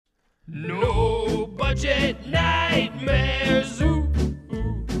No budget nightmares. Ooh,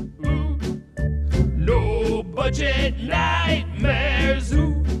 ooh, ooh. No budget nightmares.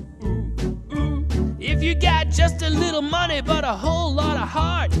 Ooh, ooh, ooh. If you got just a little money but a whole lot of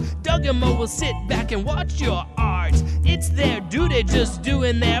heart, Doug and Mo will sit back and watch your art. It's their duty just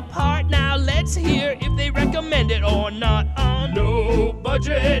doing their part. Now let's hear if they recommend it or not on No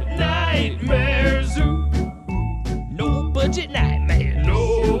Budget Nightmares. Ooh. No budget nightmares.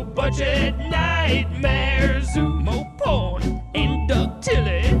 No budget nightmares. Ooh. Mo Porn and Doug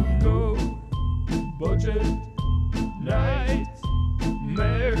Tilley. No budget nightmares.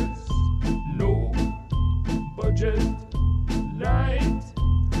 No budget nightmares.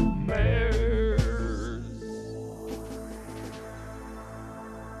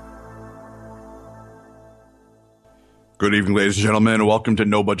 Good evening, ladies and gentlemen. Welcome to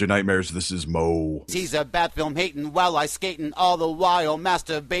No Budget Nightmares. This is Mo. He's a bad film hating while I skating all the while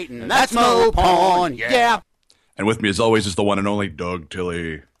masturbating. That's Mo Porn, yeah. And with me, as always, is the one and only Doug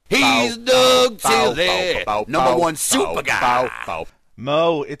Tilley. He's Doug Tilley, number one super guy.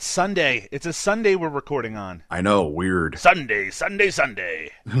 Mo, it's Sunday. It's a Sunday we're recording on. I know, weird. Sunday.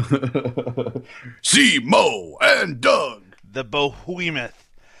 See Mo and Doug. The Behemoth.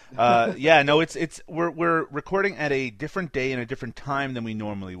 We're recording at a different day and a different time than we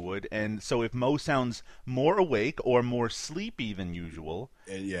normally would, and so if Mo sounds more awake or more sleepy than usual,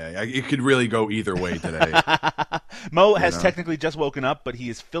 yeah, it could really go either way today. Mo has technically just woken up, but he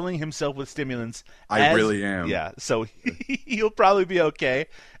is filling himself with stimulants. I really am. Yeah, so he'll probably be okay.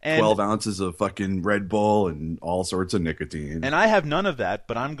 And 12 ounces of fucking Red Bull and all sorts of nicotine. And I have none of that,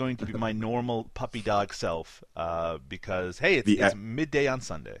 but I'm going to be my normal puppy dog self because, hey, it's midday on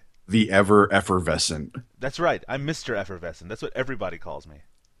Sunday. The ever-effervescent. That's right. I'm Mr. Effervescent. That's what everybody calls me.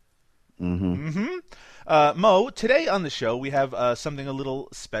 Mo, today on the show we have something a little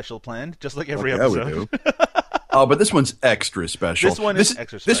special planned, just like every episode. Yeah, we do. But this one's extra special. This one is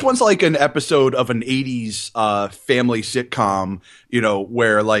extra special. This one's like an episode of an 80s family sitcom,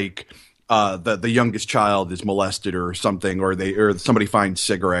 where like the youngest child is molested or something, or somebody finds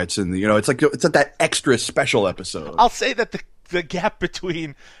cigarettes, and it's like that extra special episode. I'll say that the gap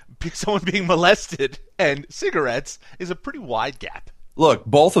between someone being molested and cigarettes is a pretty wide gap. Look,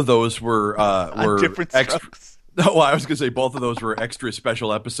 both of those were different strokes. No, I was going to say both of those were extra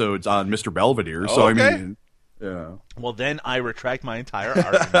special episodes on Mr. Belvedere. So okay. I mean, yeah. Well, then I retract my entire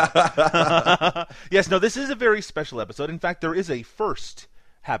argument. Yes, no, this is a very special episode. In fact, there is a first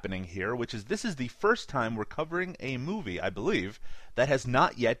happening here, which is this is the first time we're covering a movie, I believe, that has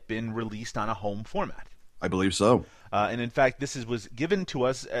not yet been released on a home format. I believe so. And in fact, this was given to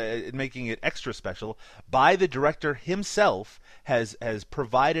us, making it extra special, by the director himself. Has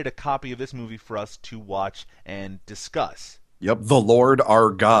provided a copy of this movie for us to watch and discuss. Yep, the Lord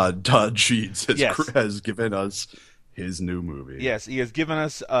our God, Todd Sheets, has given us his new movie. Yes, he has given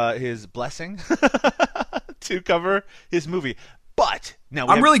us his blessing to cover his movie. But now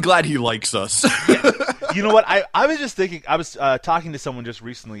I'm really glad he likes us. Yeah. You know what? I was just thinking. I was talking to someone just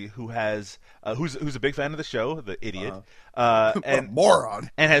recently who has who's a big fan of the show, the idiot, and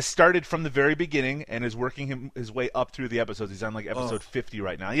moron, and has started from the very beginning and is working his way up through the episodes. He's on like episode 50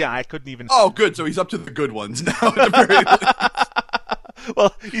 right now. Yeah, I couldn't even. Oh, good. So he's up to the good ones now. At the very least.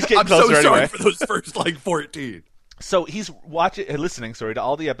 Well, he's getting closer I'm so sorry anyway. for those first 14. So he's listening to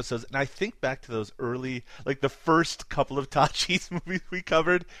all the episodes, and I think back to those early, like the first couple of Todd Sheets movies we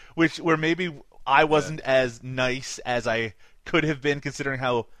covered, where maybe I wasn't as nice as I could have been, considering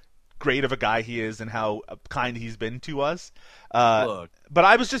how great of a guy he is and how kind he's been to us. But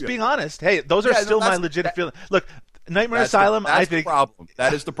I was just being honest. Hey, those are still my legit feelings. Look, Nightmare Asylum. I think the problem.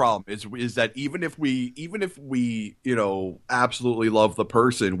 That is the problem. Is that even if we absolutely love the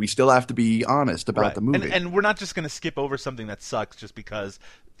person, we still have to be honest about the movie. And we're not just going to skip over something that sucks just because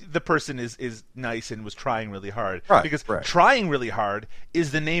the person is nice and was trying really hard. Right, because right. Trying really hard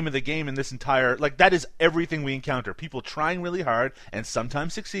is the name of the game in this entire, that is everything we encounter. People trying really hard and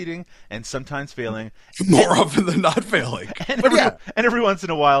sometimes succeeding and sometimes failing. More often than not failing. And every once in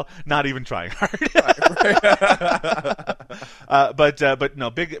a while, not even trying hard. But no,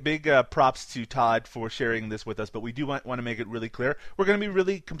 big props to Todd for sharing this with us. But we do want to make it really clear. We're going to be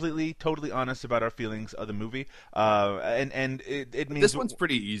really, completely, totally honest about our feelings of the movie. And it means this one's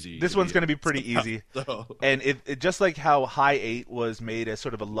pretty easy. This one's going to be pretty easy. So. And it just like how High 8 was made as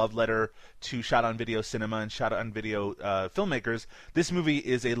sort of a love letter to shot-on-video cinema and shot-on-video filmmakers, this movie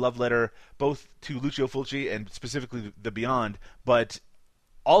is a love letter both to Lucio Fulci and specifically The Beyond, but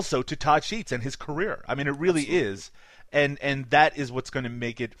also to Todd Sheets and his career. I mean, it really is. And that is what's going to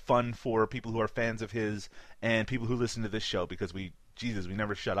make it fun for people who are fans of his and people who listen to this show, because we Jesus, we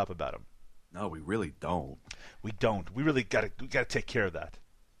never shut up about them. No, we really don't. We don't. We really gotta take care of that.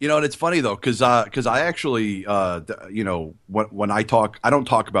 You know, and it's funny though, because I actually, you know, when I talk, I don't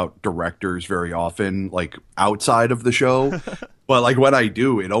talk about directors very often, like outside of the show, but like when I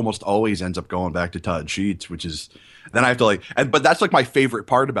do, it almost always ends up going back to Todd Sheets, which is then I have to but that's like my favorite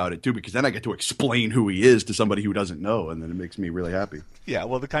part about it too, because then I get to explain who he is to somebody who doesn't know, and then it makes me really happy. Yeah,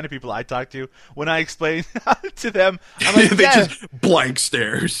 well, the kind of people I talk to, when I explain to them, I'm like, they just blank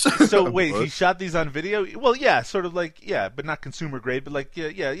stares. So wait, he shot these on video? Well, yeah, sort of like, yeah, but not consumer grade, but like,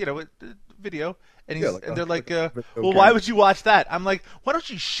 yeah, you know, video. And, and they're like, well, why would you watch that? I'm like, why don't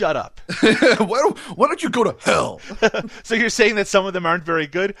you shut up? why don't you go to hell? So you're saying that some of them aren't very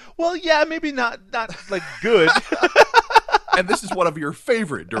good? Well, yeah, maybe not like good. And this is one of your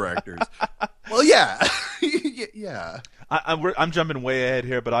favorite directors. Well, yeah. Yeah. I'm jumping way ahead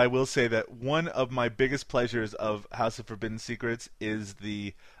here, but I will say that one of my biggest pleasures of House of Forbidden Secrets is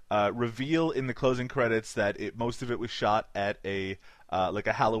the reveal in the closing credits that most of it was shot at a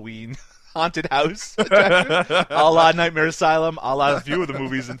Halloween haunted house attraction, a la Nightmare Asylum, a la a few of the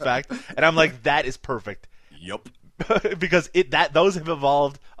movies, in fact. And I'm like, that is perfect. Yep. Because those have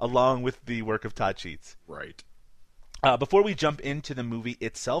evolved along with the work of Todd Sheets. Right. Before we jump into the movie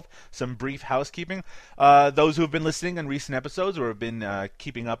itself, some brief housekeeping. Those who have been listening on recent episodes or have been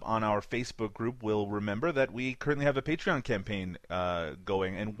keeping up on our Facebook group will remember that we currently have a Patreon campaign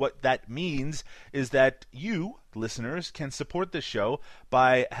going. And what that means is that you, listeners, can support the show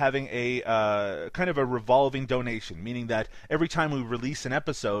by having a kind of a revolving donation, meaning that every time we release an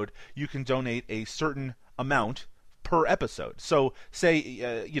episode, you can donate a certain amount per episode. So say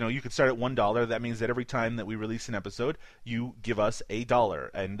you could start at $1. That means that every time that we release an episode, you give us $1,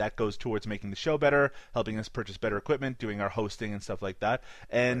 and that goes towards making the show better, helping us purchase better equipment, doing our hosting and stuff like that.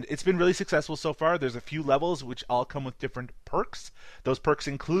 And it's been really successful so far. There's a few levels which all come with different perks. Those perks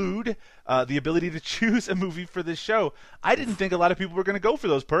include the ability to choose a movie for this show. I didn't think a lot of people were going to go for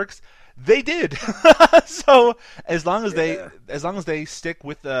those perks. They did. So as long as they stick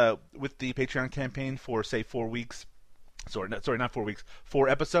with the Patreon campaign for say 4 weeks. Sorry, not 4 weeks. 4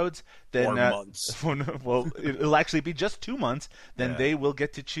 episodes. Then 4 months. Well, it'll actually be just 2 months. Then they will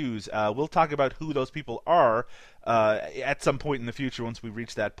get to choose. We'll talk about who those people are at some point in the future once we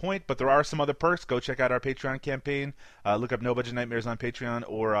reach that point. But there are some other perks. Go check out our Patreon campaign. Look up No Budget Nightmares on Patreon,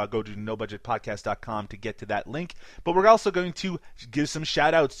 or go to nobudgetpodcast.com to get to that link. But we're also going to give some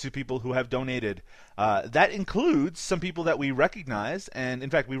shout-outs to people who have donated. That includes some people that we recognize, and in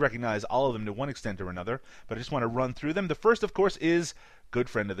fact we recognize all of them to one extent or another, but I just want to run through them. The first, of course, is good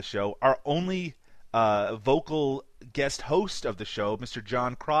friend of the show, our only vocal guest host of the show, Mr.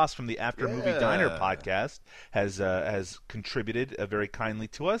 John Cross from the After Movie Diner podcast, has contributed very kindly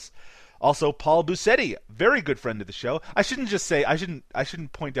to us. Also, Paul Busetti, very good friend of the show. I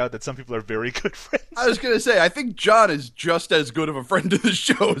shouldn't point out that some people are very good friends. I was going to say, I think John is just as good of a friend to the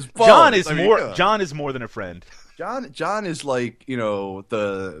show as Paul. John is more than a friend. John is like,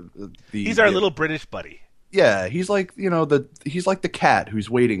 the he's our little British buddy. Yeah, he's like, he's like the cat who's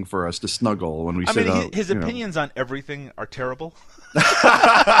waiting for us to snuggle when we sit out. His opinions on everything are terrible.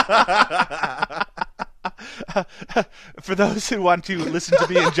 For those who want to listen to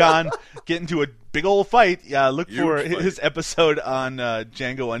me and John get into a big old fight, look for his episode on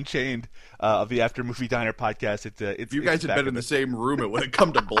Django Unchained of the After Movie Diner podcast. If you guys had been in the same room, it would have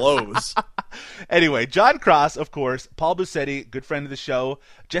come to blows. Anyway, John Cross, of course, Paul Busetti, good friend of the show,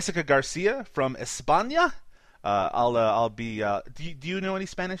 Jessica Garcia from España. I'll be. Do you know any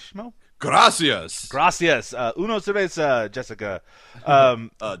Spanish, Mo? Gracias. Uno cerveza, Jessica.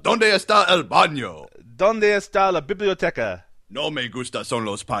 ¿Dónde está el baño? ¿Dónde está la biblioteca? No me gusta son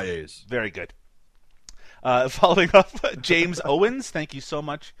los payes. Very good. Following up, James Owens, thank you so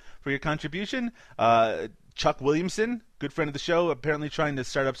much for your contribution. Chuck Williamson, good friend of the show, apparently trying to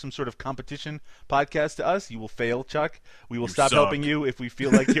start up some sort of competition podcast to us. You will fail, Chuck. We will stop helping you if we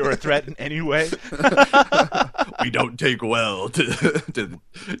feel like you're a threat in any way. We don't take well to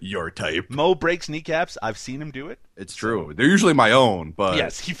your type. Mo breaks kneecaps. I've seen him do it. It's true. They're usually my own, but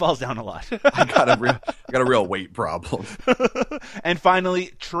yes, he falls down a lot. I got a real weight problem. And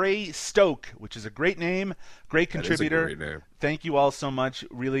finally, Trey Stoke, which is a great name, great contributor. That is a great name. Thank you all so much.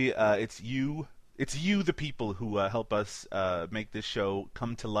 Really, it's you. It's you, the people, who help us make this show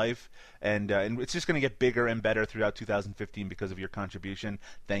come to life, and it's just going to get bigger and better throughout 2015 because of your contribution.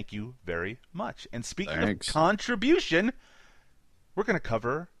 Thank you very much. And speaking of contribution, we're going to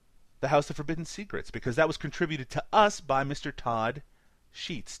cover The House of Forbidden Secrets, because that was contributed to us by Mr. Todd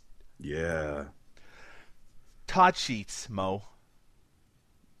Sheets. Yeah. Todd Sheets, Mo.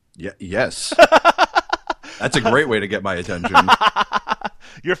 Yeah. Yes. That's a great way to get my attention.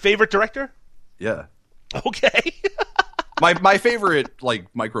 Your favorite director? Yeah. Okay. My favorite, like,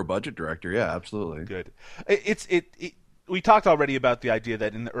 micro-budget director. Yeah, absolutely. Good. We talked already about the idea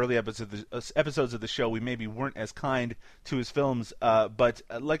that in the early episodes of the show, we maybe weren't as kind to his films, but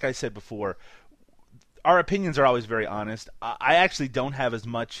like I said before, our opinions are always very honest. I actually don't have as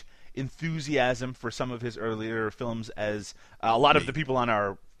much enthusiasm for some of his earlier films as a lot of the people on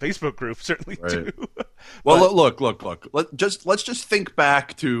our Facebook group certainly do. Well, look. Let's just think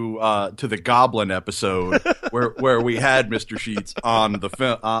back to the Goblin episode where we had Mr. Sheets on the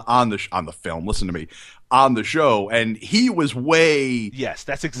film. Listen to me, on the show, and he was way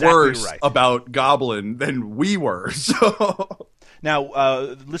that's exactly worse right about Goblin than we were. So. Now,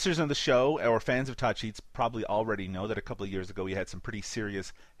 listeners of the show or fans of Todd Sheets probably already know that a couple of years ago he had some pretty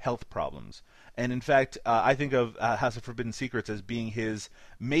serious health problems. And in fact, I think of House of Forbidden Secrets as being his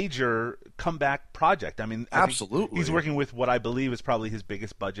major comeback project. I mean, absolutely, he's working with what I believe is probably his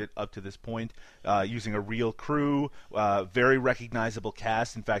biggest budget up to this point, using a real crew, very recognizable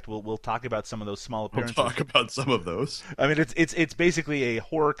cast. In fact, we'll talk about some of those small appearances. We'll talk about some of those. I mean, it's basically a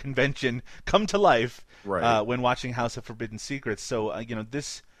horror convention come to life when watching House of Forbidden Secrets. So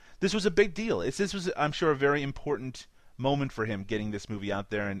this was a big deal. This was, I'm sure, a very important moment for him getting this movie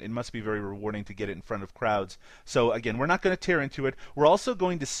out there, and it must be very rewarding to get it in front of crowds. So again, we're not going to tear into it. We're also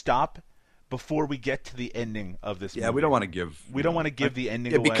going to stop before we get to the ending of this movie. We don't want to give the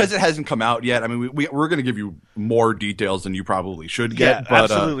ending away. Because it hasn't come out yet. I mean, we're going to give you more details than you probably should get. Yeah,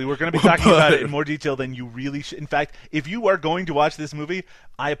 absolutely. We're going to be talking about it in more detail than you really should. In fact, if you are going to watch this movie,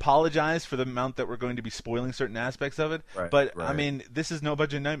 I apologize for the amount that we're going to be spoiling certain aspects of it. But I mean, this is No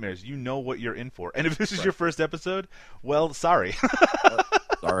Budget Nightmares. You know what you're in for. And if this is your first episode, well, sorry.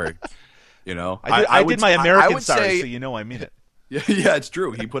 Sorry. I did my American sorry, so you know I mean it. Yeah, it's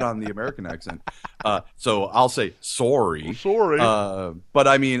true. He put on the American accent. So I'll say sorry. Sorry. But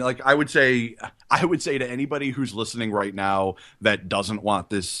I mean, like, I would say to anybody who's listening right now that doesn't want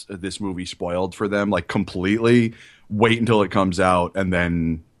this movie spoiled for them, like, completely, wait until it comes out and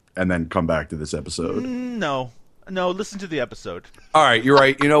then come back to this episode. No, listen to the episode. All right, you're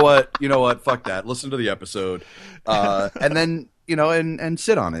right. You know what? Fuck that. Listen to the episode, and then and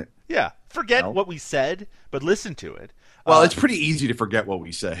sit on it. Yeah, forget what we said, but listen to it. Well, it's pretty easy to forget what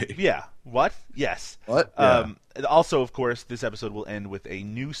we say. Yeah. What? Yes. What? Yeah. Also, of course, this episode will end with a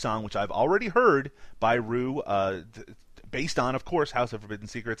new song, which I've already heard by Rue, based on, of course, House of Forbidden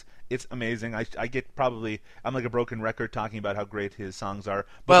Secrets. It's amazing. I'm like a broken record talking about how great his songs are,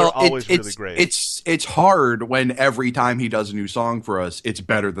 but they're always really great. It's hard when every time he does a new song for us, it's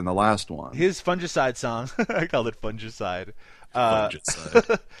better than the last one. His Fungicide song, I call it Fungicide,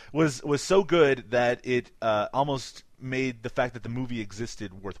 was so good that it almost made the fact that the movie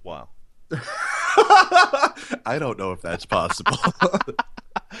existed worthwhile. I don't know if that's possible.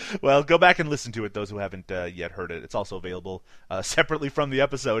 Well, go back and listen to it, those who haven't yet heard it. It's also available separately from the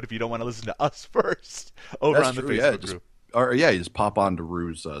episode if you don't want to listen to us first over on the Facebook group. You just pop on to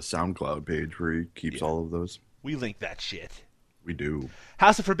Rue's SoundCloud page where he keeps all of those. We link that shit. We do.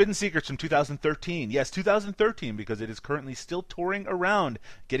 House of Forbidden Secrets from 2013. Yes, 2013, because it is currently still touring around,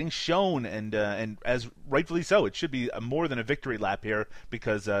 getting shown, and as rightfully so. It should be more than a victory lap here,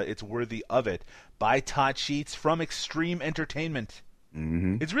 because it's worthy of it. By Todd Sheets from Extreme Entertainment.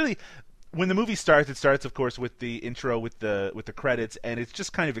 Mm-hmm. It's really... When the movie starts, it starts, of course, with the intro with the credits, and it's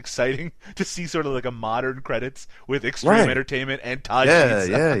just kind of exciting to see sort of like a modern credits with Extreme Entertainment and Todd Sheets.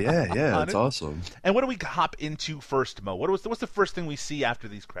 Yeah. It's awesome. And what do we hop into first, Mo? What's the first thing we see after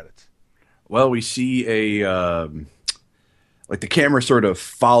these credits? Well, we see the camera sort of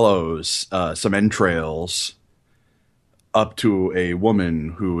follows some entrails up to a woman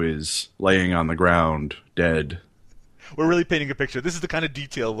who is laying on the ground, dead. We're really painting a picture. This is the kind of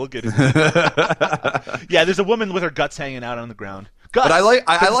detail we'll get into. Yeah, there's a woman with her guts hanging out on the ground. Guts! But I like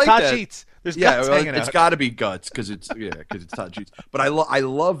Todd that. Sheets. There's guts hanging out. It's got to be guts because it's Todd Sheets. But I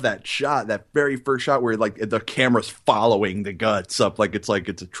love that shot, that very first shot where like the camera's following the guts up like it's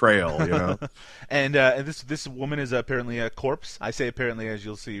a trail, you know. And this woman is apparently a corpse. I say apparently, as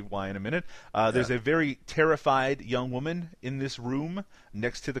you'll see why in a minute. There's a very terrified young woman in this room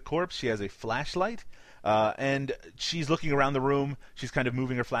next to the corpse. She has a flashlight. And she's looking around the room. She's kind of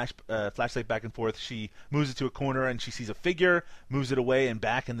moving her flashlight back and forth. She moves it to a corner, and she sees a figure, moves it away and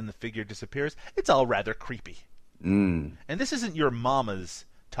back, and then the figure disappears. It's all rather creepy. And this isn't your mama's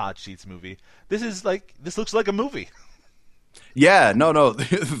Todd Sheets movie. This looks like a movie. Yeah, no.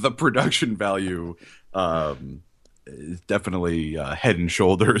 The production value is definitely head and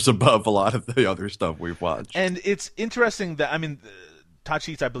shoulders above a lot of the other stuff we've watched. And it's interesting that, I mean... Todd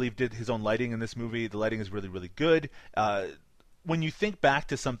Sheets, I believe, did his own lighting in this movie. The lighting is really, really good. When you think back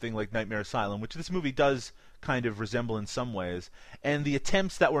to something like Nightmare Asylum, which this movie does kind of resemble in some ways, and the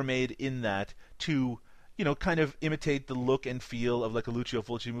attempts that were made in that to, kind of imitate the look and feel of like a Lucio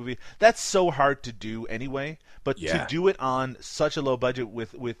Fulci movie, that's so hard to do anyway. But to do it on such a low budget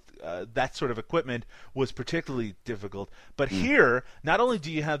with that sort of equipment was particularly difficult. But here, not only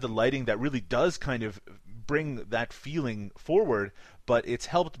do you have the lighting that really does kind of bring that feeling forward, but it's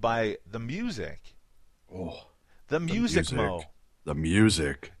helped by the music. Oh. The music, Mo. The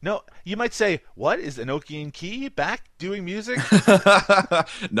music. No, you might say, what, is Enoki and Key back doing music?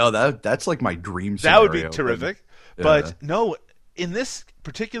 No, that's like my dream That scenario. would be terrific. Yeah. But no, in this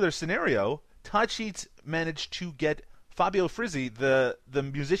particular scenario, Todd Sheets managed to get Fabio Frizzi, the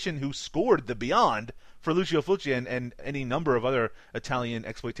musician who scored The Beyond for Lucio Fulci and any number of other Italian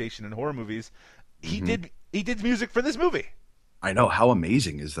exploitation and horror movies. He did music for this movie. I know. How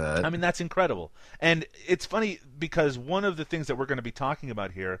amazing is that? I mean, that's incredible. And it's funny because one of the things that we're going to be talking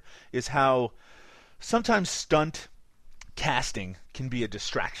about here is how sometimes stunt casting can be a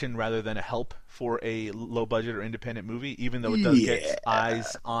distraction rather than a help for a low-budget or independent movie, even though it does get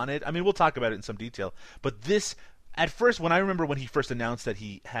eyes on it. I mean, we'll talk about it in some detail. But this, at first, when I remember when he first announced that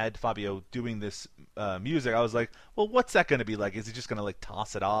he had Fabio doing this music, I was like, well, what's that going to be like? Is he just going to like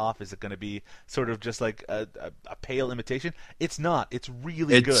toss it off? Is it going to be sort of just like a pale imitation? It's not. It's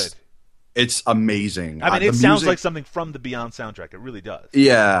really good. It's amazing. I mean, it sounds like something from the Beyond soundtrack. It really does.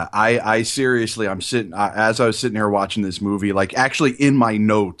 Yeah, I seriously, I'm sitting as I was sitting here watching this movie, like actually in my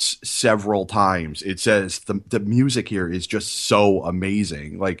notes several times, it says the music here is just so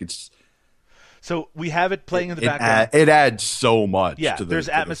amazing. Like it's. So we have it playing in the background. It adds so much. Yeah, to the, there's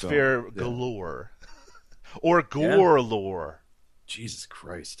to atmosphere the galore, or gore lore. Jesus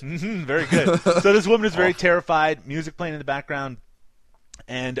Christ! Very good. So this woman is very terrified. Music playing in the background.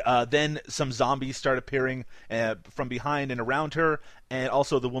 And then some zombies start appearing from behind and around her. And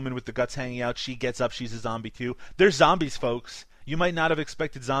also the woman with the guts hanging out, she gets up. She's a zombie too. There's zombies, folks. You might not have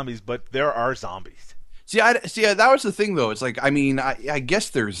expected zombies, but there are zombies. See, that was the thing, though. It's like, I mean, I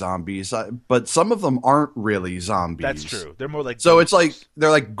guess they're zombies, but some of them aren't really zombies. That's true. They're more like so it's like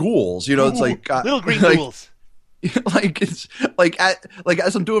they're like ghouls. It's like little green ghouls. Like it's like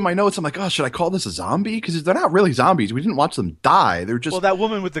as I'm doing my notes, I'm like, oh, should I call this a zombie? Because they're not really zombies. We didn't watch them die. They're just that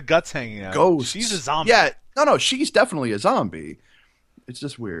woman with the guts hanging out. Ghosts. She's a zombie. Yeah, no, she's definitely a zombie. It's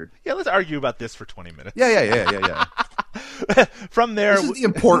just weird. Yeah, let's argue about this for 20 minutes. Yeah. From there, this is the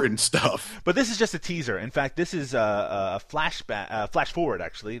important stuff. But this is just a teaser. In fact, this is a flash forward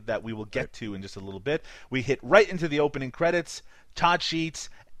actually that we will get to in just a little bit. We hit right into the opening credits. Todd Sheets.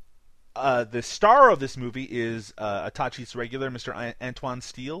 The star of this movie is a Todd Sheets regular, Mr. Antoine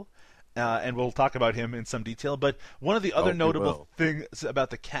Steele, and we'll talk about him in some detail. But one of the other notable things about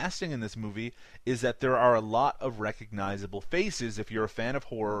the casting in this movie is that there are a lot of recognizable faces if you're a fan of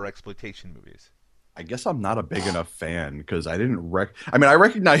horror or exploitation movies. I guess I'm not a big enough fan because I didn't I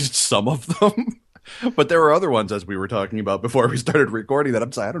recognized some of them. But there were other ones, as we were talking about before we started recording, that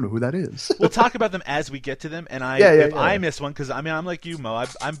I'm saying I don't know who that is. We'll talk about them as we get to them. And I miss one, because I mean I'm like you, Mo.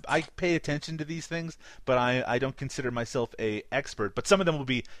 I pay attention to these things, but I don't consider myself a expert. But some of them will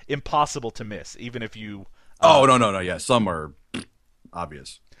be impossible to miss, even if you. No. Yeah, some are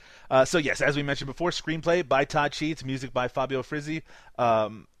obvious. So yes, as we mentioned before, screenplay by Todd Sheets, music by Fabio Frizzi,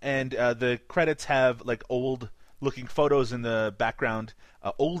 and the credits have like old-looking photos in the background.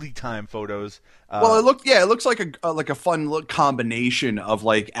 Oldie time photos. Well, it looks like a fun combination of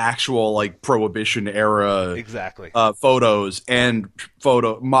like actual like Prohibition era photos and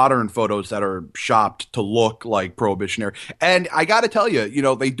modern photos that are shopped to look like Prohibition era. And I got to tell you,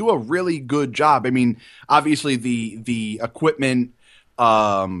 they do a really good job. I mean, obviously the equipment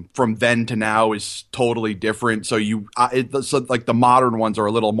from then to now is totally different. So like the modern ones are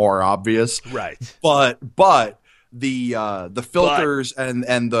a little more obvious, right? But the filters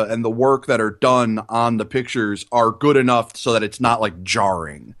and the work that are done on the pictures are good enough so that it's not like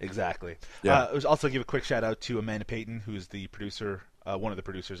jarring. Exactly. Yeah. Also give a quick shout out to Amanda Payton, who's the producer, one of the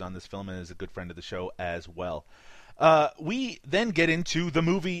producers on this film, and is a good friend of the show as well. We then get into the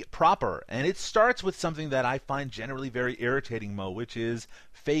movie proper, and it starts with something that I find generally very irritating, Mo, which is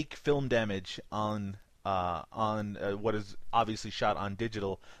fake film damage on what is obviously shot on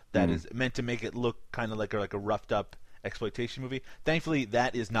digital that is meant to make it look kind of like a roughed up exploitation movie. Thankfully,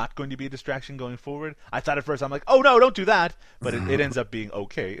 that is not going to be a distraction going forward. I thought at first, I'm like, oh no, don't do that, but it ends up being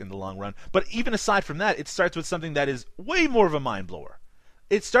okay in the long run. But even aside from that, it starts with something that is way more of a mind blower.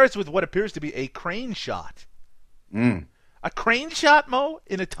 It starts with what appears to be a crane shot. A crane shot, Mo,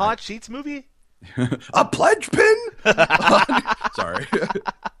 in a Todd Sheets movie? A pledge pin? Sorry.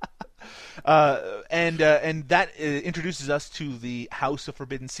 And that introduces us to the House of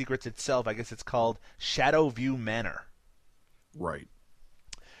Forbidden Secrets itself. I guess it's called Shadowview Manor. Right.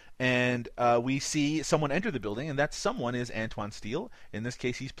 And we see someone enter the building, and that someone is Antoine Steele. In this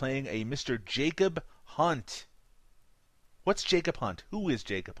case, he's playing a Mr. Jacob Hunt. What's Jacob Hunt? Who is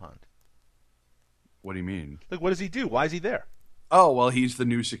Jacob Hunt? What do you mean? Like, what does he do? Why is he there? Oh, well, he's the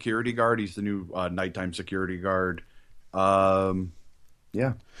new security guard. He's the new nighttime security guard.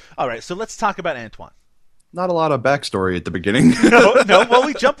 Yeah. All right, so let's talk about Antoine. Not a lot of backstory at the beginning. No, well,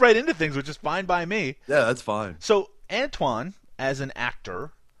 we jump right into things, which is fine by me. Yeah, that's fine. So Antoine, as an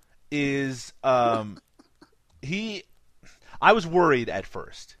actor, is I was worried at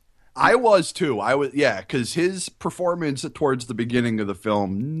first. I was too. Because his performance towards the beginning of the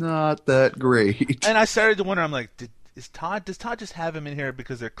film, not that great. And I started to wonder, I'm like, does Todd just have him in here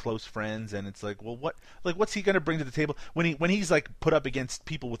because they're close friends? And it's like, well, what's he going to bring to the table when he's like put up against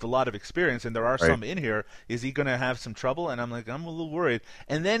people with a lot of experience, and there are some in here? Is he going to have some trouble? And I'm like, I'm a little worried.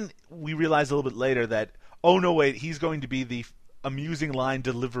 And then we realized a little bit later that, oh no, wait, he's going to be the amusing line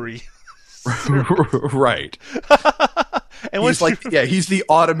delivery. Right. And he's he's the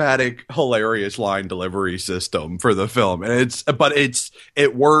automatic hilarious line delivery system for the film, and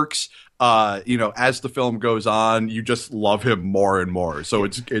it works. As the film goes on, you just love him more and more. So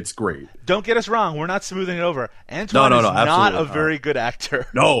it's great. Don't get us wrong. We're not smoothing it over. Antoine is not a very good actor.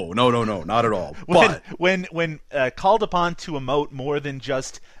 No, not at all. When called upon to emote more than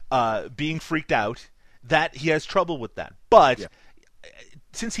just being freaked out, that he has trouble with that. But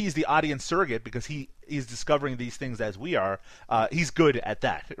since he's the audience surrogate, because he is discovering these things as we are, he's good at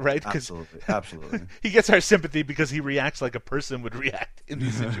that, right? Absolutely. He gets our sympathy because he reacts like a person would react in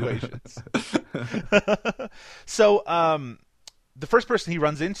these situations. So the first person he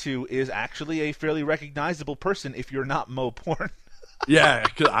runs into is actually a fairly recognizable person if you're not Mo Porn. Yeah,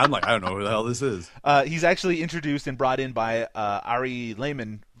 because I'm like, I don't know who the hell this is. He's actually introduced and brought in by Ari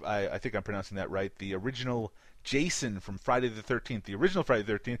Lehman. I think I'm pronouncing that right. The original Jason from Friday the 13th, the original Friday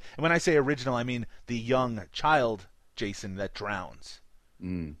the 13th. And when I say original, I mean the young child Jason that drowns.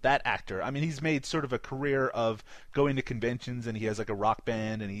 That actor. I mean, he's made sort of a career of going to conventions, and he has like a rock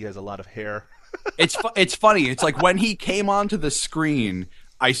band, and he has a lot of hair. It's funny. It's like when he came onto the screen,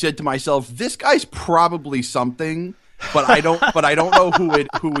 I said to myself, "This guy's probably something, but I don't know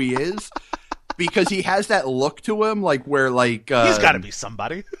who he is." Because he has that look to him, like where like he's got to be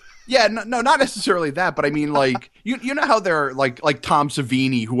somebody. Yeah, no, not necessarily that, but I mean, like you know how they're like Tom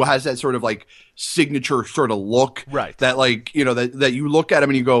Savini, who has that sort of like signature sort of look, right? That like that you look at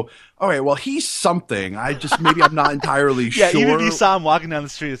him and you go, all right, well, he's something. Maybe I'm not entirely sure. Yeah, even if you saw him walking down the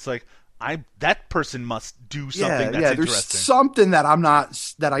street, it's like that person must do something that's interesting. There's something that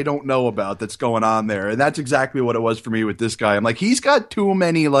I don't know about that's going on there, and that's exactly what it was for me with this guy. I'm like, he's got too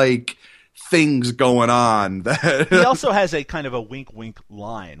many like things going on. He also has a kind of a wink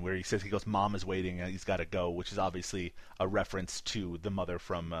line where he goes, "Mom is waiting and he's got to go," which is obviously a reference to the mother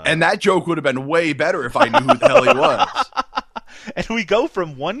from and that joke would have been way better if I knew who the hell he was. And we go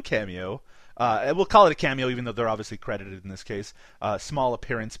from one cameo, and we'll call it a cameo even though they're obviously credited in this case, small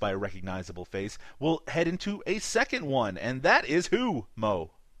appearance by a recognizable face. We'll head into a second one, and that is who,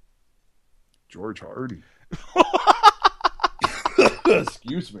 Mo? George Hardy.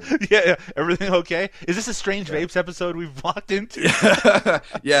 Excuse me. Yeah, everything okay? Is this a Strange Vapes episode we've walked into?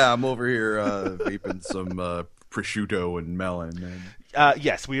 Yeah, I'm over here vaping some prosciutto and melon.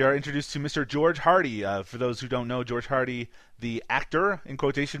 Yes, we are introduced to Mr. George Hardy. For those who don't know, George Hardy, the actor in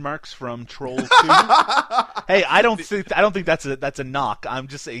quotation marks from Troll 2. Hey, I don't think that's a knock. I'm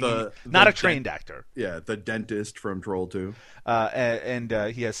just saying not a trained actor. Yeah, the dentist from Troll 2. And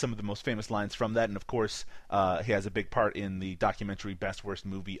he has some of the most famous lines from that, and of course, he has a big part in the documentary Best Worst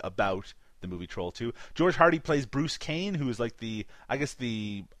Movie about the movie Troll 2. George Hardy plays Bruce Kane, who is like the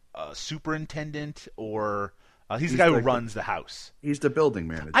superintendent, or he's the guy who runs the house. He's the building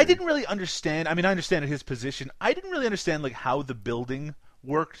manager. I didn't really understand. I mean, I understand his position. I didn't really understand like how the building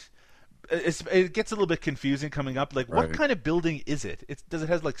worked. It gets a little bit confusing coming up. Like, what kind of building is it? Does it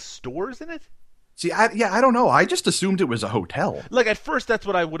have like stores in it? See, I don't know. I just assumed it was a hotel. Like at first, that's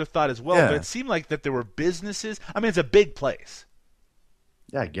what I would have thought as well. Yeah. But it seemed like that there were businesses. I mean, it's a big place.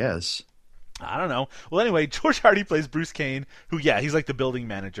 Yeah, I guess. I don't know. Well, anyway, George Hardy plays Bruce Kane, who, he's like the building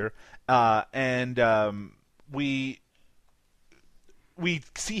manager, and we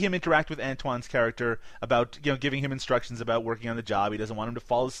see him interact with Antoine's character about, giving him instructions about working on the job. He doesn't want him to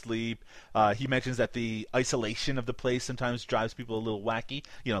fall asleep. He mentions that the isolation of the place sometimes drives people a little wacky.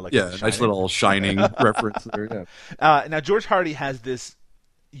 Like nice little Shining reference there. Yeah. Now George Hardy has this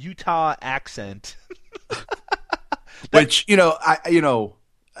Utah accent. Which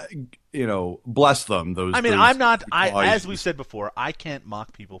bless them. Those. I mean, those I'm not. Utah- As we've said before, I can't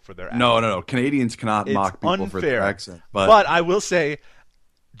mock people for their accent. No. Canadians cannot It's mock people unfair. for their accent. But I will say,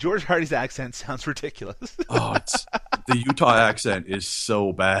 George Hardy's accent sounds ridiculous. The Utah accent is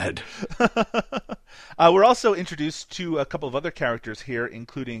so bad. We're also introduced to a couple of other characters here,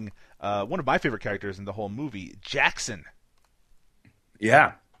 including one of my favorite characters in the whole movie, Jackson.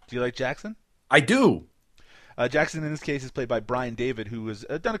 Yeah, Do you like Jackson? I do. Jackson, in this case, is played by Brian David, who has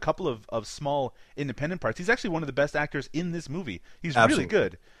done a couple of small independent parts. He's actually one of the best actors in this movie. He's Absolutely. really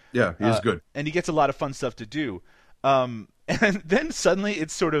good. Yeah, he is good. And he gets a lot of fun stuff to do. And then suddenly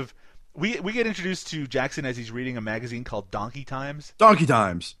it's sort of... We get introduced to Jackson as he's reading a magazine called Donkey Times. Donkey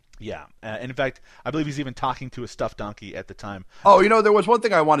Times. Yeah. And in fact, I believe he's even talking to a stuffed donkey at the time. Oh, there was one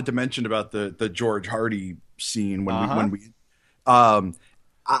thing I wanted to mention about the George Hardy scene when we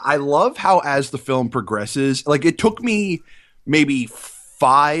I love how as the film progresses, like it took me maybe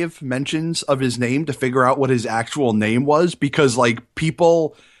 5 mentions of his name to figure out what his actual name was, because like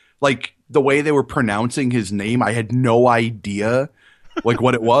people, like the way they were pronouncing his name, I had no idea like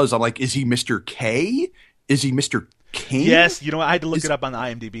what it was. I'm like, is he Mr. K? Is he Mr. Kane? Yes, I had to look it up on the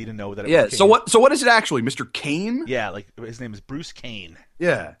IMDb to know that it was Kane. So what is it actually? Mr. Kane? Yeah, like his name is Bruce Kane.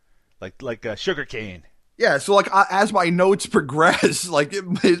 Yeah. Like sugar cane. Yeah, so like as my notes progress, like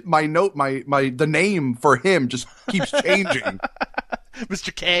the name for him just keeps changing.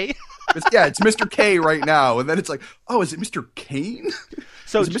 Mr. K. It's Mr. K right now, and then it's like, oh, is it Mr. Kane?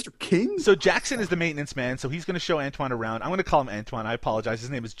 So is it Mr. King? So Jackson is the maintenance man, so he's going to show Antoine around. I'm going to call him Antoine. I apologize. His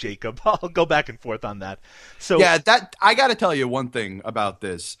name is Jacob. I'll go back and forth on that. So yeah, that I got to tell you one thing about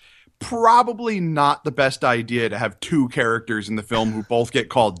this. Probably not the best idea to have 2 characters in the film who both get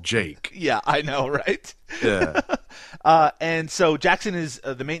called Jake. Yeah, I know, right? Yeah. And so Jackson is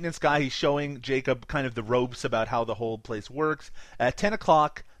the maintenance guy. He's showing Jacob kind of the ropes about how the whole place works. At 10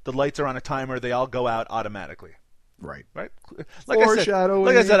 o'clock, the lights are on a timer. They all go out automatically. Right. Like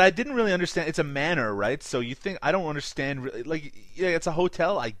Foreshadowing. I said, I didn't really understand. It's a manor, right? So you think I don't understand. Like, yeah, it's a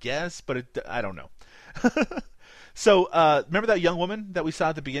hotel, I guess, but I don't know. So remember that young woman that we saw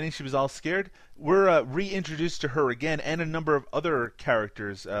at the beginning? She was all scared. We're reintroduced to her again, and a number of other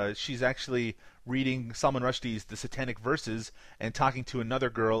characters. She's actually reading Salman Rushdie's The Satanic Verses and talking to another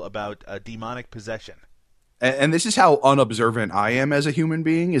girl about demonic possession. And this is how unobservant I am as a human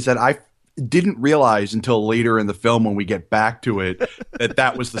being, is that I didn't realize until later in the film when we get back to it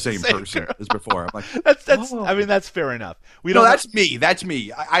that was the same person as before. I'm like, that's I mean, that's fair enough. That's me. That's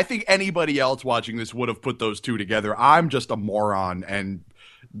me. I think anybody else watching this would have put those 2 together. I'm just a moron and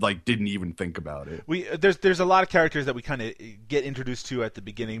like didn't even think about it. There's a lot of characters that we kind of get introduced to at the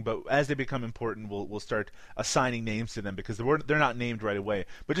beginning, but as they become important, we'll start assigning names to them because they're not named right away.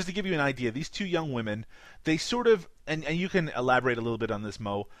 But just to give you an idea, these 2 young women, they sort of, and you can elaborate a little bit on this,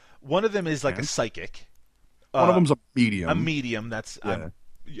 Mo. One of them is like a psychic. One of them's a medium. A medium. That's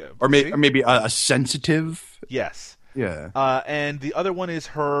or maybe a sensitive. Yes. Yeah. And the other one is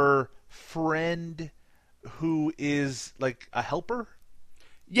her friend, who is like a helper.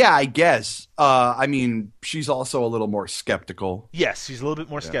 Yeah, I guess. I mean, she's also a little more skeptical. Yes, she's a little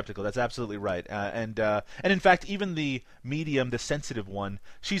bit more skeptical. That's absolutely right. And in fact, even the medium, the sensitive one,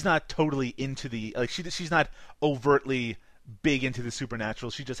 she's not totally into she's not overtly big into the supernatural.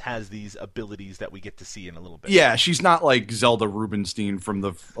 She just has these abilities that we get to see in a little bit. Yeah, she's not like Zelda Rubinstein from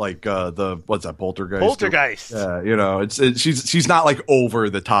the what's that, Poltergeist? Poltergeist. Yeah, she's not like over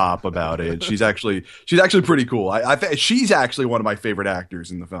the top about it. She's actually pretty cool. I think she's actually one of my favorite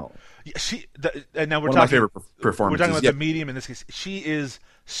actors in the film. Yeah, and now we're one talking of my favorite performances. We're talking about the medium in this case. She is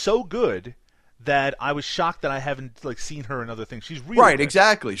so good that I was shocked that I haven't seen her in other things. She's really right, good.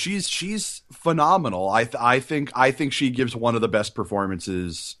 Exactly. She's phenomenal. I think she gives one of the best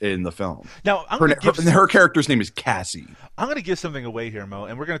performances in the film. Now, her character's name is Cassie. I'm going to give something away here, Mo,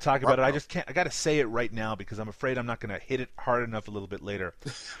 and we're going to talk about it. I just can't. I got to say it right now because I'm afraid I'm not going to hit it hard enough a little bit later.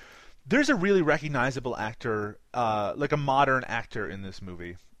 There's a really recognizable actor, like a modern actor in this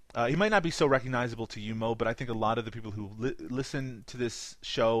movie. He might not be so recognizable to you, Mo, but I think a lot of the people who listen to this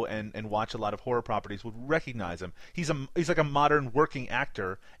show and watch a lot of horror properties would recognize him. He's like a modern working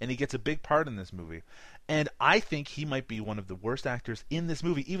actor, and he gets a big part in this movie. And I think he might be one of the worst actors in this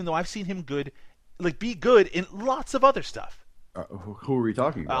movie, even though I've seen him be good in lots of other stuff. Who are we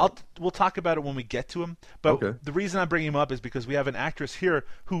talking about? We'll talk about it when we get to him. But okay. The reason I'm bringing him up is because we have an actress here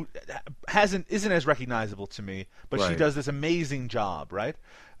who isn't as recognizable to me, but she does this amazing job, right?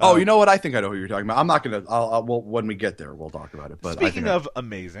 Oh, you know what? I think I know who you're talking about. I'm not gonna. Well, when we get there, we'll talk about it. But speaking of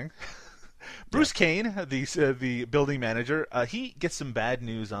amazing, Bruce Kane, the building manager, he gets some bad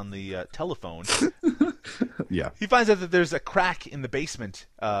news on the telephone. Yeah. He finds out that there's a crack in the basement,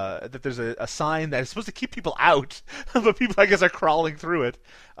 that there's a sign that is supposed to keep people out, but people, I guess, are crawling through it.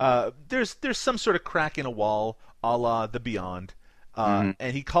 There's some sort of crack in a wall, a la The Beyond. And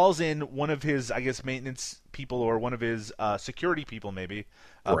he calls in one of his, I guess, maintenance people or one of his security people, maybe.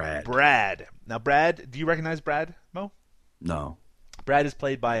 Brad. Now, Brad, do you recognize Brad, Mo? No. Brad is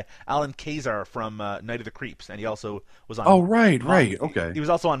played by Alan Kazar from Night of the Creeps, and he also was on. Oh, right. Okay. He was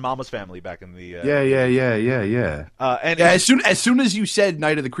also on Mama's Family back in the. Yeah. And as soon as you said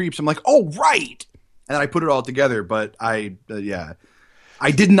Night of the Creeps, I'm like, oh, right. And then I put it all together, but I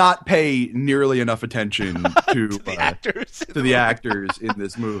did not pay nearly enough attention to the actors. To the actors in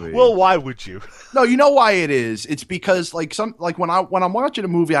this movie. Well, why would you? No, you know why it is. It's because when I'm watching a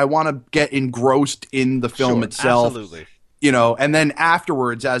movie, I want to get engrossed in the film itself. Absolutely. And then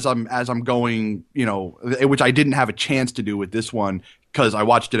afterwards, as I'm going, which I didn't have a chance to do with this one because I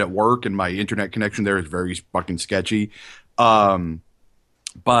watched it at work and my internet connection there is very fucking sketchy.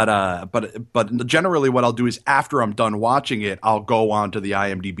 But generally what I'll do is after I'm done watching it, I'll go onto the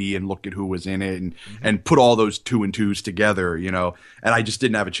IMDb and look at who was in it and put all those 2 and 2s together, and I just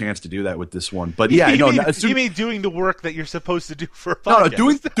didn't have a chance to do that with this one. But yeah, you mean doing the work that you're supposed to do for a podcast?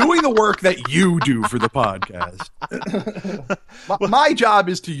 No, doing the work that you do for the podcast. my job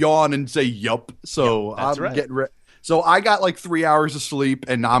is to yawn and say yup. So that's I'm right. getting ready. So I got like 3 hours of sleep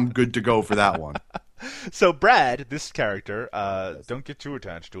and I'm good to go for that one. So Brad, this character, don't get too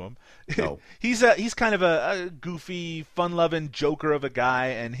attached to him. No. He's kind of a goofy, fun-loving joker of a guy,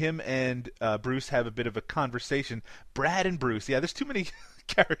 and him and Bruce have a bit of a conversation. Brad and Bruce, yeah, there's too many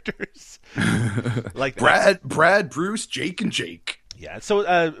characters. Like Brad, Bruce, Jake, and Jake. Yeah.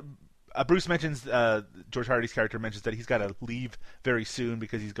 So Bruce mentions George Hardy's character mentions that he's got to leave very soon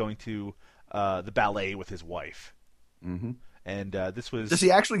because he's going to the ballet with his wife. Mm-hmm. And this was. Does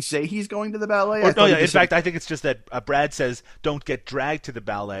he actually say he's going to the ballet? In fact, I think it's just that Brad says, "Don't get dragged to the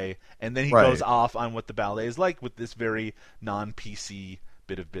ballet," and then he goes off on what the ballet is like with this very non-PC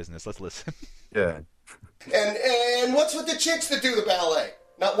bit of business. Let's listen. Yeah. And what's with the chicks that do the ballet?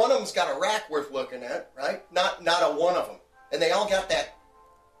 Not one of them's got a rack worth looking at, right? Not a one of them, and they all got that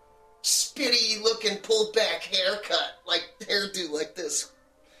spitty-looking pulled-back haircut, like hairdo like this,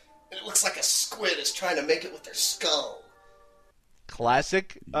 and it looks like a squid is trying to make it with their skull.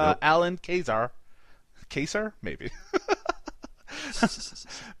 Classic Alan Kazar. Kazar? Maybe.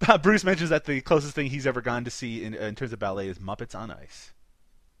 Bruce mentions that the closest thing he's ever gone to see in terms of ballet is Muppets on Ice.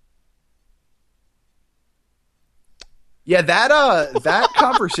 Yeah, that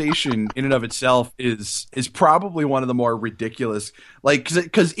conversation in and of itself is probably one of the more ridiculous. Like,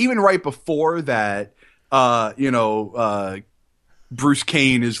 because even right before that, Bruce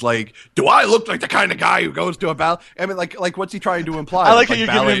Kane is like, "Do I look like the kind of guy who goes to a ballet?" I mean, like what's he trying to imply? I like how you're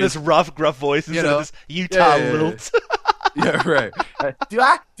giving him this rough, gruff voice instead of this Utah lilt. Yeah, right. Do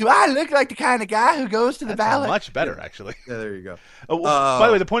I look like the kind of guy who goes to the ballet? Much better, actually. Yeah, there you go. By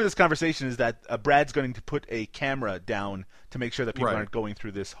the way, the point of this conversation is that Brad's going to put a camera down to make sure that people aren't going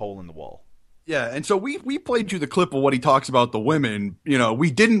through this hole in the wall. Yeah, and so we played you the clip of what he talks about the women.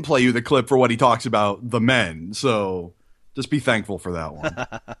 We didn't play you the clip for what he talks about the men. So just be thankful for that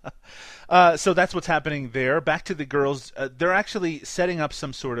one. So that's what's happening there. Back to the girls. They're actually setting up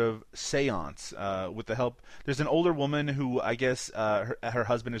some sort of seance with the help. There's an older woman who I guess her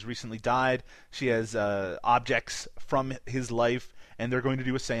husband has recently died. She has objects from his life, and they're going to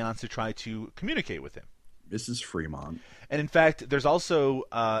do a seance to try to communicate with him. Mrs. Fremont. And in fact, there's also,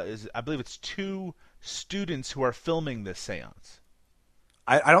 I believe it's 2 students who are filming this seance.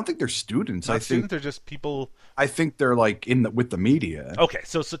 I don't think they're students. I think they're just people. I think they're like with the media. Okay,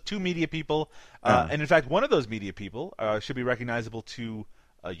 so 2 media people, and in fact, one of those media people should be recognizable to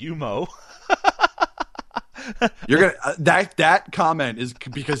you, Mo. You're gonna that comment is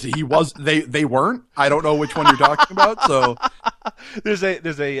because he was they weren't. I don't know which one you're talking about. So there's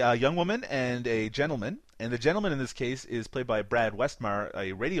a young woman and a gentleman. And the gentleman in this case is played by Brad Westmar,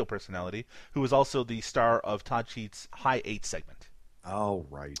 a radio personality, who is also the star of Todd Sheets' High 8 segment. Oh,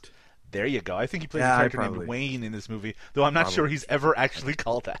 right. There you go. I think he plays a character named Wayne in this movie, though I'm not sure he's ever actually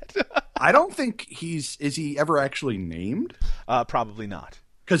called that. I don't think is he ever actually named? Probably not.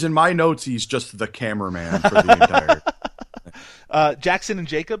 Because in my notes, he's just the cameraman for the entire... Jackson and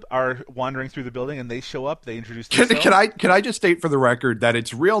Jacob are wandering through the building, and they show up. They introduce themselves. Can I just state for the record that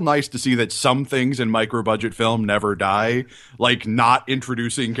it's real nice to see that some things in micro-budget film never die, like not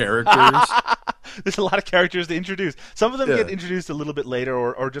introducing characters. There's a lot of characters to introduce. Some of them Yeah. get introduced a little bit later,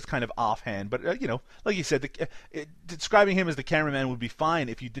 or just kind of offhand. But like you said, describing him as the cameraman would be fine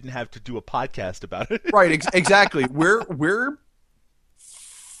if you didn't have to do a podcast about it. Right, exactly. We're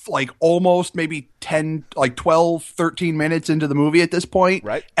like almost maybe 10, like 12, 13 minutes into the movie at this point.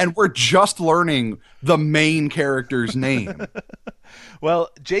 Right. And we're just learning the main character's name. Well,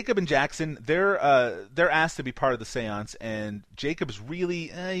 Jacob and Jackson, they're asked to be part of the seance, and Jacob's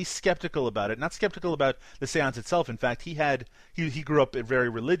really he's skeptical about it. Not skeptical about the seance itself. In fact, he grew up very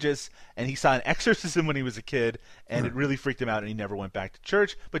religious, and he saw an exorcism when he was a kid, and it really freaked him out, and he never went back to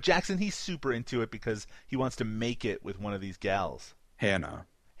church. But Jackson, he's super into it because he wants to make it with one of these gals.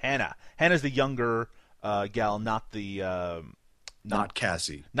 Hannah's the younger gal, not the Not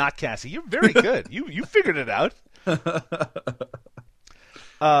Cassie. Not Cassie. You're very good. You figured it out.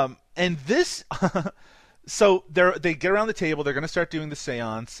 And this, so they get around the table. They're going to start doing the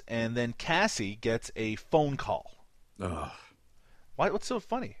seance, and then Cassie gets a phone call. Ugh. What's so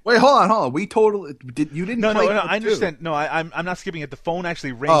funny? Wait, hold on. We totally you didn't. No. play I too. understand. No, I'm not skipping it. The phone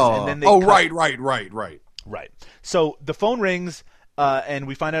actually rings, Oh, and then they right. Right. So the phone rings, and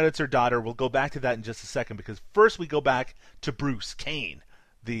we find out it's her daughter. We'll go back to that in just a second, because first we go back to Bruce Kane,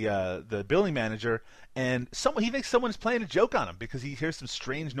 the billing manager, and he thinks someone's playing a joke on him because he hears some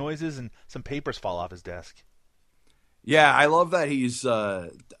strange noises and some papers fall off his desk. Yeah, I love that he's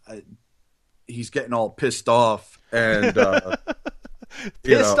getting all pissed off and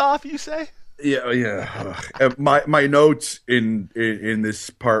Pissed off, you say? Yeah. My notes in this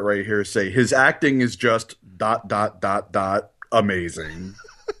part right here say his acting is just ... amazing.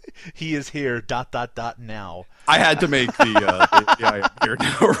 He is here ... now. I had to make the I am here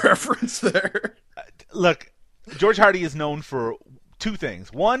now reference there. Look, George Hardy is known for two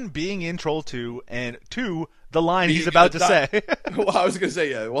things. One, being in Troll 2, and two, the line he's about to say. Well, I was going to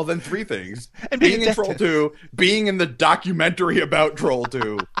say, yeah. Well, then three things. And being being in Troll 2, being in the documentary about Troll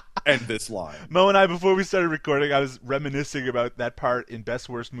 2, and this line. Mo and I, before we started recording, I was reminiscing about that part in Best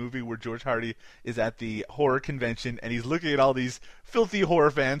Worst Movie where George Hardy is at the horror convention and he's looking at all these filthy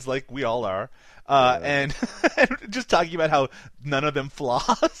horror fans like we all are, and just talking about how none of them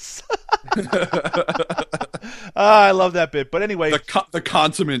floss. I love that bit. But anyway, the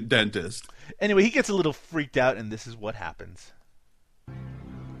consummate dentist. Anyway, he gets a little freaked out, and this is what happens.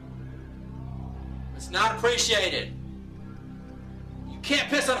 It's not appreciated. You can't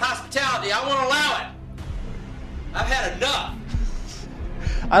piss on hospitality. I won't allow it. I've had enough.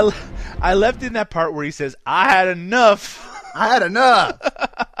 I left in that part where he says, I had enough.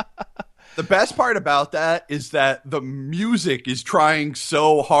 The best part about that is that the music is trying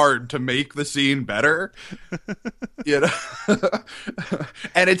so hard to make the scene better, and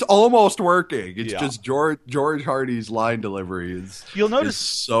it's almost working. It's just George Hardy's line delivery is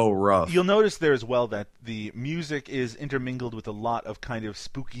so rough. You'll notice there as well that the music is intermingled with a lot of kind of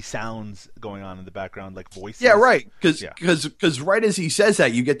spooky sounds going on in the background, like voices. Yeah, right. Because right as he says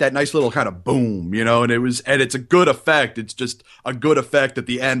that, you get that nice little kind of boom, and it's a good effect. It's just a good effect at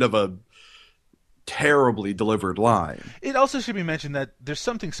the end of a terribly delivered line. It also should be mentioned that there's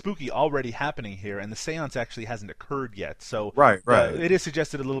something spooky already happening here, and the seance actually hasn't occurred yet. So right. It is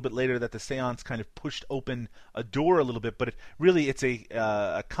suggested a little bit later that the seance kind of pushed open a door a little bit, but it's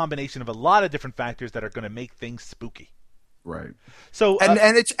a combination of a lot of different factors that are going to make things spooky. Right. So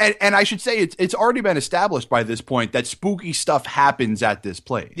and I should say it's already been established by this point that spooky stuff happens at this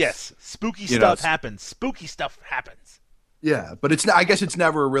place. Yes, spooky stuff happens. Spooky stuff happens. Yeah, but I guess it's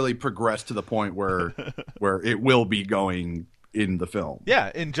never really progressed to the point where it will be going in the film.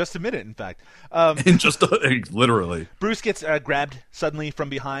 Yeah, in just a minute, in fact. Literally. Bruce gets grabbed suddenly from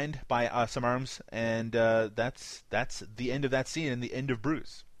behind by some arms, and that's the end of that scene and the end of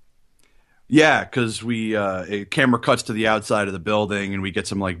Bruce. Yeah, because a camera cuts to the outside of the building, and we get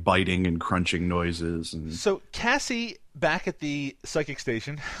some like biting and crunching noises. And so Cassie, back at the psychic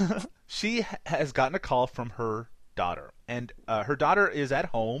station, she has gotten a call from her daughter, and her daughter is at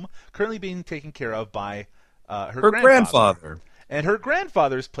home, currently being taken care of by her grandfather. And her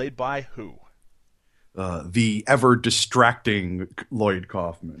grandfather is played by who? The ever distracting Lloyd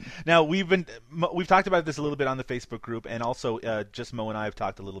Kaufman. Now we've talked about this a little bit on the Facebook group, and also just Mo and I have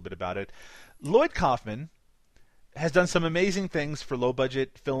talked a little bit about it. Lloyd Kaufman has done some amazing things for low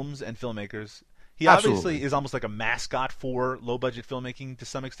budget films and filmmakers. He obviously is almost like a mascot for low budget filmmaking to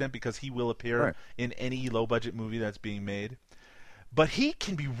some extent, because he will appear in any low budget movie that's being made. But he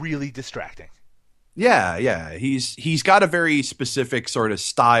can be really distracting. Yeah. He's got a very specific sort of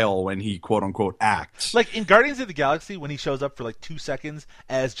style when he quote unquote acts. Like in Guardians of the Galaxy, when he shows up for like 2 seconds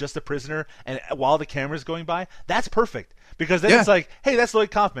as just a prisoner, and while the camera's going by, that's perfect. Because then it's like, hey, that's Lloyd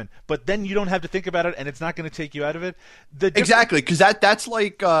Kaufman, but then you don't have to think about it, and it's not going to take you out of it. Exactly, because that's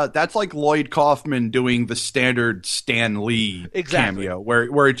like Lloyd Kaufman doing the standard Stan Lee cameo,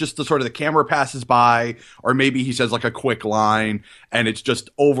 where it just the sort of the camera passes by, or maybe he says like a quick line, and it's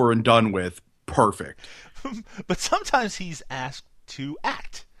just over and done with. Perfect. But sometimes he's asked to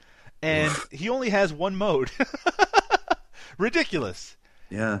act, and he only has one mode. Ridiculous.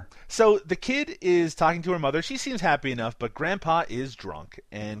 Yeah. So the kid is talking to her mother. She seems happy enough, but Grandpa is drunk.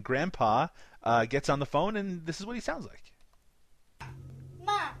 And Grandpa gets on the phone, and this is what he sounds like.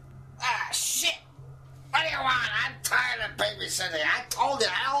 Mom. Ah, shit. What do you want? I'm tired of babysitting. I told you,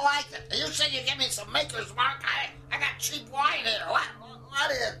 I don't like it. You said you give me some Maker's Mark. I got cheap wine here. What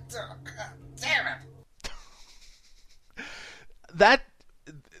do you do? God damn it. That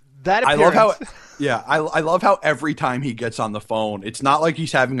appearance. I love how, I love how every time he gets on the phone, it's not like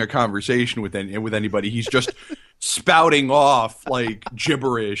he's having a conversation with anybody. He's just spouting off like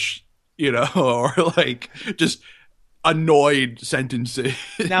gibberish, or like just annoyed sentences.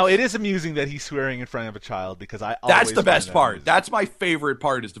 Now it is amusing that he's swearing in front of a child because that's the best part. Amusing. That's my favorite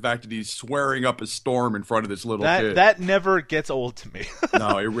part is the fact that he's swearing up a storm in front of this little kid. That never gets old to me.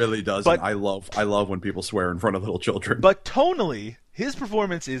 No, it really doesn't. I love when people swear in front of little children. But tonally, his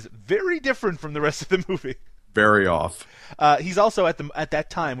performance is very different from the rest of the movie. Very off. He's also at that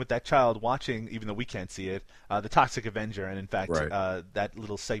time with that child watching, even though we can't see it, the Toxic Avenger, and in fact, that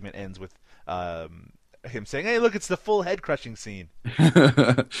little segment ends with him saying, "Hey, look, it's the full head crushing scene."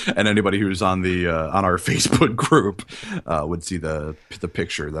 And anybody who's on the on our Facebook group would see the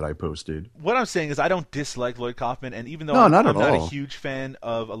picture that I posted. What I'm saying is, I don't dislike Lloyd Kaufman, and even though I'm not a huge fan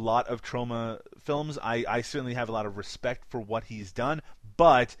of a lot of Troma films, I certainly have a lot of respect for what he's done.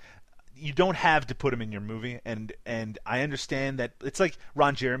 But you don't have to put him in your movie, and I understand that it's like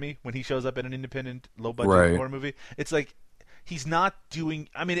Ron Jeremy when he shows up in an independent, low budget horror movie. It's like he's not doing.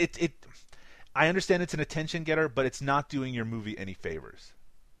 I mean, I understand it's an attention getter, but it's not doing your movie any favors.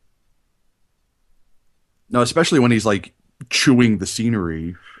 No, especially when he's like chewing the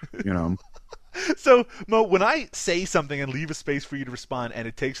scenery, So, Mo, when I say something and leave a space for you to respond, and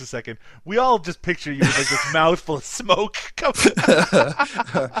it takes a second, we all just picture you with like this mouthful of smoke coming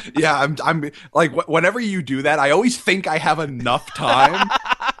out. Yeah, I'm like, whenever you do that, I always think I have enough time,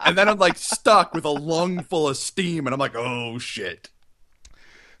 and then I'm like stuck with a lung full of steam, and I'm like, oh shit.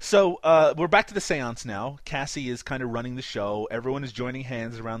 So we're back to the seance now. Cassie is kind of running the show. Everyone is joining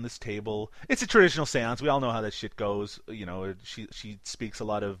hands around this table. It's a traditional seance. We all know how that shit goes. She speaks a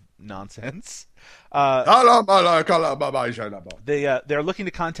lot of nonsense. They're looking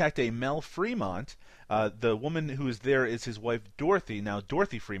to contact a Mel Fremont. The woman who is there is his wife Dorothy. Now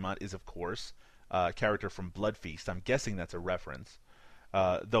Dorothy Fremont is, of course, a character from Blood Feast. I'm guessing that's a reference.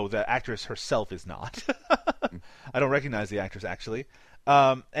 Though the actress herself is not. I don't recognize the actress, actually.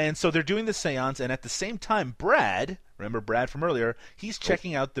 And so they're doing the seance, and at the same time, Brad, remember Brad from earlier, he's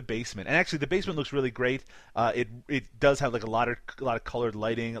checking out the basement. And actually, the basement looks really great. It does have like a lot of colored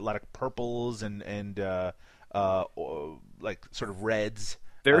lighting, a lot of purples and like sort of reds.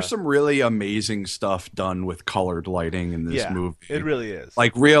 There's some really amazing stuff done with colored lighting in this movie. It really is.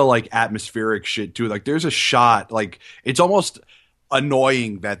 Like real like atmospheric shit too. Like there's a shot, like it's almost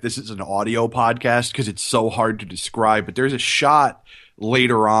annoying that this is an audio podcast because it's so hard to describe, but there's a shot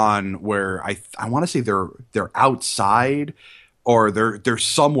later on where I want to say they're outside or they're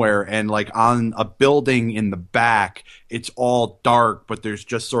somewhere, and like on a building in the back it's all dark, but there's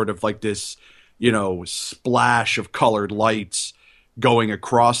just sort of like this splash of colored lights going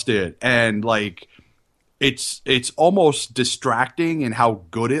across it, and like it's almost distracting in how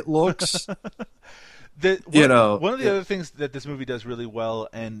good it looks. One of the other things that this movie does really well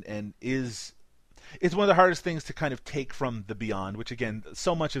and is it's one of the hardest things to kind of take from The Beyond, which again,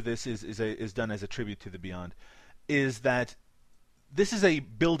 so much of this is done as a tribute to The Beyond, is that this is a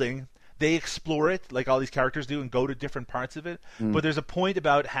building. They explore it like all these characters do and go to different parts of it. But there's a point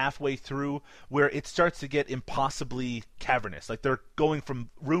about halfway through where it starts to get impossibly cavernous. Like they're going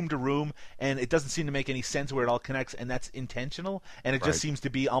from room to room and it doesn't seem to make any sense where it all connects, and that's intentional. And it just seems to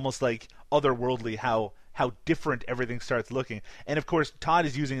be almost like otherworldly how different everything starts looking. And of course, Todd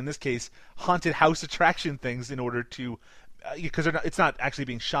is using in this case haunted house attraction things in order to because it's not actually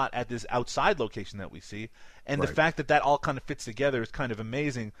being shot at this outside location that we see. And the fact that all kind of fits together is kind of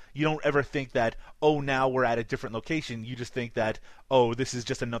amazing. You don't ever think that, oh, now we're at a different location. You just think that, oh, this is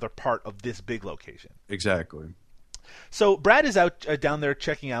just another part of this big location. Exactly. So Brad is out down there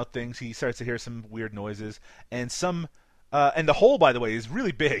checking out things. He starts to hear some weird noises, and and the hole, by the way, is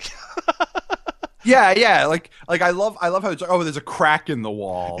really big. Yeah. Like I love how it's like, oh, there's a crack in the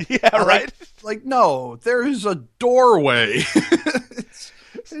wall. Yeah, right. Like no, there's a doorway.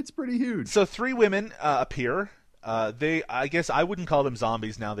 it's pretty huge. So 3 women appear. I guess I wouldn't call them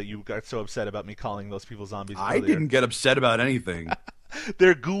zombies now that you got so upset about me calling those people zombies. I earlier. didn't get upset about anything.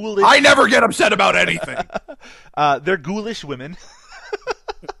 They're ghoulish. I never get upset about anything. They're ghoulish women.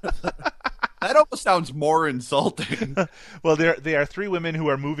 That almost sounds more insulting. Well, they are 3 women who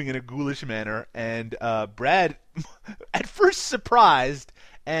are moving in a ghoulish manner, and Brad, at first surprised,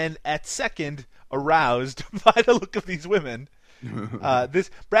 and at second aroused by the look of these women.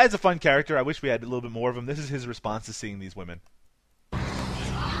 Brad's a fun character. I wish we had a little bit more of him. This is his response to seeing these women.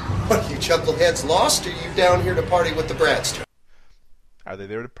 What, you chuckleheads lost, or you down here to party with the Bradster? Are they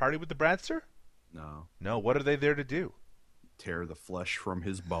there to party with the Bradster? No. No, what are they there to do? Tear the flesh from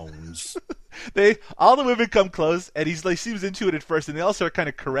his bones. All the women come close, and he seems into it at first, and they all start kind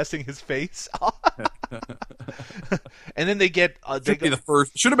of caressing his face. And then they get should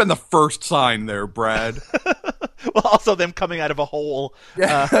have been the first sign there, Brad. Well, also them coming out of a hole.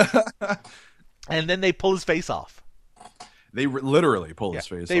 Yeah. And then they pull his face off. They literally pull his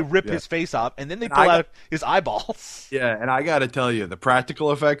face off. They rip his face off, and then they pull out his eyeballs. Yeah, and I got to tell you, the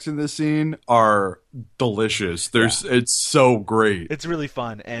practical effects in this scene are delicious. It's so great. It's really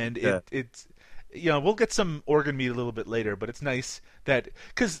fun, and it's we'll get some organ meat a little bit later, but it's nice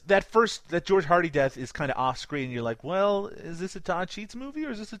because that George Hardy death is kind of off screen. And you're like, well, is this a Todd Sheets movie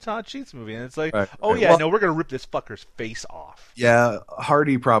or is this a Todd Sheets movie? And it's like, no, we're gonna rip this fucker's face off. Yeah,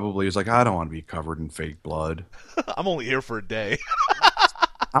 Hardy probably is like, I don't want to be covered in fake blood. I'm only here for a day.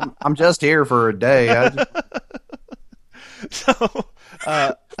 I'm just here for a day. So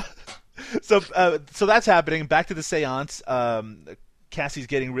that's happening. Back to the seance. Cassie's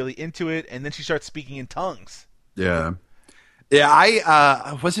getting really into it, and then she starts speaking in tongues. Yeah.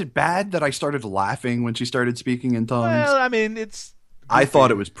 I was it bad that I started laughing when she started speaking in tongues? Well, I mean, I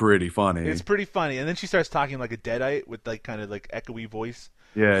thought it was pretty funny. It's pretty funny, and then she starts talking like a deadite with like kind of like echoey voice.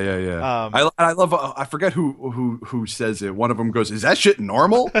 Yeah. I love. I forget who says it. One of them goes, "Is that shit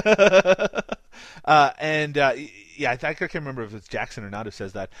normal?" I can't remember if it's Jackson or not who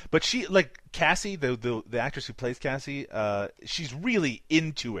says that. But she, like Cassie, the actress who plays Cassie, she's really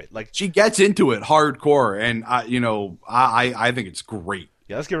into it. Like she gets into it hardcore, and I think it's great.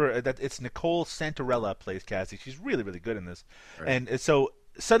 Yeah, let's give her that. It's Nicole Santarella plays Cassie. She's really, really good in this. Right. And so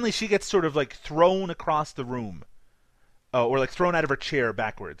suddenly she gets sort of like thrown across the room, or like thrown out of her chair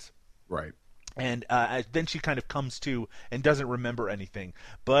backwards. Right. And then she kind of comes to and doesn't remember anything.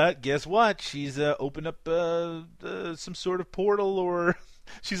 But guess what? She's opened up some sort of portal, or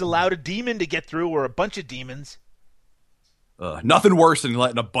she's allowed a demon to get through, or a bunch of demons. Nothing worse than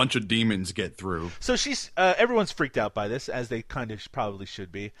letting a bunch of demons get through. So everyone's freaked out by this, as they kind of probably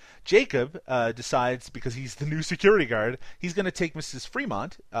should be. Jacob decides, because he's the new security guard, he's going to take Mrs.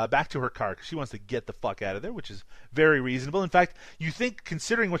 Fremont back to her car because she wants to get the fuck out of there, which is very reasonable. In fact, you think,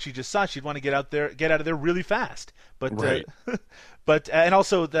 considering what she just saw, she'd want to get out of there really fast. But right. And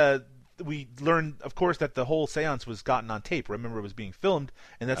also we learned, of course, that the whole seance was gotten on tape. Remember, it was being filmed,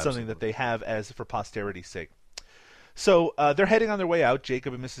 and that's Absolutely. Something that they have as for posterity's sake. So they're heading on their way out,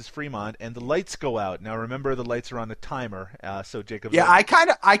 Jacob and Mrs. Fremont, and the lights go out. Now, remember, the lights are on a timer, so Jacob's I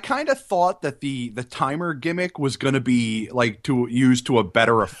kind of thought that the timer gimmick was going to be like used to a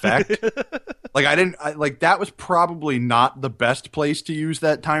better effect. That was probably not the best place to use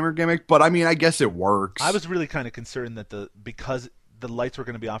that timer gimmick, but I mean, I guess it works. I was really kind of concerned that because the lights were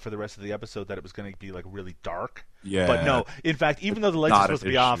going to be off for the rest of the episode, that it was going to be like really dark. Yeah. But no, in fact, even though the lights are supposed to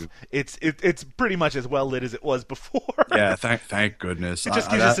be off, it's pretty much as well lit as it was before. Yeah, thank goodness. It just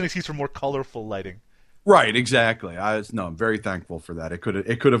gives us an excuse for more colorful lighting. Right, exactly. I'm very thankful for that. It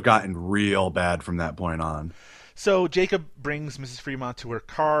could have gotten real bad from that point on. So Jacob brings Mrs. Fremont to her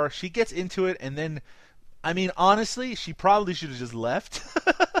car. She gets into it, and then, I mean, honestly, she probably should have just left.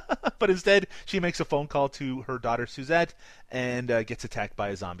 But instead, she makes a phone call to her daughter Suzette and gets attacked by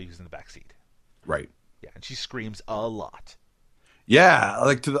a zombie who's in the backseat. Right. Yeah, and she screams a lot.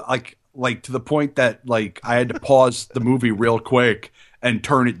 Yeah, to the point that like I had to pause the movie real quick and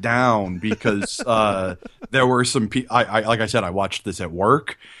turn it down because there were some I like I said, I watched this at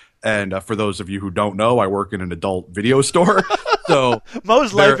work. And for those of you who don't know, I work in an adult video store. So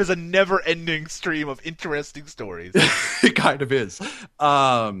Mo's life is a never-ending stream of interesting stories. It kind of is.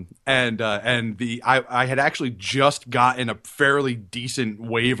 I had actually just gotten a fairly decent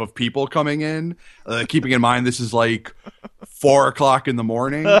wave of people coming in. Keeping in mind this is like 4:00 in the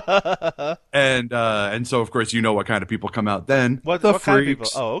morning, and so of course you know what kind of people come out then. What the kind of people?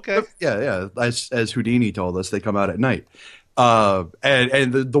 freaks. Oh, okay. Yeah. As Houdini told us, they come out at night.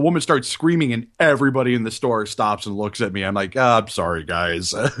 And the woman starts screaming, and everybody in the store stops and looks at me. I'm like, I'm sorry,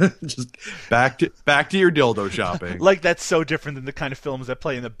 guys. Just back to your dildo shopping. Like, that's so different than the kind of films that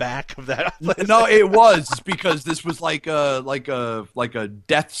play in the back of that. No, it was because this was like a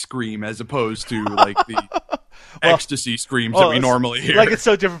death scream as opposed to like the ecstasy screams that we normally hear. Like, it's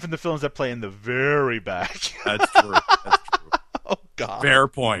so different from the films that play in the very back. That's true. Oh, God. Fair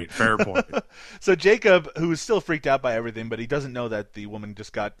point. So Jacob, who is still freaked out by everything, but he doesn't know that the woman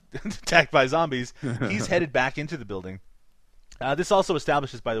just got attacked by zombies, he's headed back into the building. This also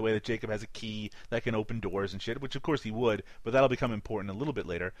establishes, by the way, that Jacob has a key that can open doors and shit, which of course he would, but that'll become important a little bit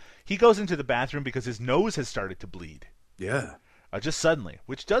later. He goes into the bathroom because his nose has started to bleed. Yeah. Just suddenly,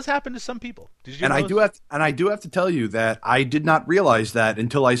 which does happen to some people. Did you? And I do have to tell you that I did not realize that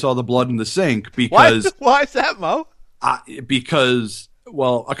until I saw the blood in the sink because why is that, Mo? Because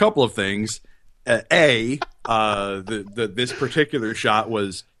a couple of things. This particular shot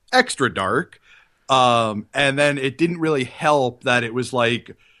was extra dark, and then it didn't really help that it was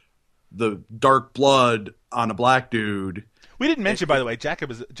like the dark blood on a black dude. We didn't mention, by the way, Jacob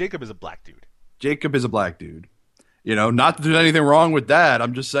is a black dude. Jacob is a black dude. You know, not that there's anything wrong with that.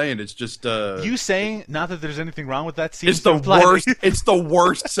 I'm just saying it's just you saying not that there's anything wrong with that seems it's the worst. It's the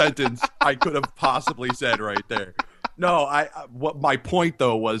worst sentence I could have possibly said right there. No, what my point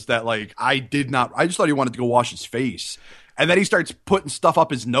though was that like I just thought he wanted to go wash his face. And then he starts putting stuff up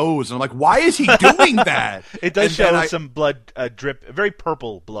his nose, and I'm like, why is he doing that? It does show some blood drip, very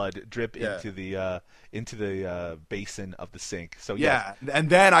purple blood drip into the basin of the sink. So yeah, and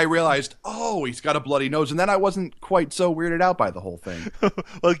then I realized, he's got a bloody nose, and then I wasn't quite so weirded out by the whole thing.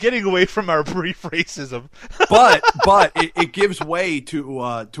 Well, getting away from our brief racism, but it gives way to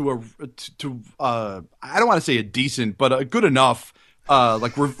I don't want to say a decent, but a good enough.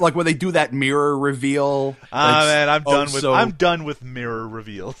 Like when they do that mirror reveal. Man, I'm done with mirror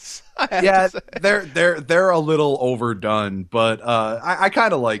reveals. Yeah, they're a little overdone, but I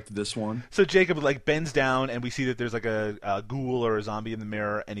kind of liked this one. So Jacob like bends down, and we see that there's like a ghoul or a zombie in the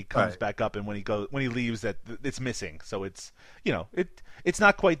mirror, and he comes back up, and when he leaves, that it's missing. So it's it's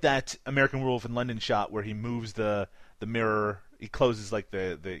not quite that American Werewolf in London shot where he moves the mirror, he closes like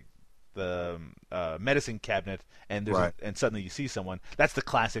the medicine cabinet, and and suddenly you see someone. That's the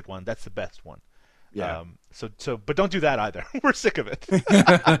classic one. That's the best one. Yeah. But don't do that either. We're sick of it.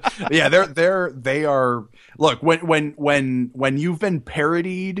 Yeah, they are. Look, when you've been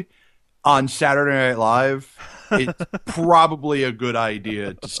parodied on Saturday Night Live, it's probably a good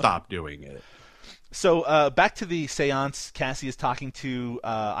idea to stop doing it. So back to the seance. Cassie is talking to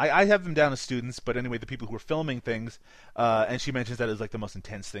I have them down as students, but anyway, the people who are filming things, and she mentions that it's like the most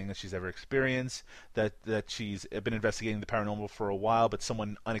intense thing that she's ever experienced, that she's been investigating the paranormal for a while, but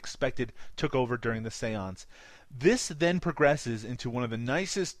someone unexpected took over during the seance. This then progresses into one of the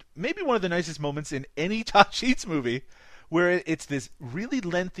nicest moments in any Todd Sheets movie, where it's this really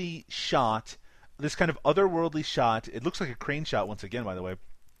lengthy shot, this kind of otherworldly shot. It looks like a crane shot once again, by the way,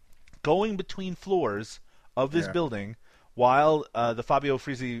 going between floors of this building while the Fabio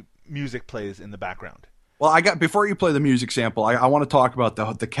Frizzi music plays in the background. Well, before you play the music sample, I want to talk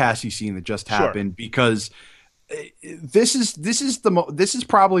about the Cassie scene that just happened, because this is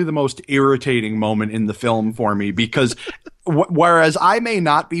probably the most irritating moment in the film for me, because whereas I may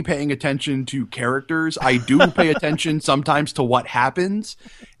not be paying attention to characters, I do pay attention sometimes to what happens.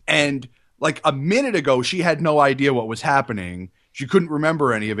 And like a minute ago, she had no idea what was happening. She couldn't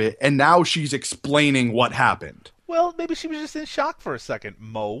remember any of it, and now she's explaining what happened. Well, maybe she was just in shock for a second,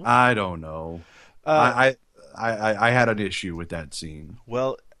 Mo. I don't know. I had an issue with that scene.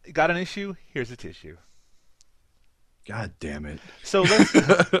 Well, got an issue? Here's a tissue. God damn it. So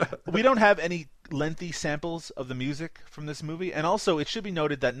we don't have any lengthy samples of the music from this movie, and also it should be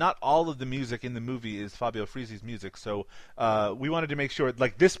noted that not all of the music in the movie is Fabio Frizzi's music, so we wanted to make sure,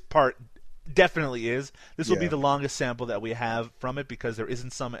 like, this part definitely is. This will be the longest sample that we have from it, because there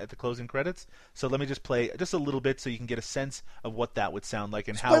isn't some at the closing credits. So let me just play just a little bit so you can get a sense of what that would sound like,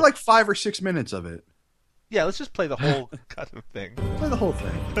 and play like 5 or 6 minutes of it. Yeah, let's just play the whole kind of thing. Play the whole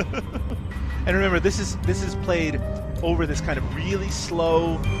thing. And remember, this is played over this kind of really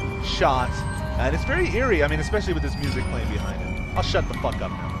slow shot, and it's very eerie. I mean, especially with this music playing behind it. I'll shut the fuck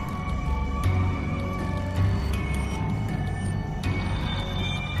up now.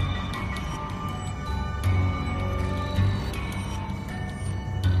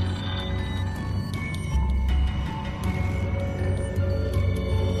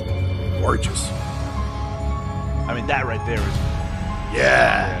 Gorgeous. I mean, that right there is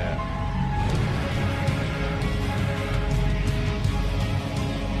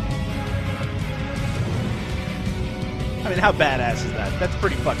how badass is that? That's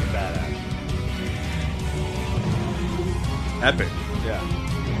pretty fucking badass. Epic. Yeah.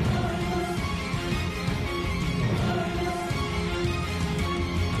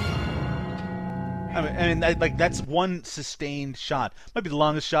 I mean, that's one sustained shot. Might be the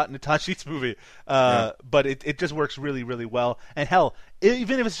longest shot in a Tashi's movie, but it just works really, really well. And hell,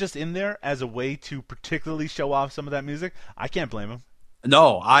 even if it's just in there as a way to particularly show off some of that music, I can't blame him.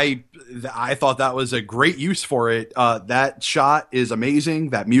 No, I thought that was a great use for it. That shot is amazing.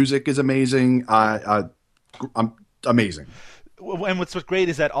 That music is amazing. I'm amazing. And what's great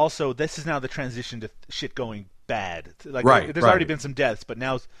is that also this is now the transition to shit going bad. Like, right, there's already been some deaths, but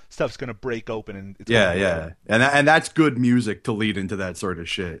now stuff's going to break open. And it's and that's good music to lead into that sort of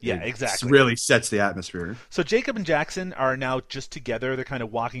shit. Yeah, it exactly. Really sets the atmosphere. So Jacob and Jackson are now just together. They're kind of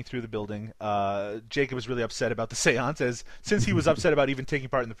walking through the building. Jacob is really upset about the seance, since he was upset about even taking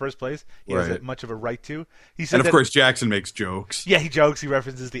part in the first place. He has much of a right to. He said, and of course, Jackson makes jokes. Yeah, he jokes. He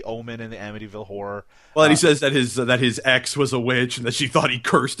references the Omen and the Amityville Horror. Well, and he says that his ex was a witch and that she thought he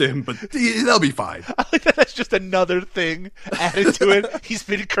cursed him, but they'll be fine. I like that. That's just another thing added to it. He's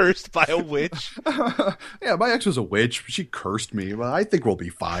been cursed by a witch. Yeah, my ex was a witch. She cursed me. Well, I think we'll be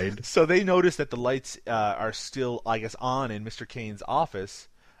fine. So they notice that the lights are still, I guess, on in Mr. Kane's office,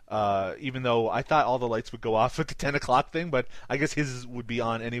 even though I thought all the lights would go off at the 10 o'clock thing, but I guess his would be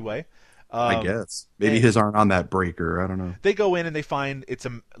on anyway. I guess. Maybe his aren't on that breaker. I don't know. They go in and they find it's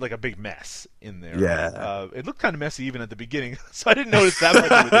a big mess in there. Yeah. It looked kind of messy even at the beginning, so I didn't notice that much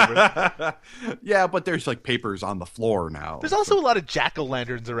of a difference. Yeah, but there's like papers on the floor now. There's also a lot of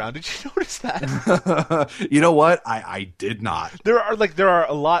jack-o'-lanterns around. Did you notice that? You know what? I did not. There are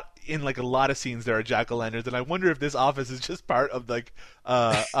a lot in like a lot of scenes there are jack-o'-lanterns, and I wonder if this office is just part of like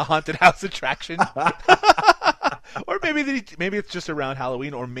a haunted house attraction. Or maybe it's just around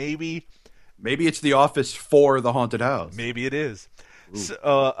Halloween, or maybe it's the office for the haunted house. Maybe it is.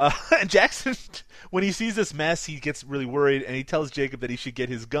 So, and Jackson, when he sees this mess, he gets really worried, and he tells Jacob that he should get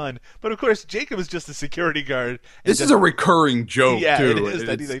his gun. But of course, Jacob is just a security guard. This is a recurring joke, It too. is.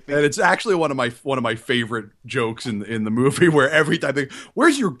 And it's actually one of my favorite jokes in the movie, where every time they,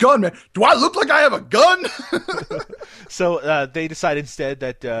 "Where's your gun, man? Do I look like I have a gun?" So they decide instead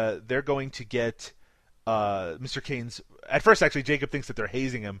that they're going to get Mr. Kane's. At first, actually, Jacob thinks that they're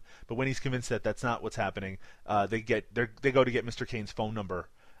hazing him, but when he's convinced that that's not what's happening, they go to get Mr. Kane's phone number.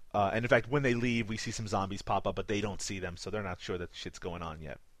 And in fact, when they leave, we see some zombies pop up, but they don't see them, so they're not sure that shit's going on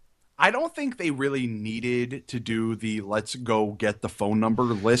yet. I don't think they really needed to do the "let's go get the phone number"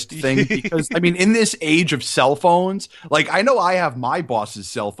 list thing, because I mean, in this age of cell phones, like I know I have my boss's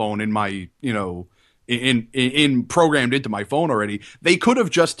cell phone in my, in programmed into my phone already. They could have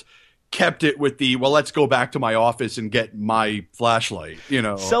just kept it with the, well, let's go back to my office and get my flashlight,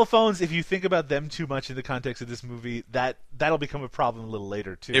 Cell phones, if you think about them too much in the context of this movie, that'll become a problem a little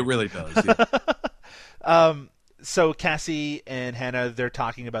later, too. It really does, yeah. So Cassie and Hannah, they're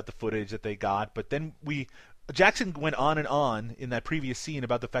talking about the footage that they got, but then Jackson went on and on in that previous scene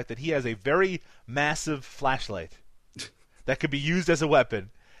about the fact that he has a very massive flashlight that could be used as a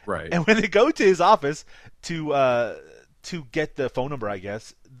weapon. Right. And when they go to his office to get the phone number, I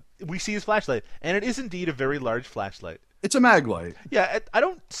guess, we see his flashlight, and it is indeed a very large flashlight. It's a mag light. Yeah, I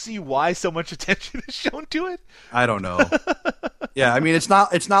don't see why so much attention is shown to it. I don't know. Yeah, I mean, it's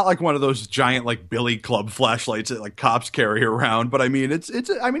not like one of those giant like Billy Club flashlights that like cops carry around, but I mean, it's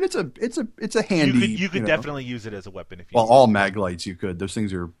a handy. You could definitely use it as a weapon if you. Well, all mag lights you could. Those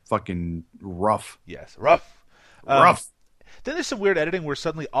things are fucking rough. Yes, rough. Rough. Then there's some weird editing where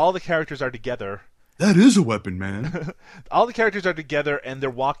suddenly all the characters are together. That is a weapon, man. All the characters are together, and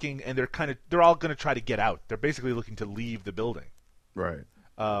they're walking, and they're all going to try to get out. They're basically looking to leave the building. Right.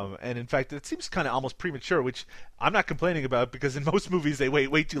 And in fact, it seems kind of almost premature, which I'm not complaining about, because in most movies they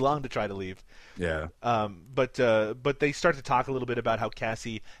wait way too long to try to leave. Yeah. But they start to talk a little bit about how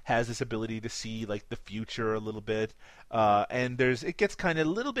Cassie has this ability to see like the future a little bit. And it gets kind of a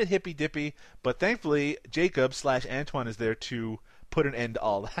little bit hippy dippy, but thankfully Jacob / Antoine is there to put an end to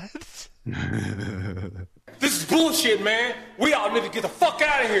all that. This is bullshit, man. We all need to get the fuck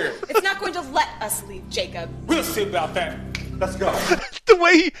out of here. It's not going to let us leave, Jacob. We'll see about that. Let's go. The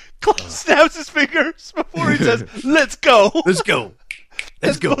way he snaps his fingers before he says, "Let's go." Let's go.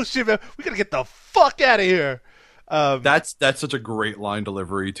 Let's go. Bullshit, man. We gotta get the fuck out of here. That's such a great line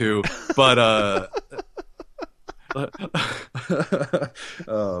delivery too. But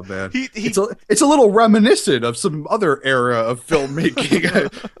oh man, it's a little reminiscent of some other era of filmmaking.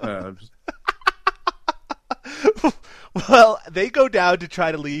 Well, they go down to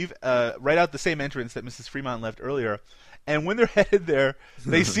try to leave right out the same entrance that Mrs. Fremont left earlier, And when they're headed there,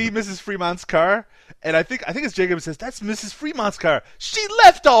 they see Mrs. Fremont's car, and I think it's Jacob who says, "That's Mrs. Fremont's car. She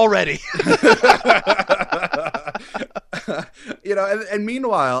left already." And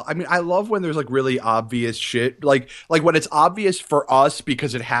meanwhile, I mean, I love when there's like really obvious shit, like when it's obvious for us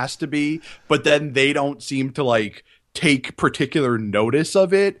because it has to be, but then they don't seem to like take particular notice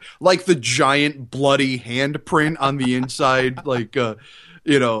of it, like the giant bloody handprint on the inside, like of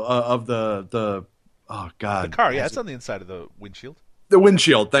the oh god, the car. Yeah, it's on the inside of the windshield. The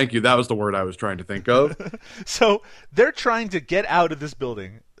windshield. Thank you. That was the word I was trying to think of. So they're trying to get out of this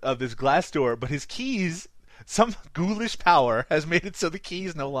building, of this glass door, but his keys. Some ghoulish power has made it so the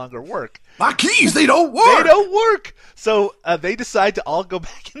keys no longer work. My keys, they don't work! They don't work! So they decide to all go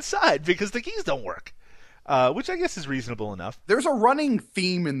back inside because the keys don't work. Which I guess is reasonable enough. There's a running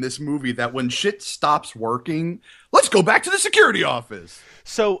theme in this movie that when shit stops working, let's go back to the security office.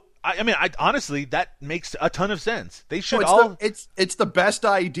 So, I mean, honestly, that makes a ton of sense. They should it's the best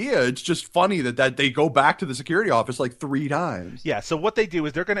idea. It's just funny that they go back to the security office like 3 times. Yeah. So what they do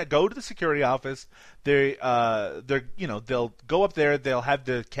is they're going to go to the security office. They'll go up there. They'll have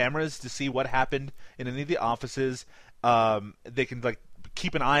the cameras to see what happened in any of the offices. They can like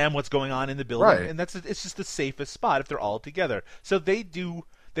keep an eye on what's going on in the building, right. And it's just the safest spot if they're all together. So they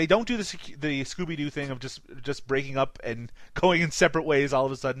don't do the Scooby-Doo thing of just breaking up and going in separate ways all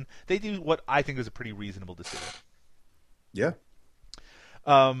of a sudden. They do what I think is a pretty reasonable decision. Yeah.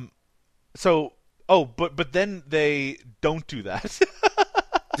 But then they don't do that.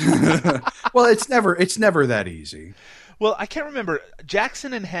 Well, it's never that easy. Well, I can't remember.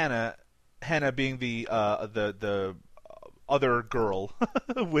 Jackson and Hannah being the other girl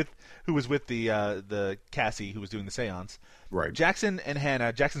who was with the Cassie who was doing the seance. Right. Jackson's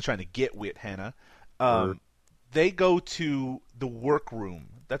trying to get with Hannah. They go to the workroom.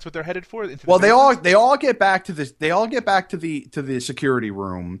 That's what they're headed for. They all get back to this. They all get back to the security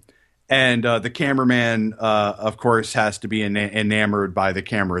room, and the cameraman, of course, has to be enamored by the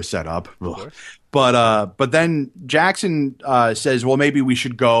camera setup. But then Jackson says, "Well, maybe we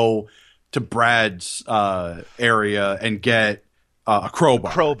should go to Brad's area and get a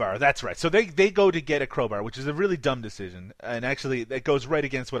crowbar." Crowbar, that's right. So they go to get a crowbar, which is a really dumb decision, and actually that goes right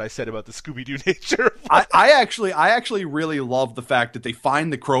against what I said about the Scooby-Doo nature. I actually really love the fact that they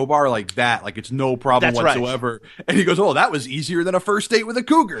find the crowbar like that, like it's no problem whatsoever. Right. And he goes, "Oh, that was easier than a first date with a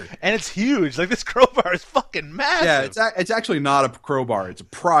cougar." And it's huge. Like this crowbar is fucking massive. Yeah, it's actually not a crowbar; it's a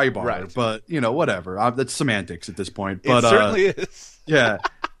pry bar. Right. But whatever. That's semantics at this point. But it certainly is. Yeah,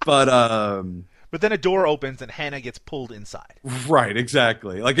 But then a door opens and Hannah gets pulled inside. Right,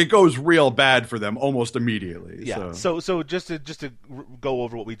 exactly. Like it goes real bad for them almost immediately. Yeah. So just to go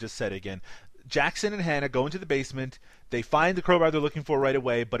over what we just said again, Jackson and Hannah go into the basement. They find the crowbar they're looking for right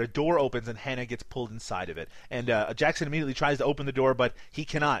away, but a door opens and Hannah gets pulled inside of it. And Jackson immediately tries to open the door, but he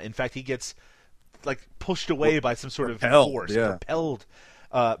cannot. In fact, he gets like pushed away by some sort of force, propelled.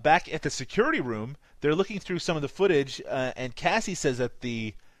 Back at the security room, they're looking through some of the footage, and Cassie says that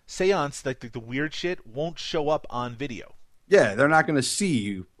the seance, like the weird shit, won't show up on video. Yeah, they're not going to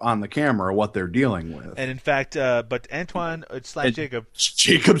see on the camera what they're dealing with. And in fact, but Antoine /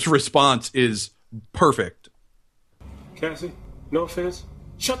 Jacob's response is perfect. Cassie, no offense,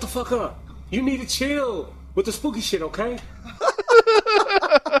 shut the fuck up. You need to chill with the spooky shit, okay?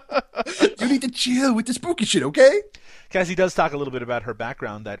 You need to chill with the spooky shit, okay? Cassie does talk a little bit about her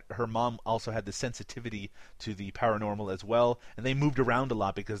background, that her mom also had the sensitivity to the paranormal as well, and they moved around a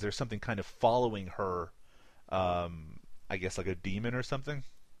lot because there's something kind of following her, I guess like a demon or something.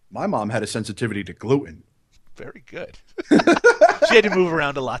 My mom had a sensitivity to gluten. Very good. She had to move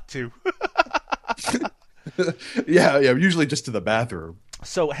around a lot too. Yeah, usually just to the bathroom.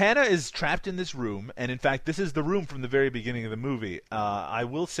 So Hannah is trapped in this room, and in fact, this is the room from the very beginning of the movie. I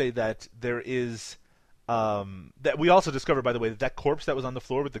will say that there is... that we also discovered, by the way, that corpse that was on the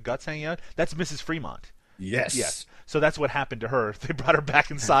floor with the guts hanging out, that's Mrs. Fremont. Yes. So that's what happened to her. They brought her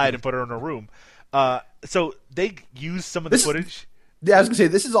back inside and put her in a room. So they used some of the footage. Yeah, I was going to say,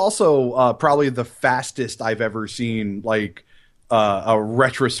 this is also probably the fastest I've ever seen, like, a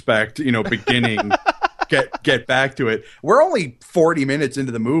retrospect, beginning... Get back to it. We're only 40 minutes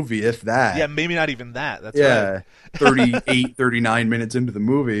into the movie, if that. Yeah, maybe not even that. That's right. 38, 39 minutes into the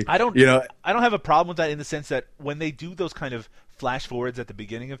movie. I don't have a problem with that in the sense that when they do those kind of flash forwards at the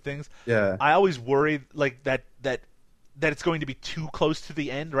beginning of things, I always worry like that it's going to be too close to the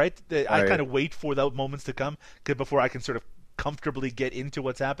end, right? I kind of wait for those moments to come before I can sort of comfortably get into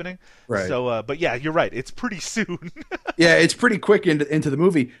what's happening. Right. So, but yeah, you're right. It's pretty soon. Yeah, it's pretty quick into the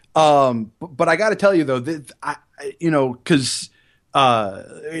movie. But I got to tell you though, because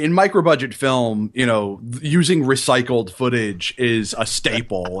in micro budget film, using recycled footage is a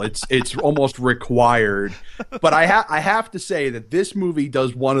staple. It's almost required. But I have to say that this movie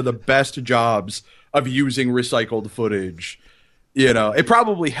does one of the best jobs of using recycled footage. It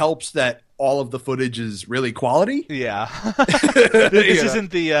probably helps that all of the footage is really quality. Yeah. This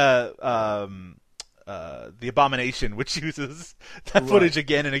isn't the Abomination, which uses that footage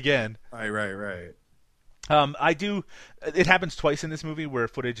again and again. Right. It happens twice in this movie where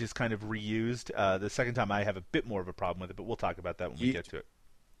footage is kind of reused. The second time I have a bit more of a problem with it, but we'll talk about that when we get to it.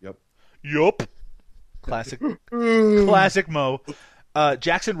 Yup. Classic Mo.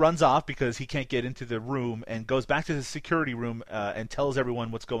 Jackson runs off because he can't get into the room and goes back to the security room and tells everyone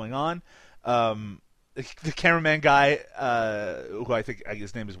what's going on. The cameraman guy, who I think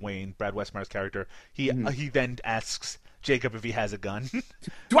his name is Wayne, Brad Westmore's character, he then asks Jacob if he has a gun.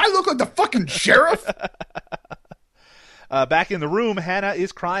 Do I look like the fucking sheriff? Back in the room, Hannah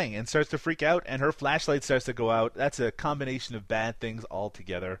is crying and starts to freak out, and her flashlight starts to go out. That's a combination of bad things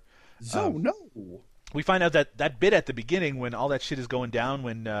altogether. No. We find out that bit at the beginning, when all that shit is going down,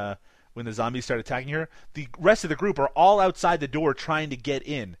 when the zombies start attacking her, the rest of the group are all outside the door trying to get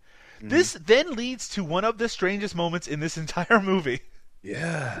in. This then leads to one of the strangest moments in this entire movie.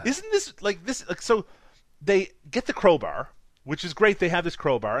 Yeah. Isn't this so they get the crowbar, which is great. They have this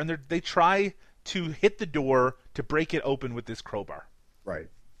crowbar, and they try to hit the door to break it open with this crowbar. Right.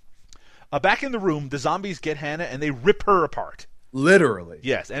 Back in the room, the zombies get Hannah, and they rip her apart. Literally.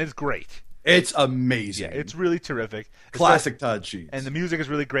 Yes, and it's great. It's amazing. Yeah, it's really terrific. Classic Todd Sheets. And the music is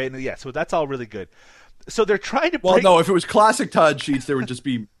really great. And so that's all really good. So they're trying to break... Well, no, if it was classic Todd Sheets, there would just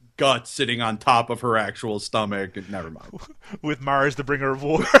be guts sitting on top of her actual stomach. Never mind. With Mars, the bringer of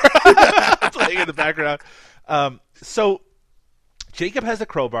war, playing in the background. So Jacob has the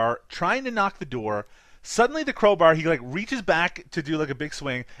crowbar, trying to knock the door. Suddenly the crowbar, he reaches back to do a big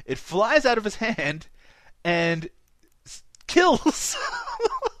swing. It flies out of his hand and kills...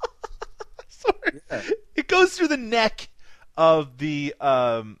 Sorry. Yeah. It goes through the neck of the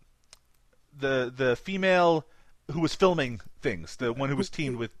female who was filming things, the one who was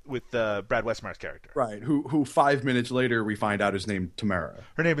teamed with Brad Westmore's character. Right, who 5 minutes later we find out is named Tamara.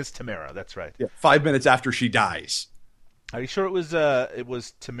 Her name is Tamara, that's right. Yeah, 5 minutes after she dies. Are you sure it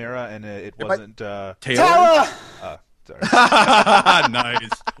was Tamara and it wasn't... Taylor? Sorry. Nice.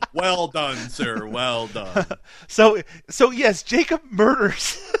 Well done, sir. Well done. So yes, Jacob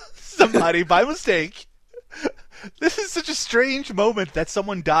murders... somebody by mistake. This is such a strange moment that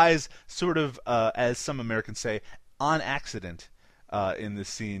someone dies sort of, as some Americans say, on accident in this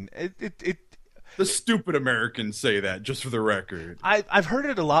scene. The stupid Americans say that, just for the record. I've heard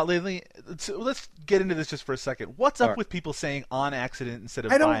it a lot lately. So let's get into this just for a second. What's up with people saying on accident instead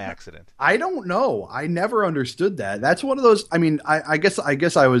of by accident? I don't know. I never understood that. That's one of those. I mean, I guess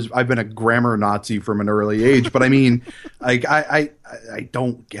I've been a grammar Nazi from an early age, but I mean, I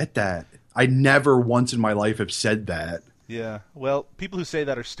don't get that. I never once in my life have said that. Yeah. Well, people who say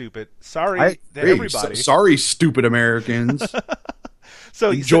that are stupid. Sorry to everybody. Sorry, stupid Americans.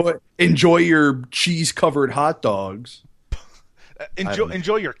 So enjoy your cheese-covered hot dogs.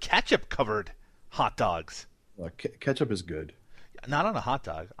 Enjoy your ketchup-covered hot dogs. Ketchup is good. Not on a hot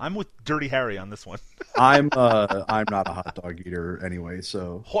dog. I'm with Dirty Harry on this one. I'm not a hot dog eater anyway.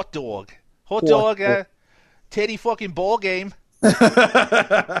 So hot dog, Teddy fucking ball game. When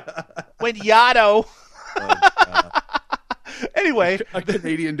Yado. Anyway, a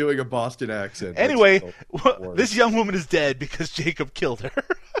Canadian doing a Boston accent. Anyway, this young woman is dead because Jacob killed her.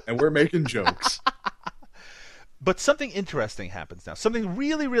 And we're making jokes. But something interesting happens now. Something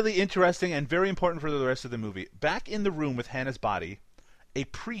really, really interesting and very important for the rest of the movie. Back in the room with Hannah's body, a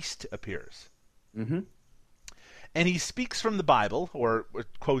priest appears. Mm-hmm. And he speaks from the Bible, or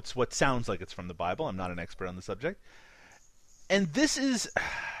quotes what sounds like it's from the Bible. I'm not an expert on the subject. And this is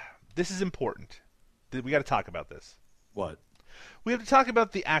important. We got to talk about this. What? We have to talk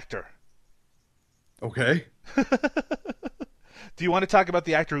about the actor. Okay. Do you want to talk about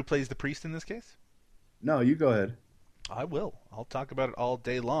the actor who plays the priest in this case? No, you go ahead. I will. I'll talk about it all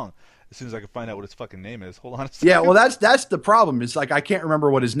day long as soon as I can find out what his fucking name is. Hold on a second. Yeah, well, that's the problem. It's I can't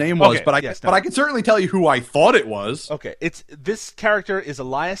remember what his name was, okay, but I can certainly tell you who I thought it was. Okay, this character is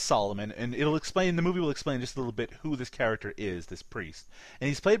Elias Solomon, and the movie will explain just a little bit who this character is, this priest. And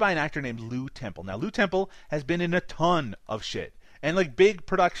he's played by an actor named Lou Temple. Now, Lou Temple has been in a ton of shit. And big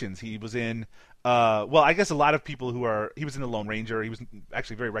productions. He was in Well, I guess a lot of people he was in The Lone Ranger. He was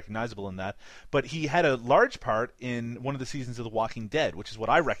actually very recognizable in that. But he had a large part in one of the seasons of The Walking Dead, which is what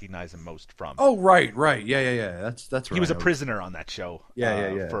I recognize him most from. Oh, right. Yeah. That's right. He was a prisoner on that show.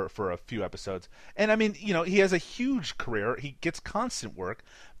 Yeah. For a few episodes. And I mean, he has a huge career. He gets constant work.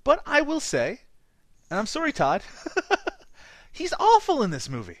 But I will say, and I'm sorry, Todd, he's awful in this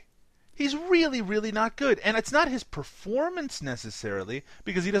movie. He's really, really not good. And it's not his performance necessarily,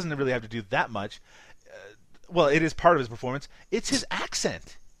 because he doesn't really have to do that much. Well, it is part of his performance. It's his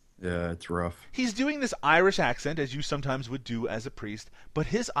accent. Yeah, it's rough. He's doing this Irish accent, as you sometimes would do as a priest, but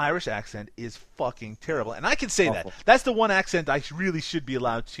his Irish accent is fucking terrible. And I can say Awful. that. That's the one accent I really should be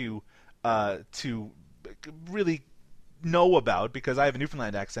allowed to really know about, because I have a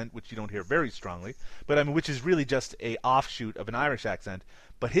Newfoundland accent, which you don't hear very strongly, but I mean, which is really just a offshoot of an Irish accent.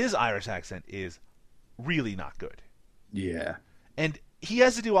 But his Irish accent is really not good. Yeah. And he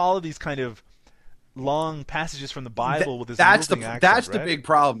has to do all of these kind of long passages from the Bible with his that's moving accent, That's right? the big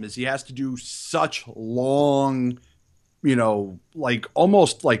problem, is he has to do such long, like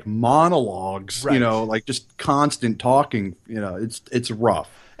almost like monologues, Right. like just constant talking. It's rough.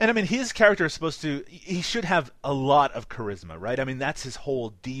 And I mean, his character is he should have a lot of charisma, right? I mean, that's his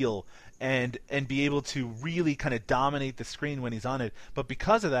whole deal, and be able to really kind of dominate the screen when he's on it. But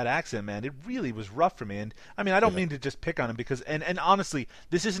because of that accent, man, it really was rough for me. And I mean, I don't mean to just pick on him, because, and honestly,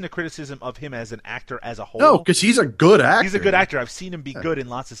 this isn't a criticism of him as an actor as a whole. No, because he's a good actor. He's a good actor. I've seen him be good in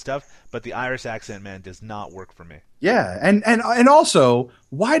lots of stuff, but the Irish accent, man, does not work for me. Yeah, and also,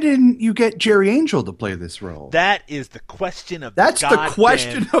 why didn't you get Jerry Angel to play this role? That is the question of That's the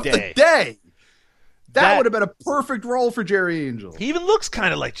question of the day. That would have been a perfect role for Jerry Angel. He even looks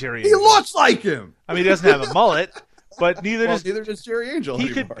kind of like Jerry He Angel. looks like him. I mean, he doesn't have a mullet, but neither does Jerry Angel. He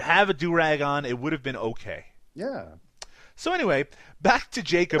anymore. could have a do-rag on. It would have been okay. Yeah. So anyway, back to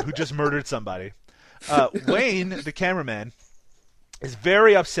Jacob, who just murdered somebody. Wayne, the cameraman, is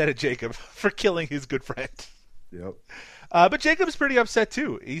very upset at Jacob for killing his good friend. Yep. But Jacob's pretty upset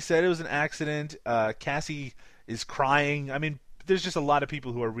too. He said it was an accident. Cassie is crying. I mean, there's just a lot of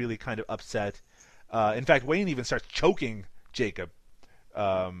people who are really kind of upset. In fact, Wayne even starts choking Jacob.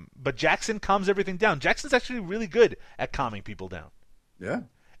 But Jackson calms everything down. Jackson's actually really good at calming people down. Yeah.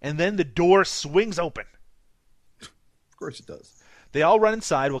 And then the door swings open. Of course it does. They all run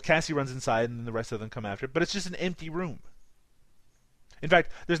inside. Well, Cassie runs inside, and then the rest of them come after. But it's just an empty room. In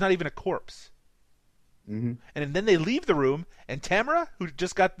fact, there's not even a corpse. Mm-hmm. And then they leave the room, and Tamara, who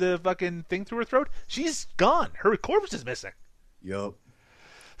just got the fucking thing through her throat, she's gone. Her corpse is missing. Yup.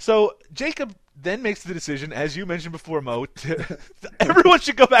 So Jacob then makes the decision, as you mentioned before, Mo, everyone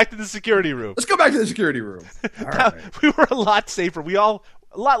should go back to the security room. Let's go back to the security room. All right. We were a lot safer. A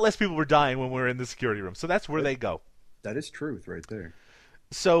lot less people were dying when we were in the security room. So that's where they go. That is truth right there.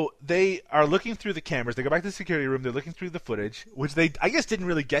 So they are looking through the cameras. They go back to the security room. They're looking through the footage, which they, I guess, didn't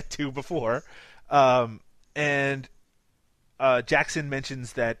really get to before. And Jackson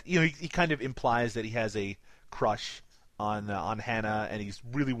mentions that, he kind of implies that he has a crush on Hannah, and he's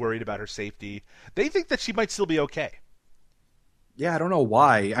really worried about her safety. They think that she might still be okay. Yeah, I don't know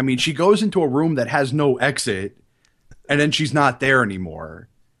why. I mean, she goes into a room that has no exit, and then she's not there anymore.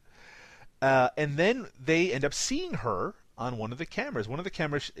 And then they end up seeing her on one of the cameras. One of the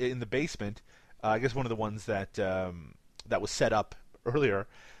cameras in the basement, I guess one of the ones that was set up earlier,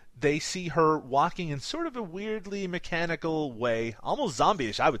 they see her walking in sort of a weirdly mechanical way, almost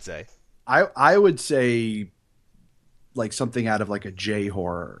zombie-ish, I would say. I would say like something out of like a J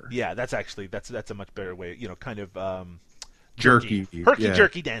horror. Yeah, that's a much better way. Kind of jerky,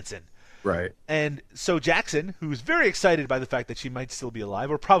 herky-jerky dancing. Right. And so Jackson, who's very excited by the fact that she might still be alive,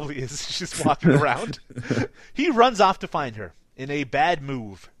 or probably is just walking around, he runs off to find her in a bad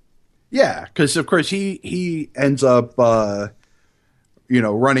move. Yeah, because of course he ends up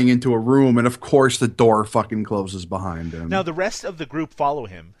running into a room, and of course the door fucking closes behind him. Now the rest of the group follow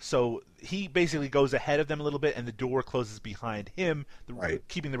him, so he basically goes ahead of them a little bit, and the door closes behind him,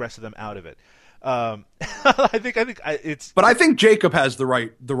 keeping the rest of them out of it. I think it's. But I think Jacob has the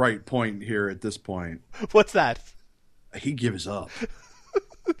right point here at this point. What's that? He gives up.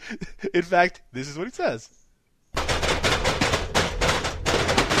 In fact, this is what he says.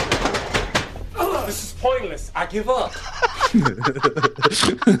 This is pointless. I give up.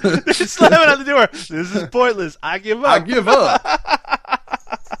 Just slamming on the door. This is pointless. I give up. I give up.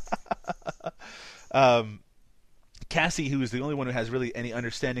 Cassie, who is the only one who has really any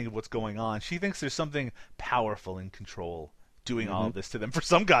understanding of what's going on, she thinks there's something powerful in control doing all of this to them for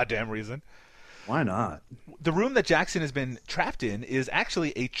some goddamn reason. Why not? The room that Jackson has been trapped in is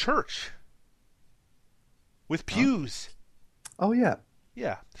actually a church with pews. Oh, yeah.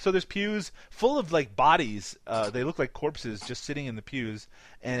 Yeah. So there's pews full of like bodies. They look like corpses just sitting in the pews.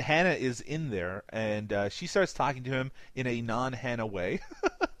 And Hannah is in there, and she starts talking to him in a non-Hannah way.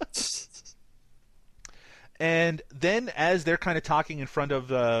 And then, as they're kind of talking in front of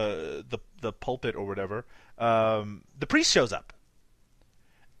the pulpit or whatever, the priest shows up,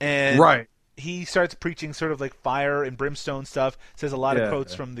 and Right. he starts preaching sort of like fire and brimstone stuff. Says a lot of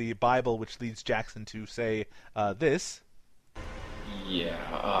quotes from the Bible, which leads Jackson to say this.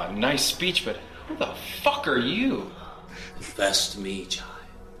 Yeah, nice speech, but who the fuck are you? Confess to me, child.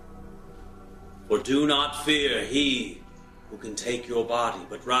 For do not fear he who can take your body,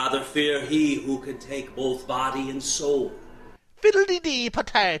 but rather fear he who can take both body and soul. Fiddle-dee-dee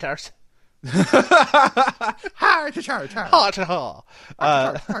potatoes.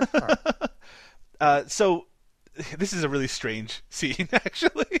 So this is a really strange scene,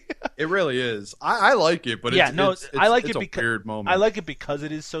 actually. It really is. I like it, but I like it's it a because weird moment. I like it because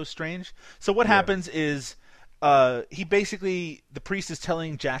it is so strange. So what happens is he basically, the priest is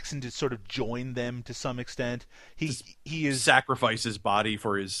telling Jackson to sort of join them to some extent. He is sacrifice his body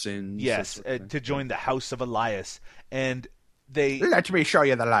for his sins. Yes, to join the house of Elias, and they let me show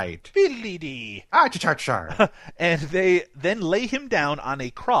you the light. Fiddly-dee. And they then lay him down on a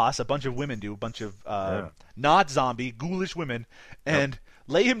cross. A bunch of women do, a bunch of not zombie, ghoulish women, and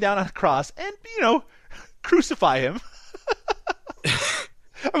lay him down on a cross and crucify him.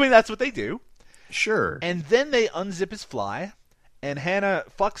 I mean, that's what they do. Sure. And then they unzip his fly, and Hannah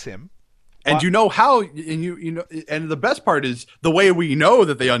fucks him. And you know how, and you know, and the best part is the way we know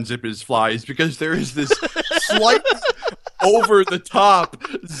that they unzip his fly is because there is this slight over the top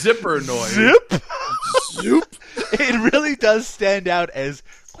zipper noise. Zip. Zoop. It really does stand out as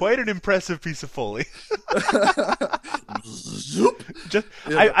quite an impressive piece of Foley. Zoop.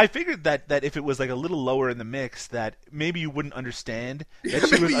 I figured that if it was like a little lower in the mix, that maybe you wouldn't understand that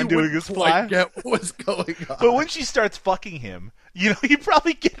she was undoing his fly. Get what's going on. But when she starts fucking him, you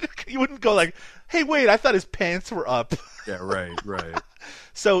probably get it. You wouldn't go like, "Hey, wait, I thought his pants were up." Yeah, right.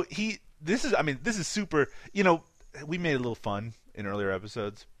 So this is super. We made a little fun in earlier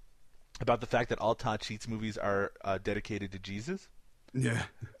episodes about the fact that all Todd Sheets movies are dedicated to Jesus. Yeah.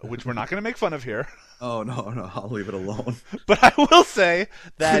 Which we're not going to make fun of here. Oh, no, I'll leave it alone. But I will say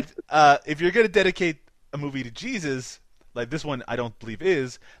that if you're going to dedicate a movie to Jesus, like this one I don't believe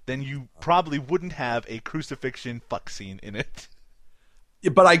is, then you probably wouldn't have a crucifixion fuck scene in it.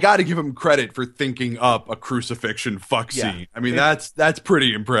 Yeah, but I got to give him credit for thinking up a crucifixion fuck scene. I mean, that's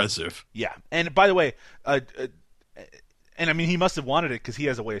pretty impressive. Yeah. And by the way, and I mean, he must have wanted it because he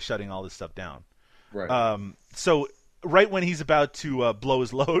has a way of shutting all this stuff down. Right. So right when he's about to blow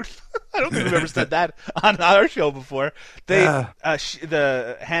his load, I don't think we've ever said that on our show before. The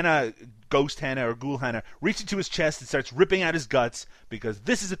Hannah, Ghost Hannah or Ghoul Hannah, reaches into his chest and starts ripping out his guts because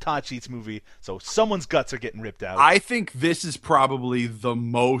this is a Todd Sheets movie, so someone's guts are getting ripped out. I think this is probably the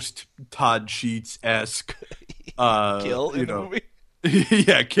most Todd Sheets-esque kill in the movie.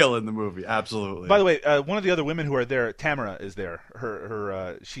 Yeah, kill in the movie, absolutely. By the way, one of the other women who are there, Tamara, is there.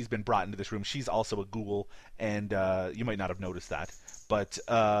 Her she's been brought into this room. She's also a ghoul, and you might not have noticed that. But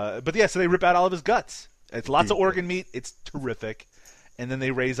yeah, so they rip out all of his guts. It's lots of organ meat. It's terrific. And then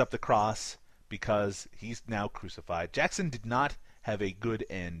they raise up the cross because he's now crucified. Jackson did not have a good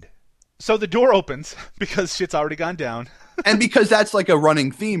end. So the door opens because shit's already gone down. And because that's like a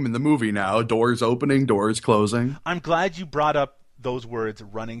running theme in the movie now. Doors opening, doors closing. I'm glad you brought up those words,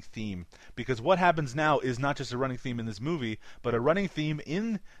 running theme, because what happens now is not just a running theme in this movie, but a running theme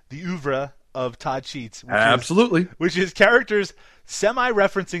in the oeuvre of Todd Sheets. Absolutely. Which is characters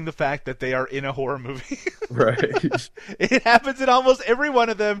semi-referencing the fact that they are in a horror movie. Right. It happens in almost every one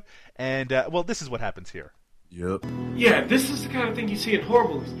of them, and well, this is what happens here. Yep. Yeah, this is the kind of thing you see in horror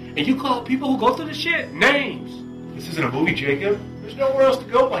movies, and you call people who go through the shit names. This isn't a movie, Jacob. There's nowhere else to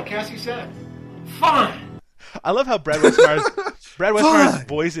go, like Cassie said. Fine. I love how Brad Westmire's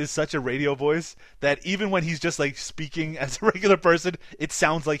voice is such a radio voice that even when he's just like speaking as a regular person, it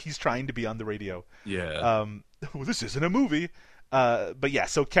sounds like he's trying to be on the radio. Yeah. Well, this isn't a movie. But yeah,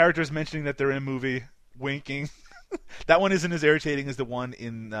 so characters mentioning that they're in a movie, winking. That one isn't as irritating as the one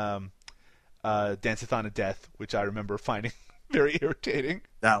in Dance-a-thon of Death, which I remember finding very irritating.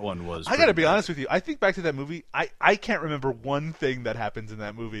 That one was. I gotta be honest with you. I think back to that movie. I can't remember one thing that happens in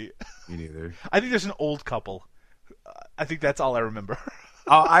that movie. Me neither. I think there's an old couple. I think that's all I remember.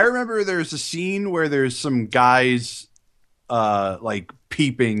 I remember there's a scene where there's some guys like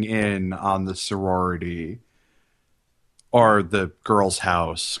peeping in on the sorority or the girls'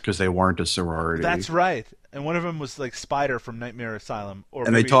 house because they weren't a sorority. That's right. And one of them was like Spider from Nightmare Asylum.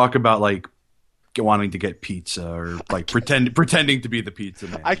 And they talk about like wanting to get pizza or like pretending to be the pizza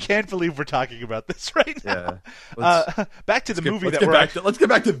man. I can't believe we're talking about this right now. Yeah. Back to the movie let's get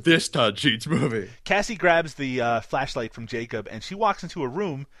back to this Todd Sheets movie. Cassie grabs the flashlight from Jacob, and she walks into a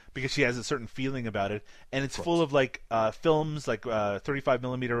room because she has a certain feeling about it, and it's full of like films, like 35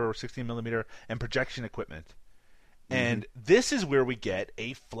 millimeter or 16 millimeter, and projection equipment. And this is where we get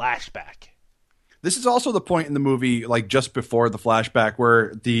a flashback. This is also the point in the movie, like just before the flashback,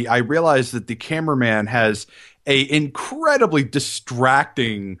 where I realize that the cameraman has a incredibly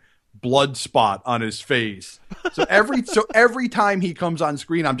distracting blood spot on his face. So every time he comes on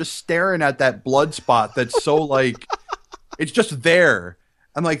screen, I'm just staring at that blood spot that's so like it's just there.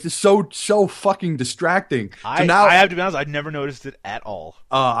 I'm like, this is so fucking distracting. I have to be honest, I'd never noticed it at all.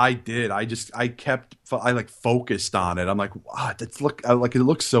 I did. I focused on it. I'm like, wow, it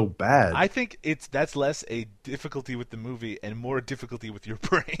looks so bad. I think that's less a difficulty with the movie and more difficulty with your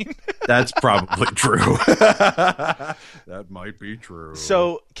brain. That's probably true. That might be true.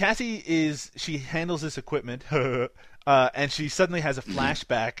 So Cassie she handles this equipment, and she suddenly has a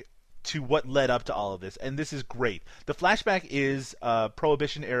flashback to what led up to all of this, and this is great. The flashback is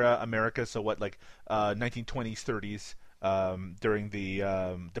Prohibition era America, so what, like 1920s, 30s, during the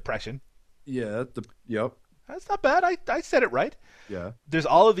Depression. Yeah, yep. That's not bad. I said it right. Yeah. There's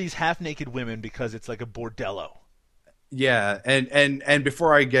all of these half-naked women because it's like a bordello. Yeah, and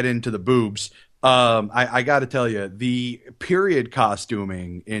before I get into the boobs, I got to tell you, the period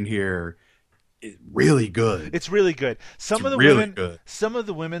costuming in here is really good. It's really good. Some of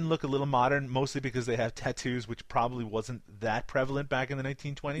the women look a little modern, mostly because they have tattoos, which probably wasn't that prevalent back in the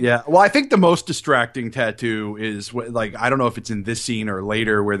 1920s. Yeah, well, I think the most distracting tattoo is like, I don't know if it's in this scene or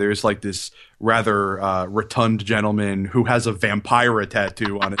later, where there's like this rather rotund gentleman who has a vampira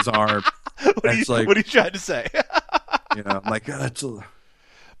tattoo on his arm. What are you trying to say? I'm like,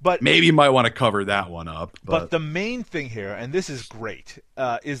 but maybe you might want to cover that one up. But the main thing here, and this is great,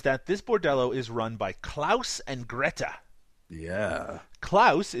 is that this bordello is run by Klaus and Greta. Yeah.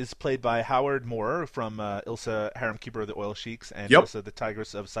 Klaus is played by Howard Moore from Ilsa, Harem Keeper of the Oil Sheiks, and Ilsa, the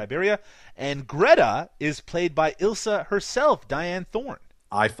Tigress of Siberia. And Greta is played by Ilsa herself, Diane Thorne.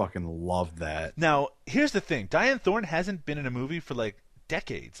 I fucking love that. Now, here's the thing. Diane Thorne hasn't been in a movie for like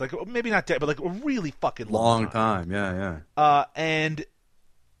decades. Like, maybe not but like a really fucking long time. Yeah. And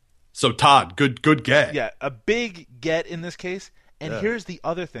so Todd, good get. Yeah, a big get in this case. And here's the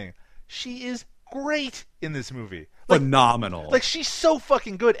other thing. She is great in this movie. Phenomenal. Like, she's so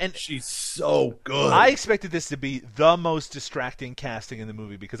fucking good. And she's so good. I expected this to be the most distracting casting in the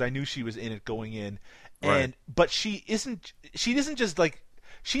movie because I knew she was in it going in. But she isn't just like,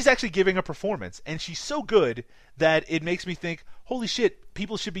 she's actually giving a performance, and she's so good that it makes me think, holy shit,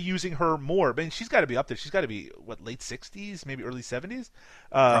 people should be using her more. I mean, she's got to be up there. She's got to be, late 60s, maybe early 70s?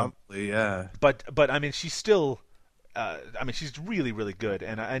 Probably, yeah. But I mean, she's still, she's really, really good.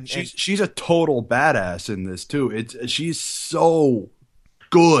 And she's a total badass in this, too. She's so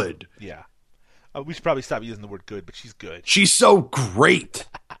good. Yeah. We should probably stop using the word good, but she's good. She's so great.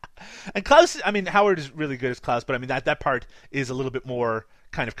 And Klaus, Howard is really good as Klaus, but that part is a little bit more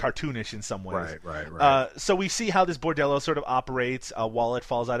kind of cartoonish in some ways. Right. So we see how this bordello sort of operates. A wallet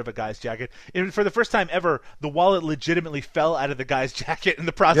falls out of a guy's jacket. And for the first time ever, the wallet legitimately fell out of the guy's jacket, and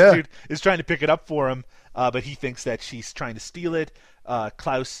the prostitute is trying to pick it up for him, but he thinks that she's trying to steal it.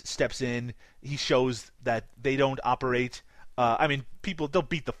 Klaus steps in. He shows that they don't operate. People, they'll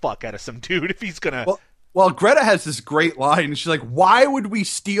beat the fuck out of some dude if he's going to... Well, Greta has this great line. She's like, why would we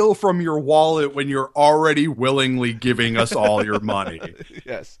steal from your wallet when you're already willingly giving us all your money?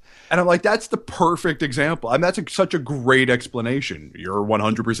 Yes. And I'm like, that's the perfect example. That's such a great explanation. You're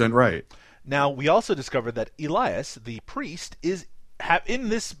 100% right. Now, we also discovered that Elias, the priest, is in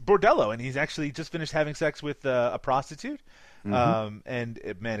this bordello, and he's actually just finished having sex with a prostitute. And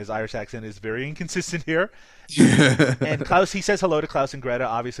his Irish accent is very inconsistent here. And Klaus, he says hello to Klaus and Greta.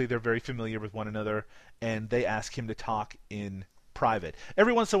 Obviously, they're very familiar with one another, and they ask him to talk in private.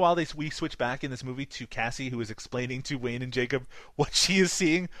 Every once in a while, we switch back in this movie to Cassie, who is explaining to Wayne and Jacob what she is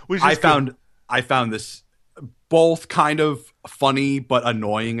seeing. Which is I found this both kind of funny but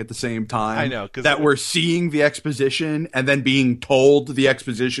annoying at the same time. I know, that we're seeing the exposition and then being told the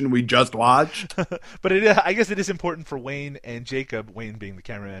exposition we just watched. But I guess it is important for Wayne and Jacob, Wayne being the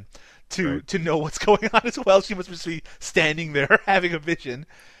cameraman, to know what's going on as well. She must just be standing there having a vision.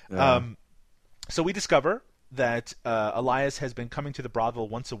 Yeah. So we discover that Elias has been coming to the brothel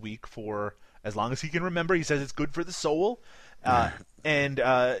once a week for as long as he can remember. He says it's good for the soul. And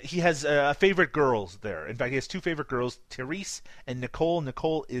he has favorite girls there. In fact, he has two favorite girls, Therese and Nicole.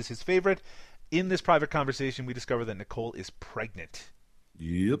 Nicole is his favorite. In this private conversation, we discover that Nicole is pregnant.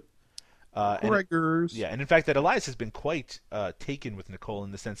 Yep. Gregors. And in fact, that Elias has been quite taken with Nicole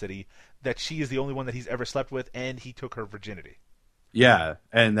in the sense that she is the only one that he's ever slept with, and he took her virginity. Yeah,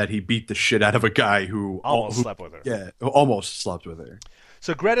 and that he beat the shit out of a guy who slept with her. Yeah, who almost slept with her.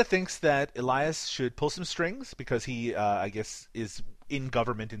 So Greta thinks that Elias should pull some strings because he, I guess, is in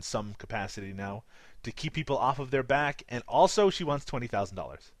government in some capacity now to keep people off of their back, and also she wants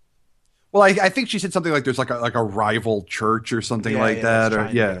 $20,000. Well, I think she said something like there's like a rival church or something like that, or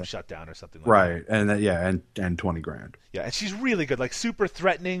to get him shut down or something like that. Right, and and $20,000. Yeah, and she's really good, like super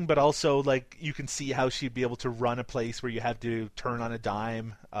threatening, but also like you can see how she'd be able to run a place where you have to turn on a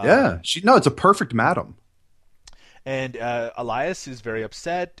dime. It's a perfect madam. And Elias is very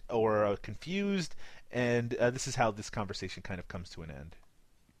upset or confused, and this is how this conversation kind of comes to an end.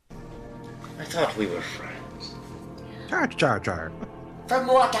 I thought we were friends. Char. From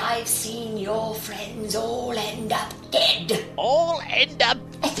what I've seen, your friends all end up dead. All end up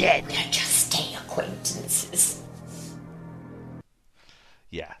dead. They're just stay acquaintances.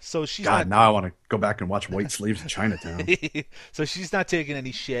 Yeah, so she's now I want to go back and watch White Slaves in Chinatown. So she's not taking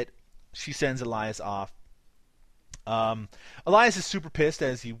any shit. She sends Elias off. Elias is super pissed,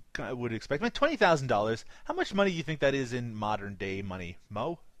 as you would expect. Man, $20,000. How much money do you think that is in modern day money,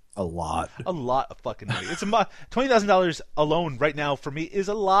 Mo? A lot of fucking money. It's $20,000 alone right now for me is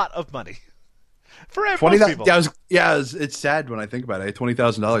a lot of money for most people. It's sad when I think about it.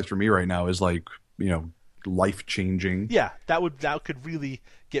 $20,000 for me right now is like life changing. Yeah, that could really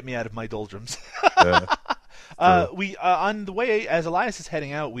get me out of my doldrums. We on the way as Elias is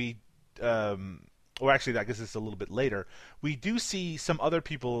heading out, or actually, I guess it's a little bit later. We do see some other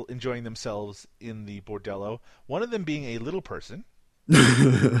people enjoying themselves in the bordello. One of them being a little person.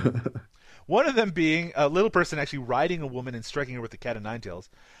 One of them being a little person actually riding a woman and striking her with the cat o' nine tails,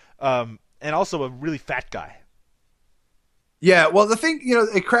 and also a really fat guy. Yeah, well, the thing,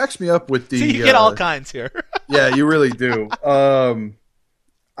 it cracks me up with the. See, you get all kinds here. Yeah, you really do.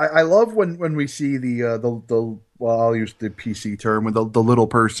 I love when we see the well, I'll use the PC term with the little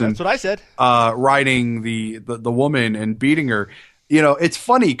person. That's what I said. Riding the woman and beating her. It's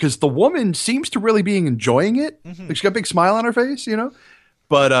funny because the woman seems to really be enjoying it. Mm-hmm. Like she's got a big smile on her face,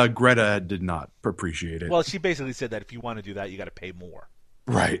 But Greta did not appreciate it. Well, she basically said that if you want to do that, you got to pay more.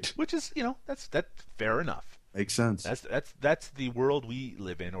 Right. Which is, that's fair enough. Makes sense. That's the world we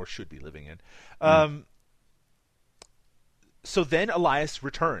live in or should be living in. So then Elias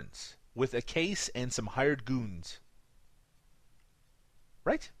returns with a case and some hired goons.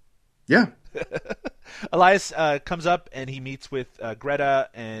 Right? Yeah. Elias comes up and he meets with Greta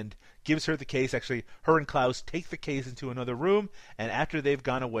and gives her the case. Actually, her and Klaus take the case into another room, and after they've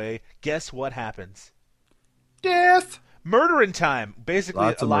gone away, guess what happens? Death! Murdering time. Basically,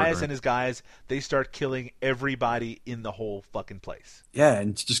 Lots of Elias murdering. and his guys, they start killing everybody in the whole fucking place. Yeah, and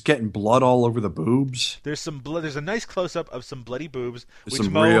it's just getting blood all over the boobs. There's some blood. There's a nice close-up of some bloody boobs, There's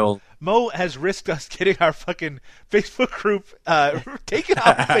which some Mo has risked us getting our fucking Facebook group taken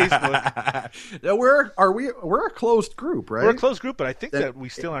off of Facebook. Now, we're a closed group, right? We're a closed group, but I think that we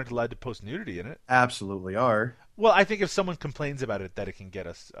still aren't allowed to post nudity in it. Absolutely are. Well, I think if someone complains about it, that it can get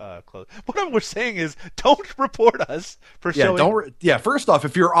us close. What we're saying is, don't report us for showing. First off,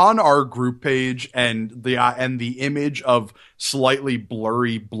 if you're on our group page and the image of slightly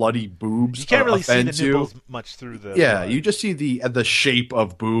blurry, bloody boobs, you can't really see the offends nipples you, much through the. Yeah, you just see the shape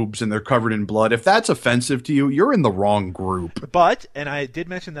of boobs and they're covered in blood. If that's offensive to you, you're in the wrong group. But, and I did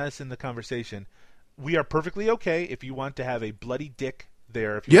mention this in the conversation, we are perfectly okay if you want to have a bloody dick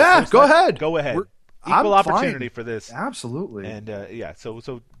there. If you want to go ahead. Go ahead. I'm Equal opportunity fine. for this. Absolutely. And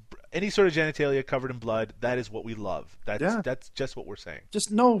so any sort of genitalia covered in blood, that is what we love. That's just what we're saying.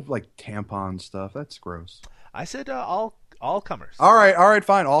 Just no like tampon stuff. That's gross. I said all comers. All right,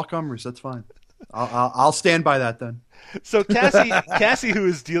 fine. All comers. That's fine. I'll stand by that then. So Cassie, who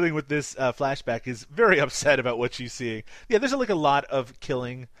is dealing with this flashback, is very upset about what she's seeing. Yeah, there's like a lot of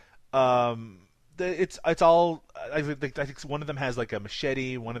killing. It's all. I think one of them has like a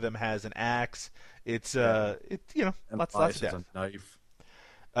machete. One of them has an axe. It's lots of death. A knife.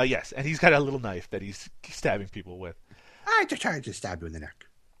 Yes, and he's got a little knife that he's stabbing people with. I just tried to stab you in the neck.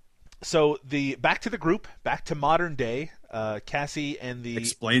 So back to the group, back to modern day. Cassie and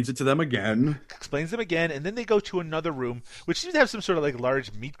explains it to them again. Explains them again, and then they go to another room, which seems to have some sort of like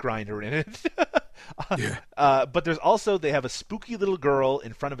large meat grinder in it. But there's also they have a spooky little girl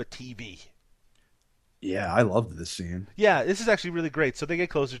in front of a TV. Yeah, I loved this scene. Yeah, this is actually really great. So they get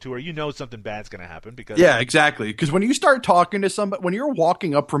closer to her. Something bad's going to happen because yeah, exactly. Because when you start talking to somebody, when you're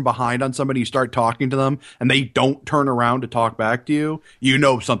walking up from behind on somebody, you start talking to them, and they don't turn around to talk back to you. You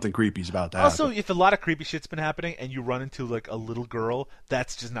know something creepy's about to happen. Also, if a lot of creepy shit's been happening, and you run into like a little girl,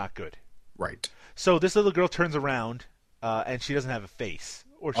 that's just not good. Right. So this little girl turns around, and she doesn't have a face,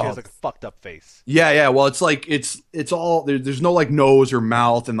 or she has like a fucked up face. Yeah. Well, it's like it's all there's no like nose or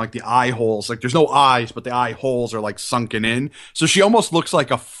mouth and like the eye holes. Like there's no eyes, but the eye holes are like sunken in. So she almost looks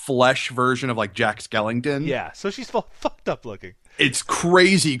like a flesh version of like Jack Skellington. Yeah. So she's fucked up looking. It's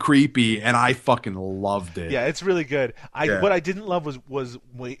crazy creepy, and I fucking loved it. Yeah, it's really good. What I didn't love was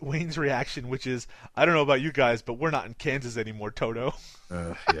Wayne's reaction, which is, I don't know about you guys, but we're not in Kansas anymore, Toto.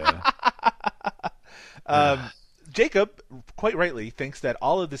 Yeah. Jacob, quite rightly, thinks that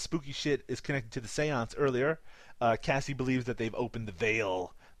all of this spooky shit is connected to the seance earlier. Cassie believes that they've opened the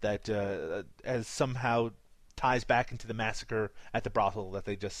veil that as somehow ties back into the massacre at the brothel that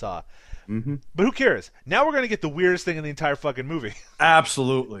they just saw. Mm-hmm. But who cares? Now we're going to get the weirdest thing in the entire fucking movie.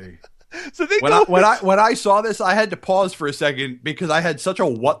 Absolutely. So they when I saw this, I had to pause for a second because I had such a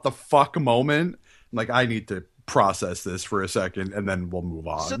what the fuck moment. Like, I need to process this for a second, and then we'll move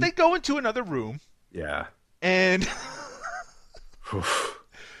on. So they go into another room. Yeah. And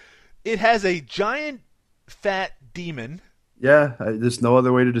it has a giant fat demon. Yeah, there's no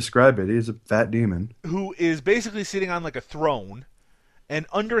other way to describe it. He's a fat demon. Who is basically sitting on like a throne, and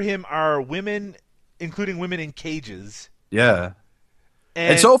under him are women, including women in cages. Yeah.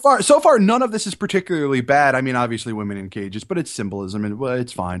 And so far, none of this is particularly bad. I mean, obviously women in cages, but it's symbolism, and well,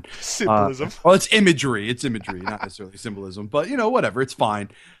 it's fine. Symbolism. Well, it's imagery. It's imagery, not necessarily symbolism. But, whatever. It's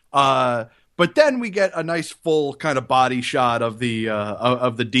fine. But then we get a nice full kind of body shot of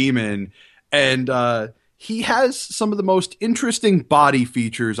the demon, and he has some of the most interesting body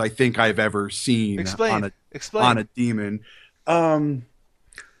features I think I've ever seen on a demon.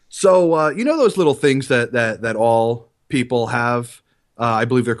 So you know those little things that all people have? I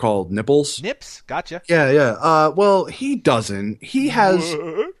believe they're called nipples. Nips? Gotcha. Yeah. Well, he doesn't. He has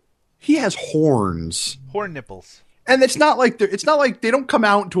horns. Horn nipples. And it's not like they don't come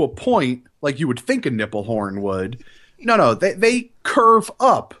out to a point like you would think a nipple horn would. No, they curve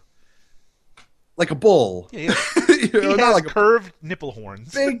up like a bull. Yeah. He has like curved nipple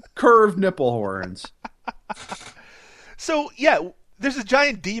horns. Big curved nipple horns. So yeah, there's a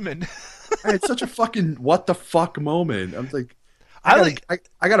giant demon. It's such a fucking what the fuck moment. I'm like, I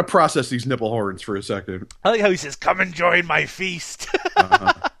gotta process these nipple horns for a second. I like how he says, "Come and join my feast."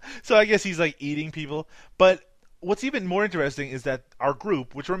 So I guess he's like eating people. But what's even more interesting is that our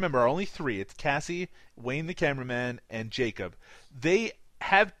group, which remember are only three, it's Cassie, Wayne the cameraman, and Jacob. There's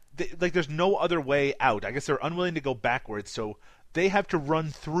no other way out. I guess they're unwilling to go backwards, so they have to run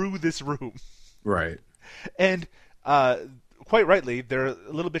through this room. Right. And quite rightly, they're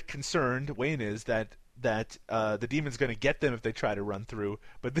a little bit concerned. Wayne is that the demon's going to get them if they try to run through.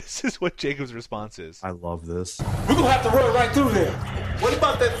 But this is what Jacob's response is. I love this. We're going to have to run right through there. What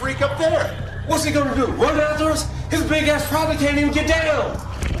about that freak up there? What's he going to do? Run after us? His big ass probably can't even get down.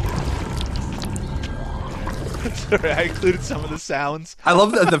 Sorry, I included some of the sounds. I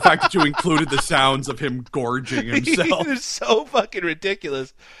love the fact that you included the sounds of him gorging himself. It's so fucking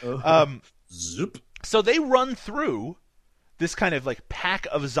ridiculous. Zoop. So they run through this kind of like pack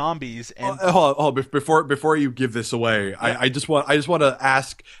of zombies, and hold on, before you give this away, yeah. I just want to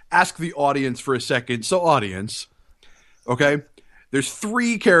ask the audience for a second. So, audience, okay, there's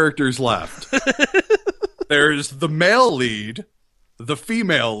 3 characters left. There's the male lead, the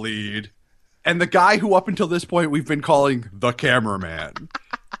female lead, and the guy who up until this point we've been calling the cameraman,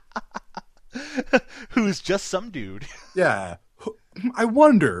 who's just some dude. Yeah, I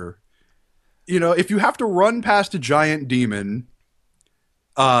wonder. If you have to run past a giant demon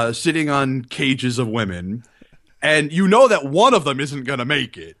sitting on cages of women, and you know that one of them isn't going to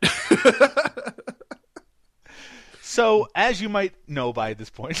make it. So, as you might know by this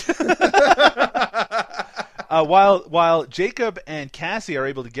point, while Jacob and Cassie are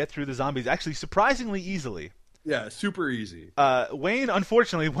able to get through the zombies actually surprisingly easily. Yeah, super easy. Wayne,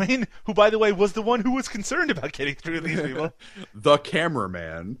 who, by the way, was the one who was concerned about getting through these people. The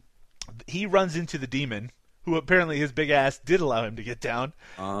cameraman. He runs into the demon, who apparently his big ass did allow him to get down,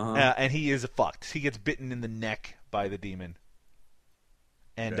 and he is fucked. He gets bitten in the neck by the demon,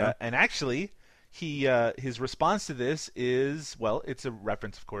 and actually, his response to this is, well, it's a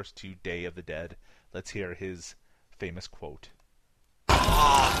reference, of course, to Day of the Dead. Let's hear his famous quote. Choke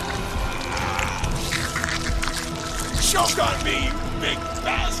on me, you big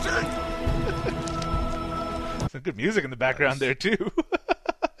bastard! Some good music in the background there too.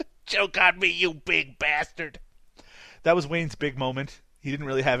 Choke on me, you big bastard. That was Wayne's big moment. He didn't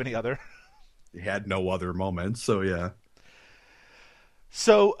really have any other. He had no other moments, so yeah.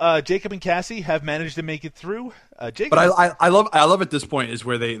 So Jacob and Cassie have managed to make it through. Jacob, But I love at this point is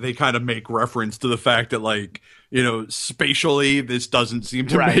where they kind of make reference to the fact that, like, you know, spatially this doesn't seem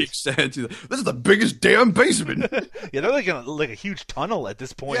to make sense. This is the biggest damn basement. Yeah, they're like in a huge tunnel at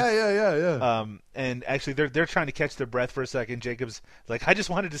this point. Yeah. And actually, they're trying to catch their breath for a second. Jacob's like, I just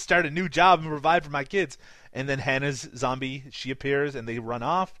wanted to start a new job and provide for my kids. And then Hannah's zombie, she appears, and they run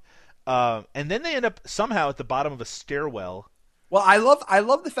off. And then they end up somehow at the bottom of a stairwell. Well, I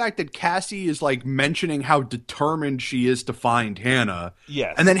love the fact that Cassie is like mentioning how determined she is to find Hannah.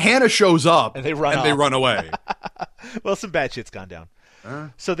 Yes. And then Hannah shows up and they run away. Well, some bad shit's gone down.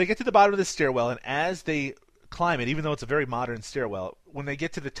 So they get to the bottom of the stairwell, and as they climb it, even though it's a very modern stairwell, when they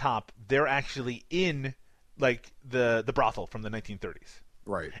get to the top, they're actually in like the brothel from the 1930s.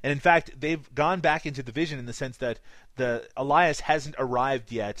 Right. And in fact, they've gone back into the vision in the sense that the Elias hasn't arrived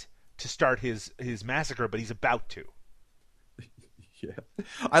yet to start his massacre, but he's about to. Yeah.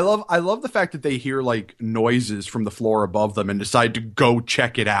 I love the fact that they hear like noises from the floor above them and decide to go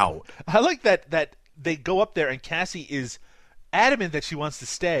check it out. I like that they go up there and Cassie is adamant that she wants to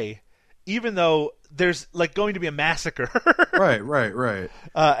stay, even though there's like going to be a massacre. Right.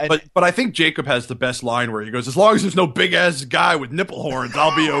 But I think Jacob has the best line where he goes, "As long as there's no big ass guy with nipple horns,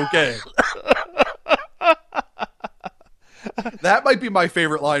 I'll be okay." That might be my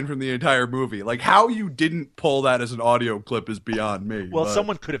favorite line from the entire movie. Like, how you didn't pull that as an audio clip is beyond me. Well,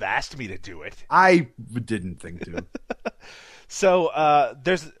 someone could have asked me to do it. I didn't think to. So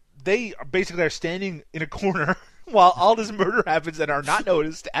they basically are standing in a corner while all this murder happens and are not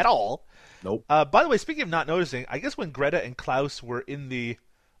noticed at all. Nope. By the way, speaking of not noticing, I guess when Greta and Klaus were in the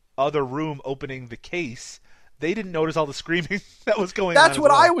other room opening the case, they didn't notice all the screaming that was going on. That's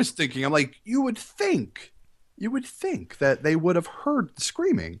what I was thinking. I'm like, you would think that they would have heard the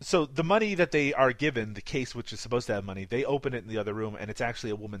screaming. So the money that they are given, the case which is supposed to have money, they open it in the other room, and it's actually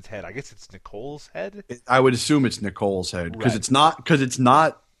a woman's head. I guess it's Nicole's head? I would assume it's Nicole's head, because Right. it's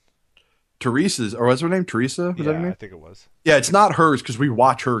not Teresa's, or what's her name? Teresa? Was that her name? I think it was. Yeah, it's not hers, because we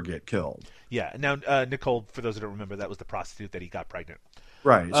watch her get killed. Yeah. Now, Nicole, for those who don't remember, that was the prostitute that he got pregnant.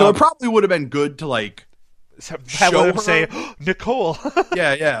 Right. So it probably would have been good to, like, have show them her. say, Nicole.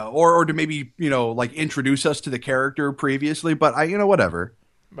 yeah. Or to maybe, like, introduce us to the character previously, but whatever.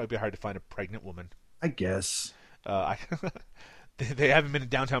 It might be hard to find a pregnant woman. I guess. They haven't been in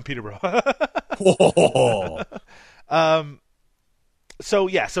downtown Peterborough. Whoa. So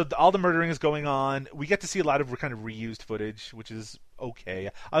all the murdering is going on. We get to see a lot of kind of reused footage, which is okay.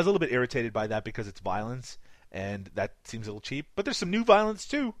 I was a little bit irritated by that because it's violence, and that seems a little cheap. But there's some new violence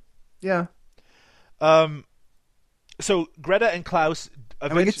too. Yeah. So Greta and Klaus.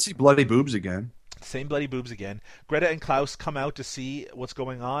 And we get to see bloody boobs again. Same bloody boobs again. Greta and Klaus come out to see what's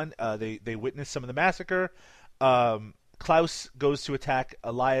going on. They witness some of the massacre. Klaus goes to attack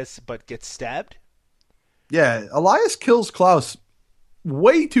Elias, but gets stabbed. Yeah, Elias kills Klaus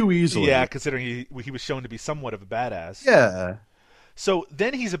way too easily. Yeah, considering he was shown to be somewhat of a badass. Yeah. So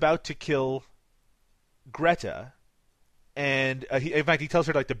then he's about to kill Greta, and in fact he tells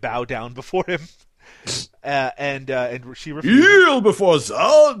her to bow down before him, and she refuses. Kneel before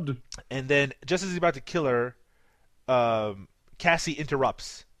Zod. And then just as he's about to kill her, Cassie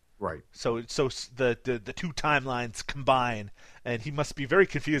interrupts. Right. So the two timelines combine, and he must be very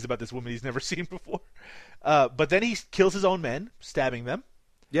confused about this woman he's never seen before. But then he kills his own men, stabbing them.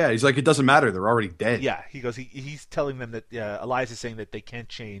 Yeah, he's like, it doesn't matter. They're already dead. Yeah, he goes. He's telling them that Elias is saying that they can't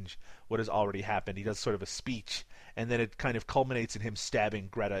change what has already happened. He does sort of a speech, and then it kind of culminates in him stabbing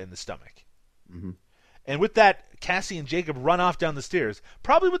Greta in the stomach. Mm-hmm. And with that, Cassie and Jacob run off down the stairs.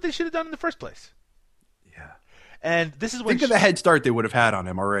 Probably what they should have done in the first place. Yeah. And this is when think of the head start they would have had on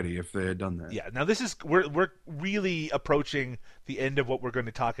him already if they had done that. Yeah. Now this is we're really approaching the end of what we're going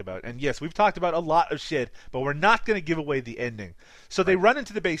to talk about. And yes, we've talked about a lot of shit, but we're not going to give away the ending. So they run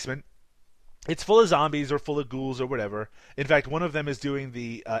into the basement. It's full of zombies or full of ghouls or whatever. In fact, one of them is doing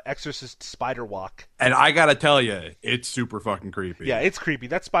the Exorcist spider walk. And I gotta tell you, it's super fucking creepy. Yeah, it's creepy.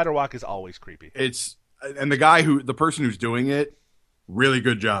 That spider walk is always creepy. And the person who's doing it, really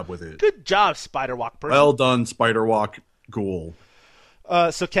good job with it. Good job, spider walk person. Well done, spider walk ghoul.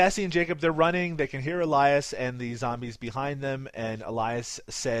 So Cassie and Jacob, they're running. They can hear Elias and the zombies behind them. And Elias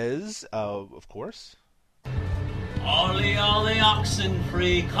says, of course, all the oxen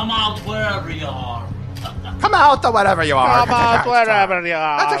free, come out wherever you are. Come out to wherever you are. Come out wherever you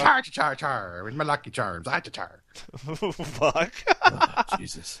are. That's a char with my lucky charms. That's a char. Fuck. Oh,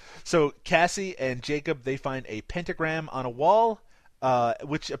 Jesus. So Cassie and Jacob, they find a pentagram on a wall,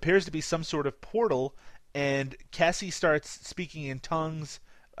 which appears to be some sort of portal. And Cassie starts speaking in tongues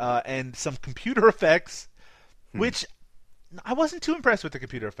and some computer effects, which I wasn't too impressed with the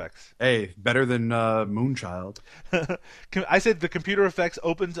computer effects. Hey, better than Moonchild. I said the computer effects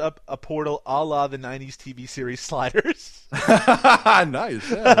opens up a portal a la the 90s TV series Sliders.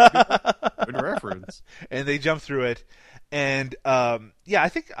 Nice. Yeah, good reference. And they jump through it. And I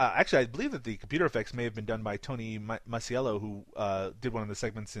think actually I believe that the computer effects may have been done by Tony Masiello, who did one of the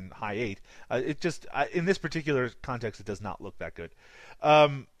segments in High 8. It just in this particular context, it does not look that good.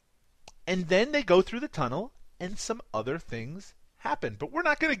 And then they go through the tunnel, and some other things happen. But we're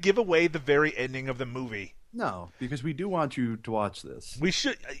not going to give away the very ending of the movie. No, because we do want you to watch this. We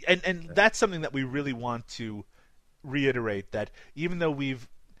should, and that's something that we really want to reiterate, that even though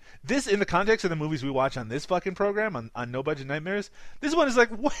this, in the context of the movies we watch on this fucking program, on No Budget Nightmares, this one is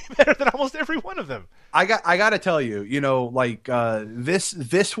like way better than almost every one of them. I got to tell you, like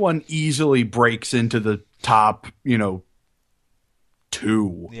this one easily breaks into the top,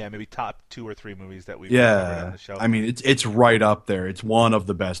 2. Yeah, maybe top 2 or 3 movies that we've covered on the show. I mean, it's right up there. It's one of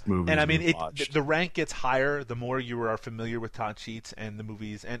the best movies. And I mean, watched. the rank gets higher the more you are familiar with Todd Sheets and the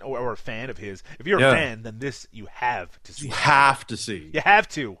movies, or a fan of his. If you're a fan, then this you have to see. You have to see. You have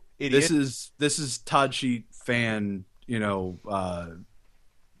to. Idiot. This is Todd Sheet fan,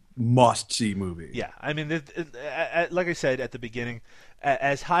 must see movie. Yeah, I mean, like I said at the beginning,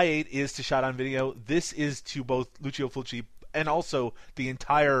 as High 8 is to Shot on Video, this is to both Lucio Fulci and also the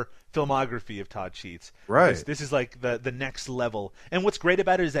entire filmography of Todd Sheets. Right. This is like the next level. And what's great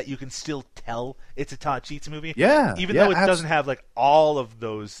about it is that you can still tell it's a Todd Sheets movie. Yeah. Even though it doesn't have like all of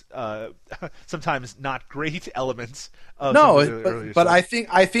those sometimes not great elements of but I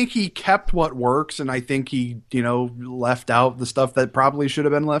think he kept what works, and I think he, left out the stuff that probably should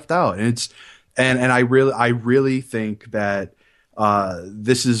have been left out. And I really think that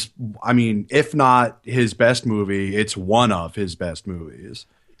this is, I mean, if not his best movie, it's one of his best movies.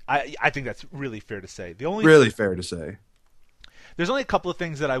 I think that's really fair to say. Fair to say. There's only a couple of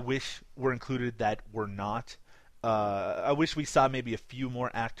things that I wish were included that were not. I wish we saw maybe a few more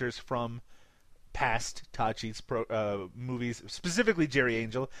actors from past Todd Sheets movies, specifically Jerry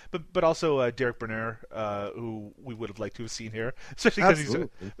Angel, but also Derek Bernard, who we would have liked to have seen here, especially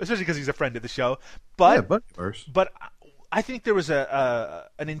because he's a friend of the show. But I think there was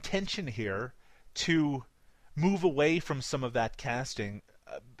an intention here to move away from some of that casting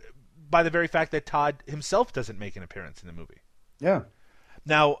by the very fact that Todd himself doesn't make an appearance in the movie. Yeah.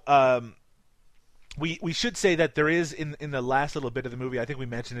 Now, we should say that there is in the last little bit of the movie, I think we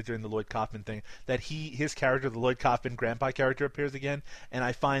mentioned it during the Lloyd Kaufman thing, that his character, the Lloyd Kaufman grandpa character, appears again, and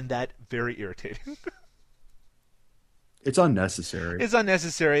I find that very irritating. It's unnecessary. It's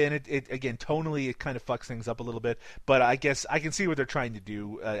unnecessary, and it again, tonally, it kind of fucks things up a little bit. But I guess I can see what they're trying to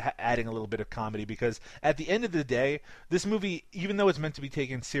do, adding a little bit of comedy, because at the end of the day, this movie, even though it's meant to be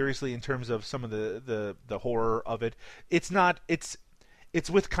taken seriously in terms of some of the horror of it, it's not. It's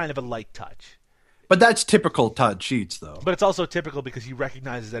with kind of a light touch. But that's typical Todd Sheets, though. But it's also typical because he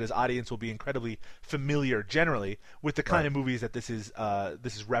recognizes that his audience will be incredibly familiar, generally, with the kind of movies that this is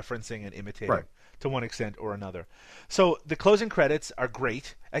referencing and imitating to one extent or another. So the closing credits are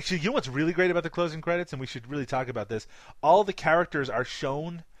great. Actually, you know what's really great about the closing credits, and we should really talk about this? All the characters are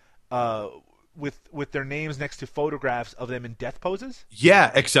shown with their names next to photographs of them in death poses.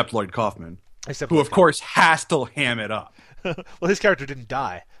 Yeah, except Lloyd Kaufman, who of course has to ham it up. Well, his character didn't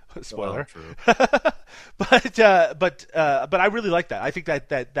die. Spoiler. Oh, true. but I really like that. I think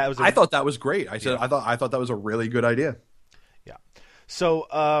that was. I thought that was great. I thought that was a really good idea. Yeah.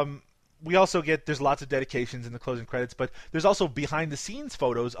 So we also there's lots of dedications in the closing credits, but there's also behind the scenes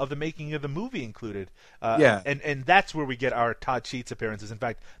photos of the making of the movie included. And that's where we get our Todd Sheets appearances. In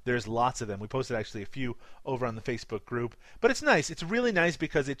fact, there's lots of them. We posted actually a few over on the Facebook group. But it's nice. It's really nice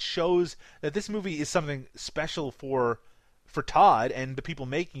because it shows that this movie is something special for Todd and the people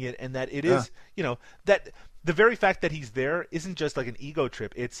making it, and that it is, that the very fact that he's there isn't just like an ego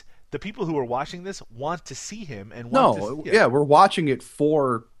trip. It's the people who are watching this want to see him and we're watching it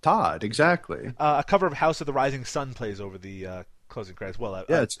for Todd. Exactly. A cover of House of the Rising Sun plays over the closing credits. Well,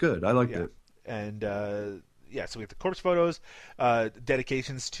 it's good. I liked it. And so we have the corpse photos,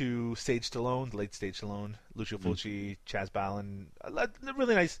 dedications to Sage Stallone, the late Sage Stallone, Lucio Fulci, Chaz Ballin.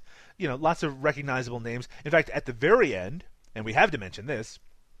 Really nice, lots of recognizable names. In fact, at the very end, and we have to mention this,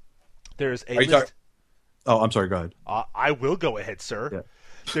 there's a list. Oh, I'm sorry. Go ahead. I will go ahead, sir. Yeah.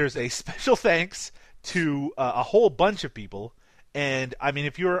 There's a special thanks to a whole bunch of people, And, I mean,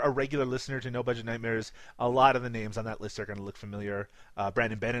 if you're a regular listener to No Budget Nightmares, a lot of the names on that list are going to look familiar.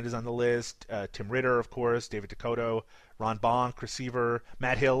 Brandon Bennett is on the list. Tim Ritter, of course. David Dakota. Ron Bonk, Chris Seaver.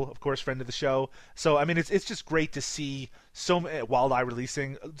 Matt Hill, of course, friend of the show. So, I mean, it's just great to see Wild Eye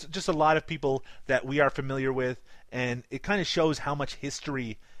releasing. Just a lot of people that we are familiar with. And it kind of shows how much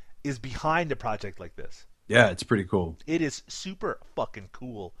history is behind a project like this. Yeah, it's pretty cool. It is super fucking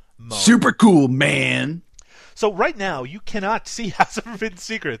cool, Mo. Super cool, man. So right now, you cannot see House of Forbidden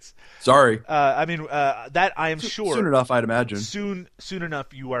Secrets. Sorry. I mean, that I am sure. Soon enough, I'd imagine. Soon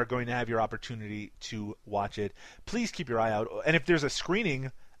enough, you are going to have your opportunity to watch it. Please keep your eye out. And if there's a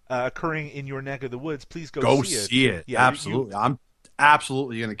screening occurring in your neck of the woods, please go see it. Yeah, absolutely. I'm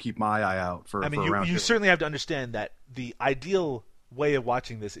absolutely going to keep my eye out for. I mean, you certainly have to understand that the ideal way of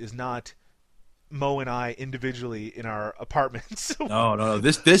watching this is not Mo and I individually in our apartments. No.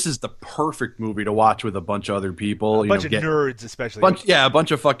 This is the perfect movie to watch with a bunch of other people. A bunch of nerds, especially. A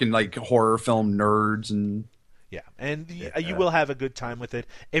bunch of fucking like horror film nerds and. Yeah, and you will have a good time with it.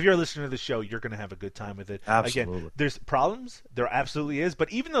 If you're a listener to the show, you're going to have a good time with it. Absolutely. Again, there's problems. There absolutely is.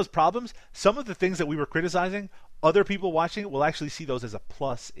 But even those problems, some of the things that we were criticizing, other people watching it will actually see those as a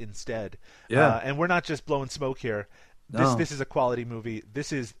plus instead. Yeah. And we're not just blowing smoke here. No. This is a quality movie.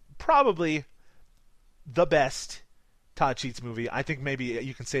 This is probably the best Todd Sheets movie. I think maybe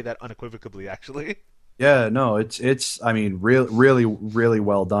you can say that unequivocally, actually. Yeah, no, it's. I mean, really, really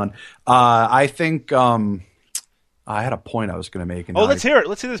well done. I think I had a point I was going to make. And let's hear it.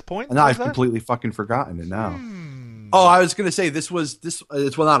 Let's hear this point. And now I've completely fucking forgotten it now. Oh, I was going to say this.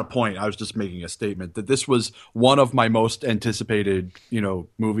 It's not a point. I was just making a statement that this was one of my most anticipated,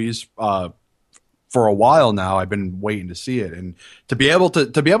 movies. For a while now, I've been waiting to see it, and to be able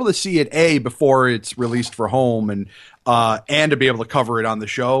to see it before it's released for home, and to be able to cover it on the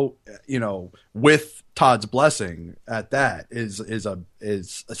show, with Todd's blessing at that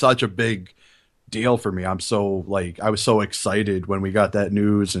is such a big deal for me. I was so excited when we got that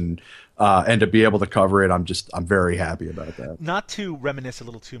news, and to be able to cover it, I'm very happy about that. Not to reminisce a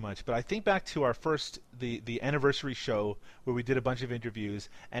little too much, but I think back to our first the anniversary show where we did a bunch of interviews,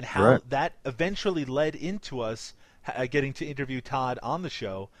 and how that eventually led into us getting to interview Todd on the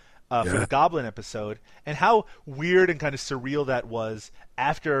show for the Goblin episode, and how weird and kind of surreal that was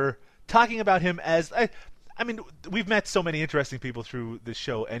after talking about him as I mean, we've met so many interesting people through this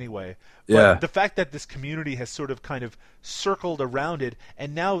show anyway. But the fact that this community has sort of kind of circled around it,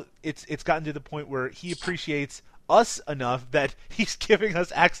 and now it's gotten to the point where he appreciates us enough that he's giving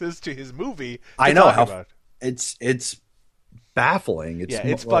us access to his movie. I know how it's baffling.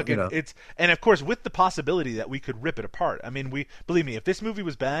 It's fucking and of course with the possibility that we could rip it apart. I mean, believe me, if this movie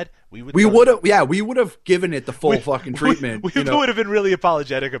was bad, we would have given it the full fucking treatment. We would have been really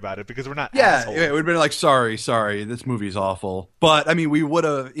apologetic about it because we're not assholes. It would have been like, sorry, this movie's awful. But I mean, we would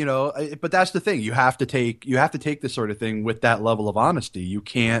have, but that's the thing. You have to take this sort of thing with that level of honesty. You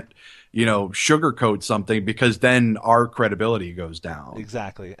can't sugarcoat something, because then our credibility goes down.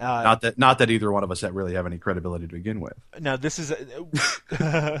 Exactly. Not that either one of us that really have any credibility to begin with. Now this is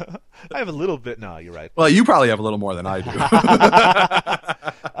I have a little bit. No, you're right. Well, you probably have a little more than I do.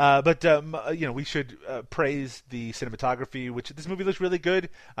 But we should praise the cinematography, which this movie looks really good.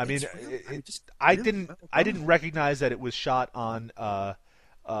 I mean, I didn't recognize that it was shot on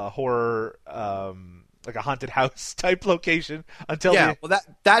horror. Like a haunted house type location until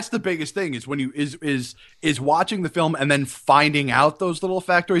that's the biggest thing is when you is watching the film and then finding out those little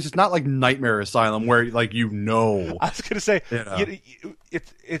factoids. It's not like Nightmare Asylum where I was gonna say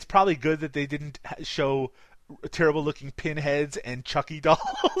it's probably good that they didn't show terrible looking pinheads and Chucky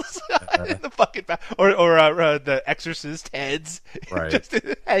dolls in the fucking or the Exorcist heads just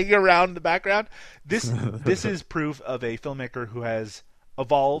hanging around in the background. This is proof of a filmmaker who has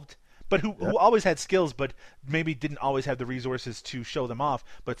evolved, but who always had skills, but maybe didn't always have the resources to show them off.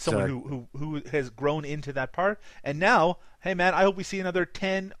 But someone who has grown into that part. And now, hey man, I hope we see another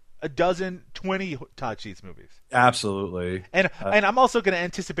 10, a dozen, 20 Todd Sheets movies. Absolutely. And I'm also going to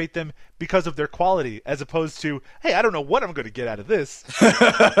anticipate them because of their quality, as opposed to, hey, I don't know what I'm going to get out of this.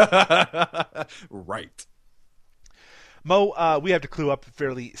 Right. Mo, we have to clue up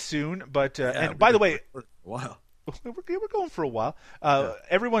fairly soon, but and by the way, wow. We're going for a while.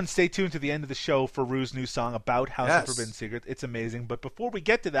 Everyone stay tuned to the end of the show for Rue's new song about House of Forbidden Secrets. It's amazing. But before we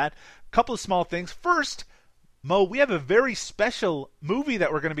get to that, a couple of small things. First, Mo, we have a very special movie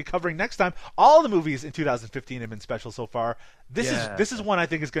that we're going to be covering next time. All the movies in 2015 have been special so far. This is one I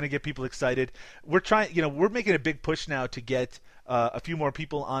think is going to get people excited. We're making a big push now to get a few more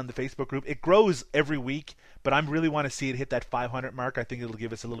people on the Facebook group. It grows every week, but I really want to see it hit that 500 mark. I think it'll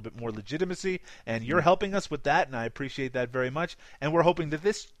give us a little bit more legitimacy, and you're helping us with that, and I appreciate that very much. And we're hoping that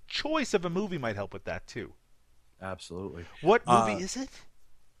this choice of a movie might help with that too. Absolutely. What movie is it?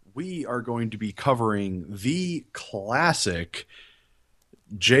 We are going to be covering the classic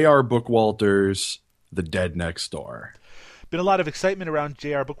J.R. Bookwalter's The Dead Next Door. Been a lot of excitement around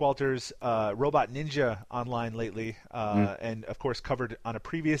J.R. Bookwalter's Robot Ninja online lately, and of course covered on a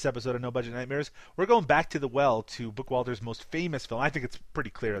previous episode of No Budget Nightmares. We're going back to the well to Bookwalter's most famous film. I think it's pretty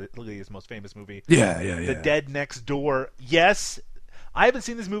clearly his most famous movie. Yeah. The Dead Next Door. Yes, I haven't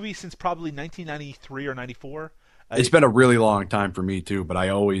seen this movie since probably 1993 or 94. It's been a really long time for me too, but I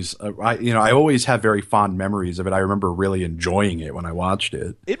always have very fond memories of it. I remember really enjoying it when I watched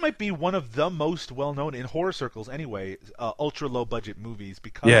it. It might be one of the most well-known in horror circles, anyway, ultra low-budget movies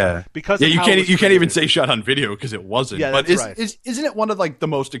because you can't even say shot on video because it wasn't. Yeah, but that's right. Isn't it one of like the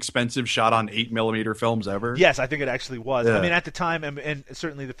most expensive shot on 8mm films ever? Yes, I think it actually was. Yeah. I mean, at the time, and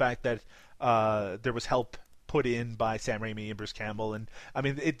certainly the fact that there was help put in by Sam Raimi and Bruce Campbell, and I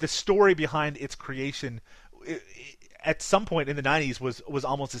mean the story behind its creation. At some point in the 90s was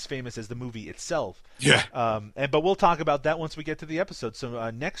almost as famous as the movie itself. Yeah. But we'll talk about that once we get to the episode.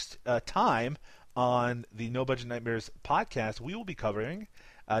 So next time on the No Budget Nightmares podcast, we will be covering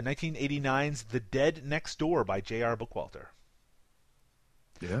 1989's The Dead Next Door by J.R. Bookwalter.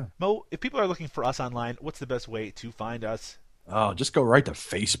 Yeah. Mo, if people are looking for us online, what's the best way to find us? Oh, just go right to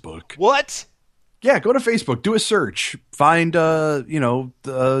Facebook. What? Yeah, go to Facebook, do a search, find the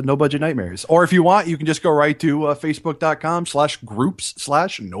No Budget Nightmares, or if you want, you can just go right to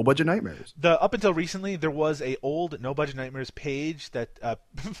facebook.com/groups/No Budget Nightmares. Up until recently, there was a old No Budget Nightmares page that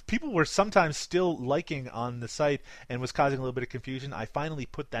people were sometimes still liking on the site and was causing a little bit of confusion. I finally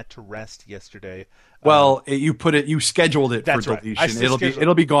put that to rest yesterday. Well, you scheduled it for right. deletion.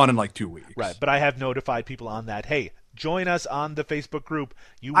 It'll be gone in like 2 weeks. Right, but I have notified people on that. Hey, join us on the Facebook group.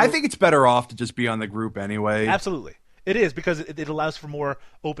 I think it's better off to just be on the group anyway. Absolutely. It is, because it allows for more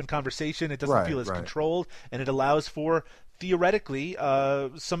open conversation. It doesn't feel as controlled, and it allows for, theoretically,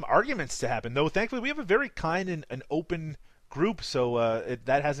 some arguments to happen. Though, thankfully, we have a very kind and open group, so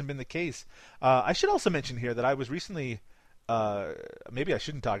that hasn't been the case. I should also mention here that I was recently... maybe I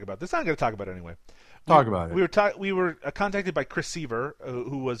shouldn't talk about this. I'm going to talk about it anyway. Talk about it. We were contacted by Chris Seaver,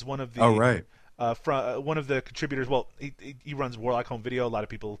 who was one of the... Oh, right. One of the contributors. Well, he runs Warlock Home Video. A lot of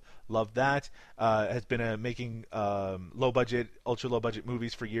people love that. Has been making low budget, ultra low budget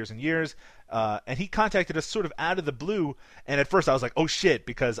movies for years and years. And he contacted us sort of out of the blue. And at first I was like, oh shit,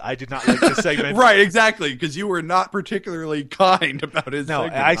 because I did not like this segment. Right, exactly, because you were not particularly kind about his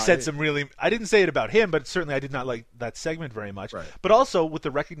segment. I said I didn't say it about him, but certainly I did not like that segment very much. Right. But also with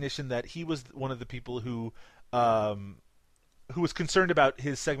the recognition that he was one of the people who was concerned about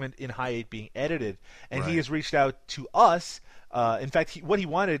his segment in High 8 being edited, and he has reached out to us. In fact, what he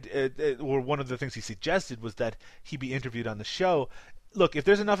wanted, or one of the things he suggested, was that he be interviewed on the show. Look, if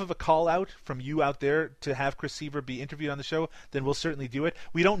there's enough of a call out from you out there to have Chris Seaver be interviewed on the show, then we'll certainly do it.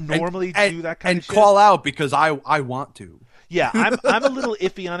 We don't normally do that kind of shit. And call out because I want to. Yeah, I'm a little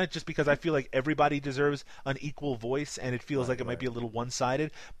iffy on it just because I feel like everybody deserves an equal voice, and it feels like it might be a little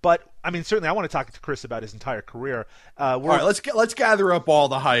one-sided. But I mean, certainly, I want to talk to Chris about his entire career. All right, let's gather up all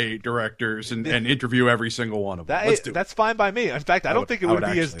the High 8 directors and interview every single one of them. Let's do it. That's fine by me. In fact, I don't think it would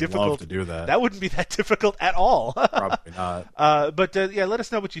be as difficult. Love to do that. That wouldn't be that difficult at all. Probably not. But let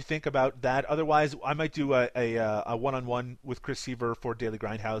us know what you think about that. Otherwise, I might do a one-on-one with Chris Seaver for Daily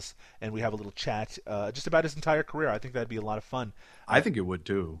Grindhouse, and we have a little chat just about his entire career. I think that'd be a lot of fun. I think it would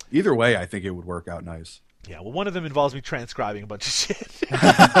too. Either way, I think it would work out nice. Yeah, well, one of them involves me transcribing a bunch of shit.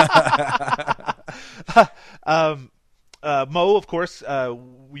 Mo, of course,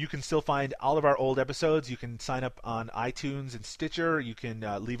 you can still find all of our old episodes. You can sign up on iTunes and Stitcher. You can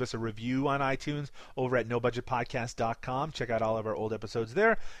leave us a review on iTunes over at NoBudgetPodcast.com. Check out all of our old episodes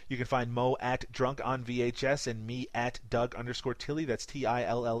there. You can find Mo at Drunk on VHS and me at Doug_Tilley. That's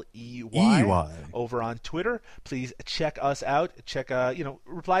TILLEY over on Twitter. Please check us out.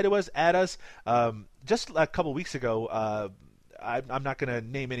 Reply to us, add us. Just a couple weeks ago, I'm not going to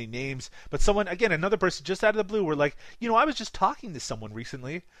name any names, but another person just out of the blue were like, I was just talking to someone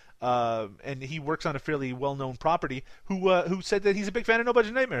recently, and he works on a fairly well-known property who said that he's a big fan of No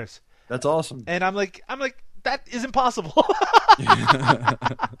Budget Nightmares. That's awesome. And I'm like, that is impossible.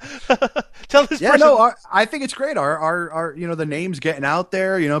 Tell this person. Yeah, no, I think it's great. Our the name's getting out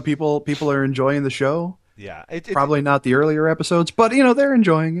there. People are enjoying the show. Yeah, Probably not the earlier episodes, but they're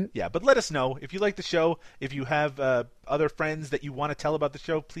enjoying it. Yeah, but let us know if you like the show. If you have other friends that you want to tell about the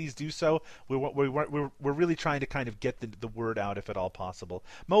show, please do so. We're really trying to kind of get the word out if at all possible.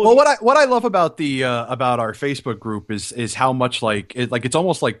 Mo, well, what I love about about our Facebook group is how much it's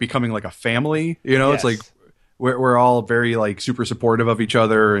almost like becoming like a family. It's like we're all very like super supportive of each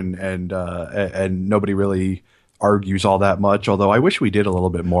other, and nobody really argues all that much, although I wish we did a little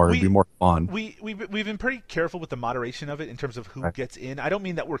bit more. It'd be more fun. We've been pretty careful with the moderation of it in terms of who gets in. I don't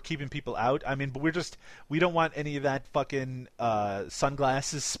mean that we're keeping people out. I mean, but we don't want any of that fucking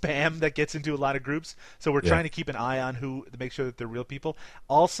sunglasses spam that gets into a lot of groups. So we're trying to keep an eye on who to make sure that they're real people.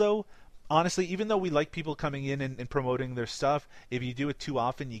 Also, honestly, even though we like people coming in and promoting their stuff, if you do it too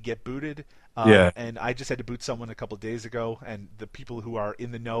often, you get booted. And I just had to boot someone a couple of days ago, and the people who are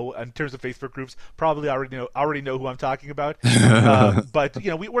in the know in terms of Facebook groups probably already know who I'm talking about. But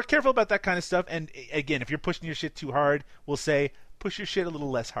we're careful about that kind of stuff. And again, if you're pushing your shit too hard, we'll say push your shit a little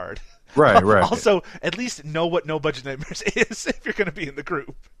less hard. Right. Also, at least know what No Budget Nightmares is if you're going to be in the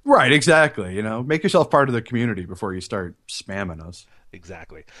group. Right. Exactly. Make yourself part of the community before you start spamming us.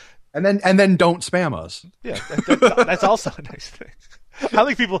 Exactly. And then don't spam us. Yeah, that's also a nice thing. I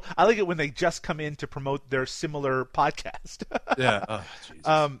like it when they just come in to promote their similar podcast. Yeah. Oh,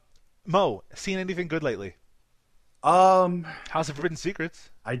 Jesus. Mo, seen anything good lately? House of Forbidden Secrets.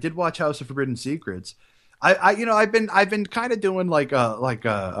 I did watch House of Forbidden Secrets. I've been kind of doing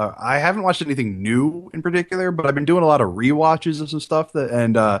I haven't watched anything new in particular, but I've been doing a lot of rewatches of some stuff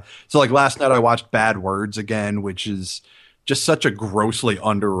so like last night I watched Bad Words again, which is just such a grossly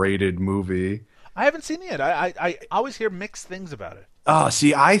underrated movie. I haven't seen it yet. I always hear mixed things about it.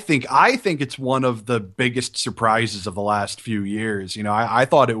 See, I think it's one of the biggest surprises of the last few years. I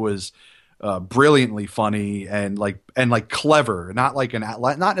thought it was brilliantly funny and clever, not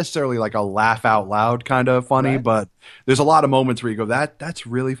necessarily like a laugh out loud kind of funny, but there's a lot of moments where you go, that's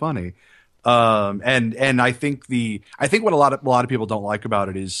really funny. And I think what a lot of people don't like about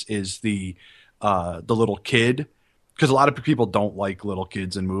it is the little kid. Because a lot of people don't like little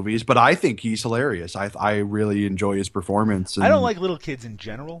kids in movies, but I think he's hilarious. I really enjoy his performance. I don't like little kids in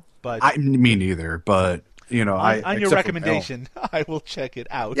general, but me neither. But on your recommendation, I will check it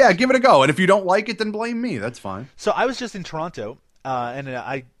out. Yeah, give it a go. And if you don't like it, then blame me. That's fine. So I was just in Toronto, and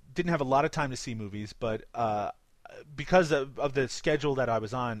I didn't have a lot of time to see movies, but because of the schedule that I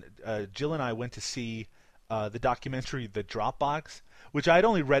was on, Jill and I went to see the documentary The Dropbox, which I had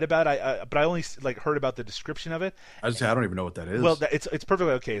only read about, but I only heard about the description of it. I don't even know what that is. Well, it's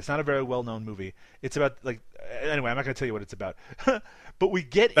perfectly okay. It's not a very well-known movie. It's about anyway. I'm not going to tell you what it's about. But we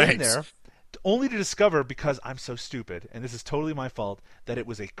get in there only to discover, because I'm so stupid, and this is totally my fault, that it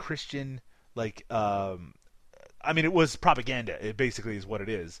was a Christian it was propaganda. It basically is what it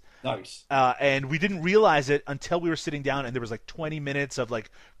is. Nice. And we didn't realize it until we were sitting down, and there was 20 minutes of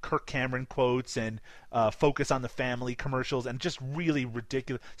Kirk Cameron quotes and focus on the family commercials and just really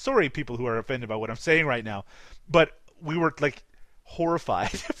ridiculous. Sorry, people who are offended by what I'm saying right now, but we were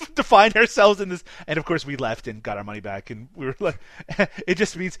horrified to find ourselves in this. And of course, we left and got our money back, and we were it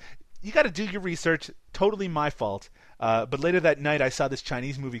just means you got to do your research. Totally my fault. But later that night, I saw this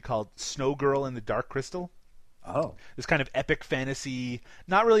Chinese movie called Snow Girl and the Dark Crystal. Oh. This kind of epic fantasy,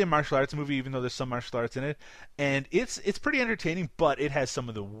 not really a martial arts movie, even though there's some martial arts in it. And it's pretty entertaining, but it has some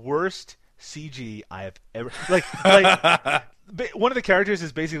of the worst CG I have ever... one of the characters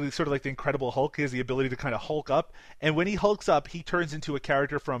is basically sort of like the Incredible Hulk. He has the ability to kind of hulk up. And when he hulks up, he turns into a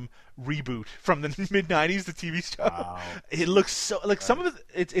character from Reboot, from the mid-90s, the TV show. Wow. It looks so... some of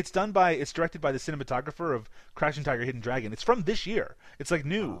it, it's directed by the cinematographer of Crouching Tiger, Hidden Dragon. It's from this year. It's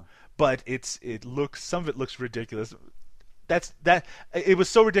new. Wow. But some of it looks ridiculous. It was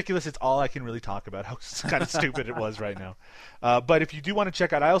so ridiculous. It's all I can really talk about. How kind of stupid it was right now. But if you do want to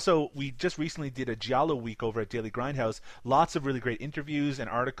check out, we just recently did a Giallo week over at Daily Grindhouse. Lots of really great interviews and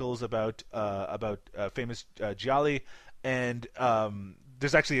articles about famous Gialli, and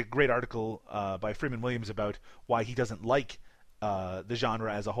there's actually a great article by Freeman Williams about why he doesn't like the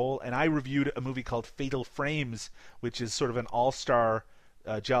genre as a whole. And I reviewed a movie called Fatal Frames, which is sort of an all-star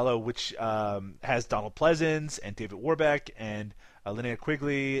Giallo, which has Donald Pleasance and David Warbeck and Linnea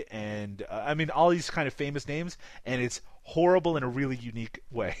Quigley and all these kind of famous names, and it's horrible in a really unique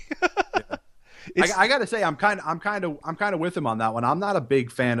way. I got to say, I'm kind of with him on that one. I'm not a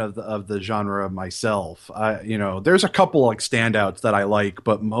big fan of the genre myself. There's a couple standouts that I like,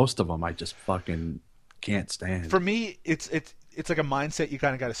 but most of them I just fucking can't stand. For me, it's it's like a mindset you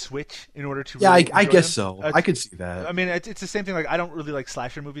kind of got to switch in order to. Yeah, really I enjoy guess them. so. I could see that. I mean, it's the same thing. Like, I don't really like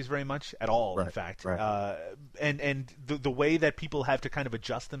slasher movies very much at all. In fact, and the way that people have to kind of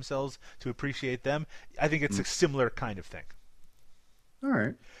adjust themselves to appreciate them, I think it's a similar kind of thing. All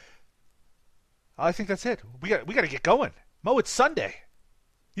right. I think that's it. We got to get going. Mo, it's Sunday.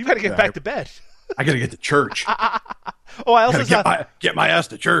 You got to get back to bed. I got to get to church. Oh, I also saw get my ass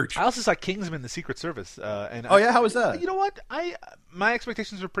to church. I also saw Kingsman: The Secret Service. And how was that? You know what? My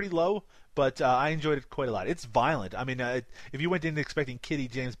expectations were pretty low, but I enjoyed it quite a lot. It's violent. I mean, if you went in expecting Kitty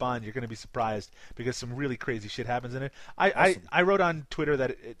James Bond, you're going to be surprised because some really crazy shit happens in it. I wrote on Twitter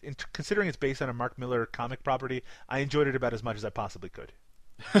that considering it's based on a Mark Millar comic property, I enjoyed it about as much as I possibly could.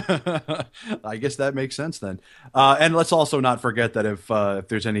 I guess that makes sense then. And let's also not forget that if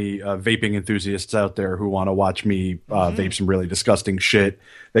there's any vaping enthusiasts out there who want to watch me vape some really disgusting shit,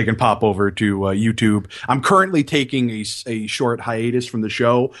 they can pop over to YouTube. I'm currently taking a short hiatus from the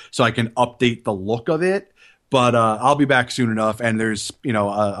show so I can update the look of it, but I'll be back soon enough. And there's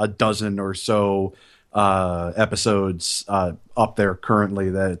a dozen or so episodes up there currently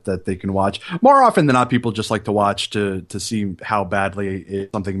that they can watch. More often than not, people just like to watch to see how badly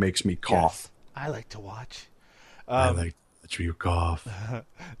something makes me cough. Yes, I like to watch. I like to watch you cough.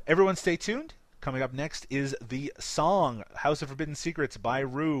 Everyone stay tuned. Coming up next is the song House of Forbidden Secrets by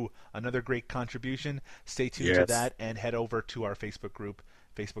Rue. Another great contribution. Stay tuned to that and head over to our Facebook group,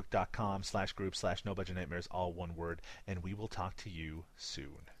 facebook.com/group/No Budget Nightmares, all one word, and we will talk to you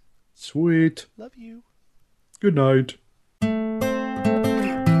soon. Sweet. Love you. Good night.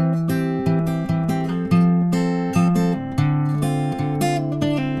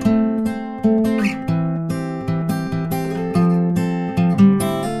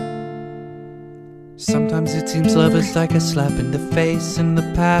 Sometimes it seems love is like a slap in the face, and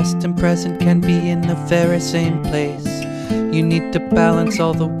the past and present can be in the very same place. You need to balance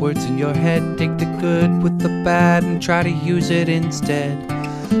all the words in your head, take the good with the bad and try to use it instead.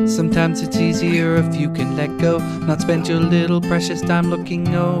 Sometimes it's easier if you can let go, not spend your little precious time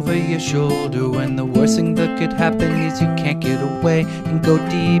looking over your shoulder, when the worst thing that could happen is you can't get away and go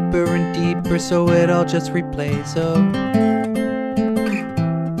deeper and deeper, so it all just replays.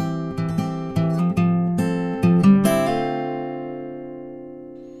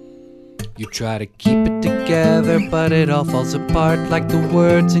 You try to keep it together, but it all falls apart. Like the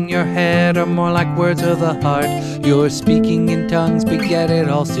words in your head are more like words of the heart. You're speaking in tongues, but yet it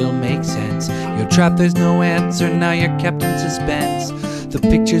all still makes sense. You're trapped, there's no answer, now you're kept in suspense. The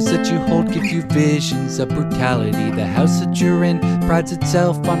pictures that you hold give you visions of brutality. The house that you're in prides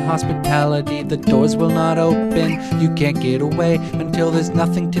itself on hospitality. The doors will not open, you can't get away until there's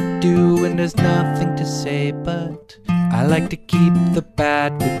nothing to do and there's nothing to say. But I like to keep the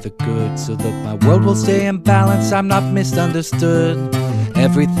bad with the good, so that my world will stay in balance, I'm not misunderstood.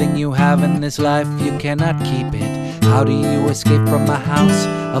 Everything you have in this life, you cannot keep it. How do you escape from a house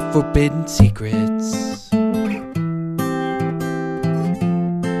of forbidden secrets?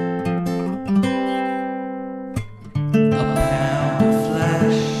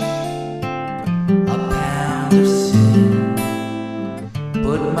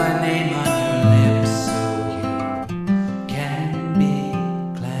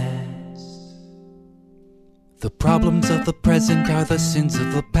 The problems of the present are the sins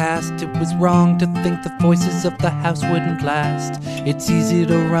of the past. It was wrong to think the voices of the house wouldn't last. It's easy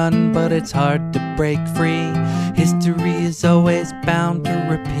to run, but it's hard to break free. History is always bound to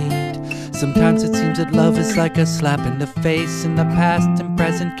repeat. Sometimes it seems that love is like a slap in the face, and the past and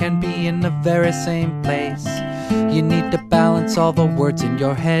present can be in the very same place. You need to balance all the words in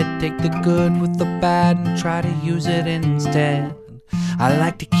your head, take the good with the bad and try to use it instead. I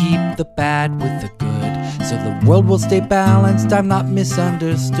like to keep the bad with the good, so the world will stay balanced, I'm not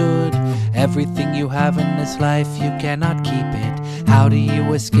misunderstood. Everything you have in this life, you cannot keep it. How do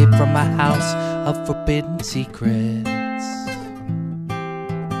you escape from a house of forbidden secrets?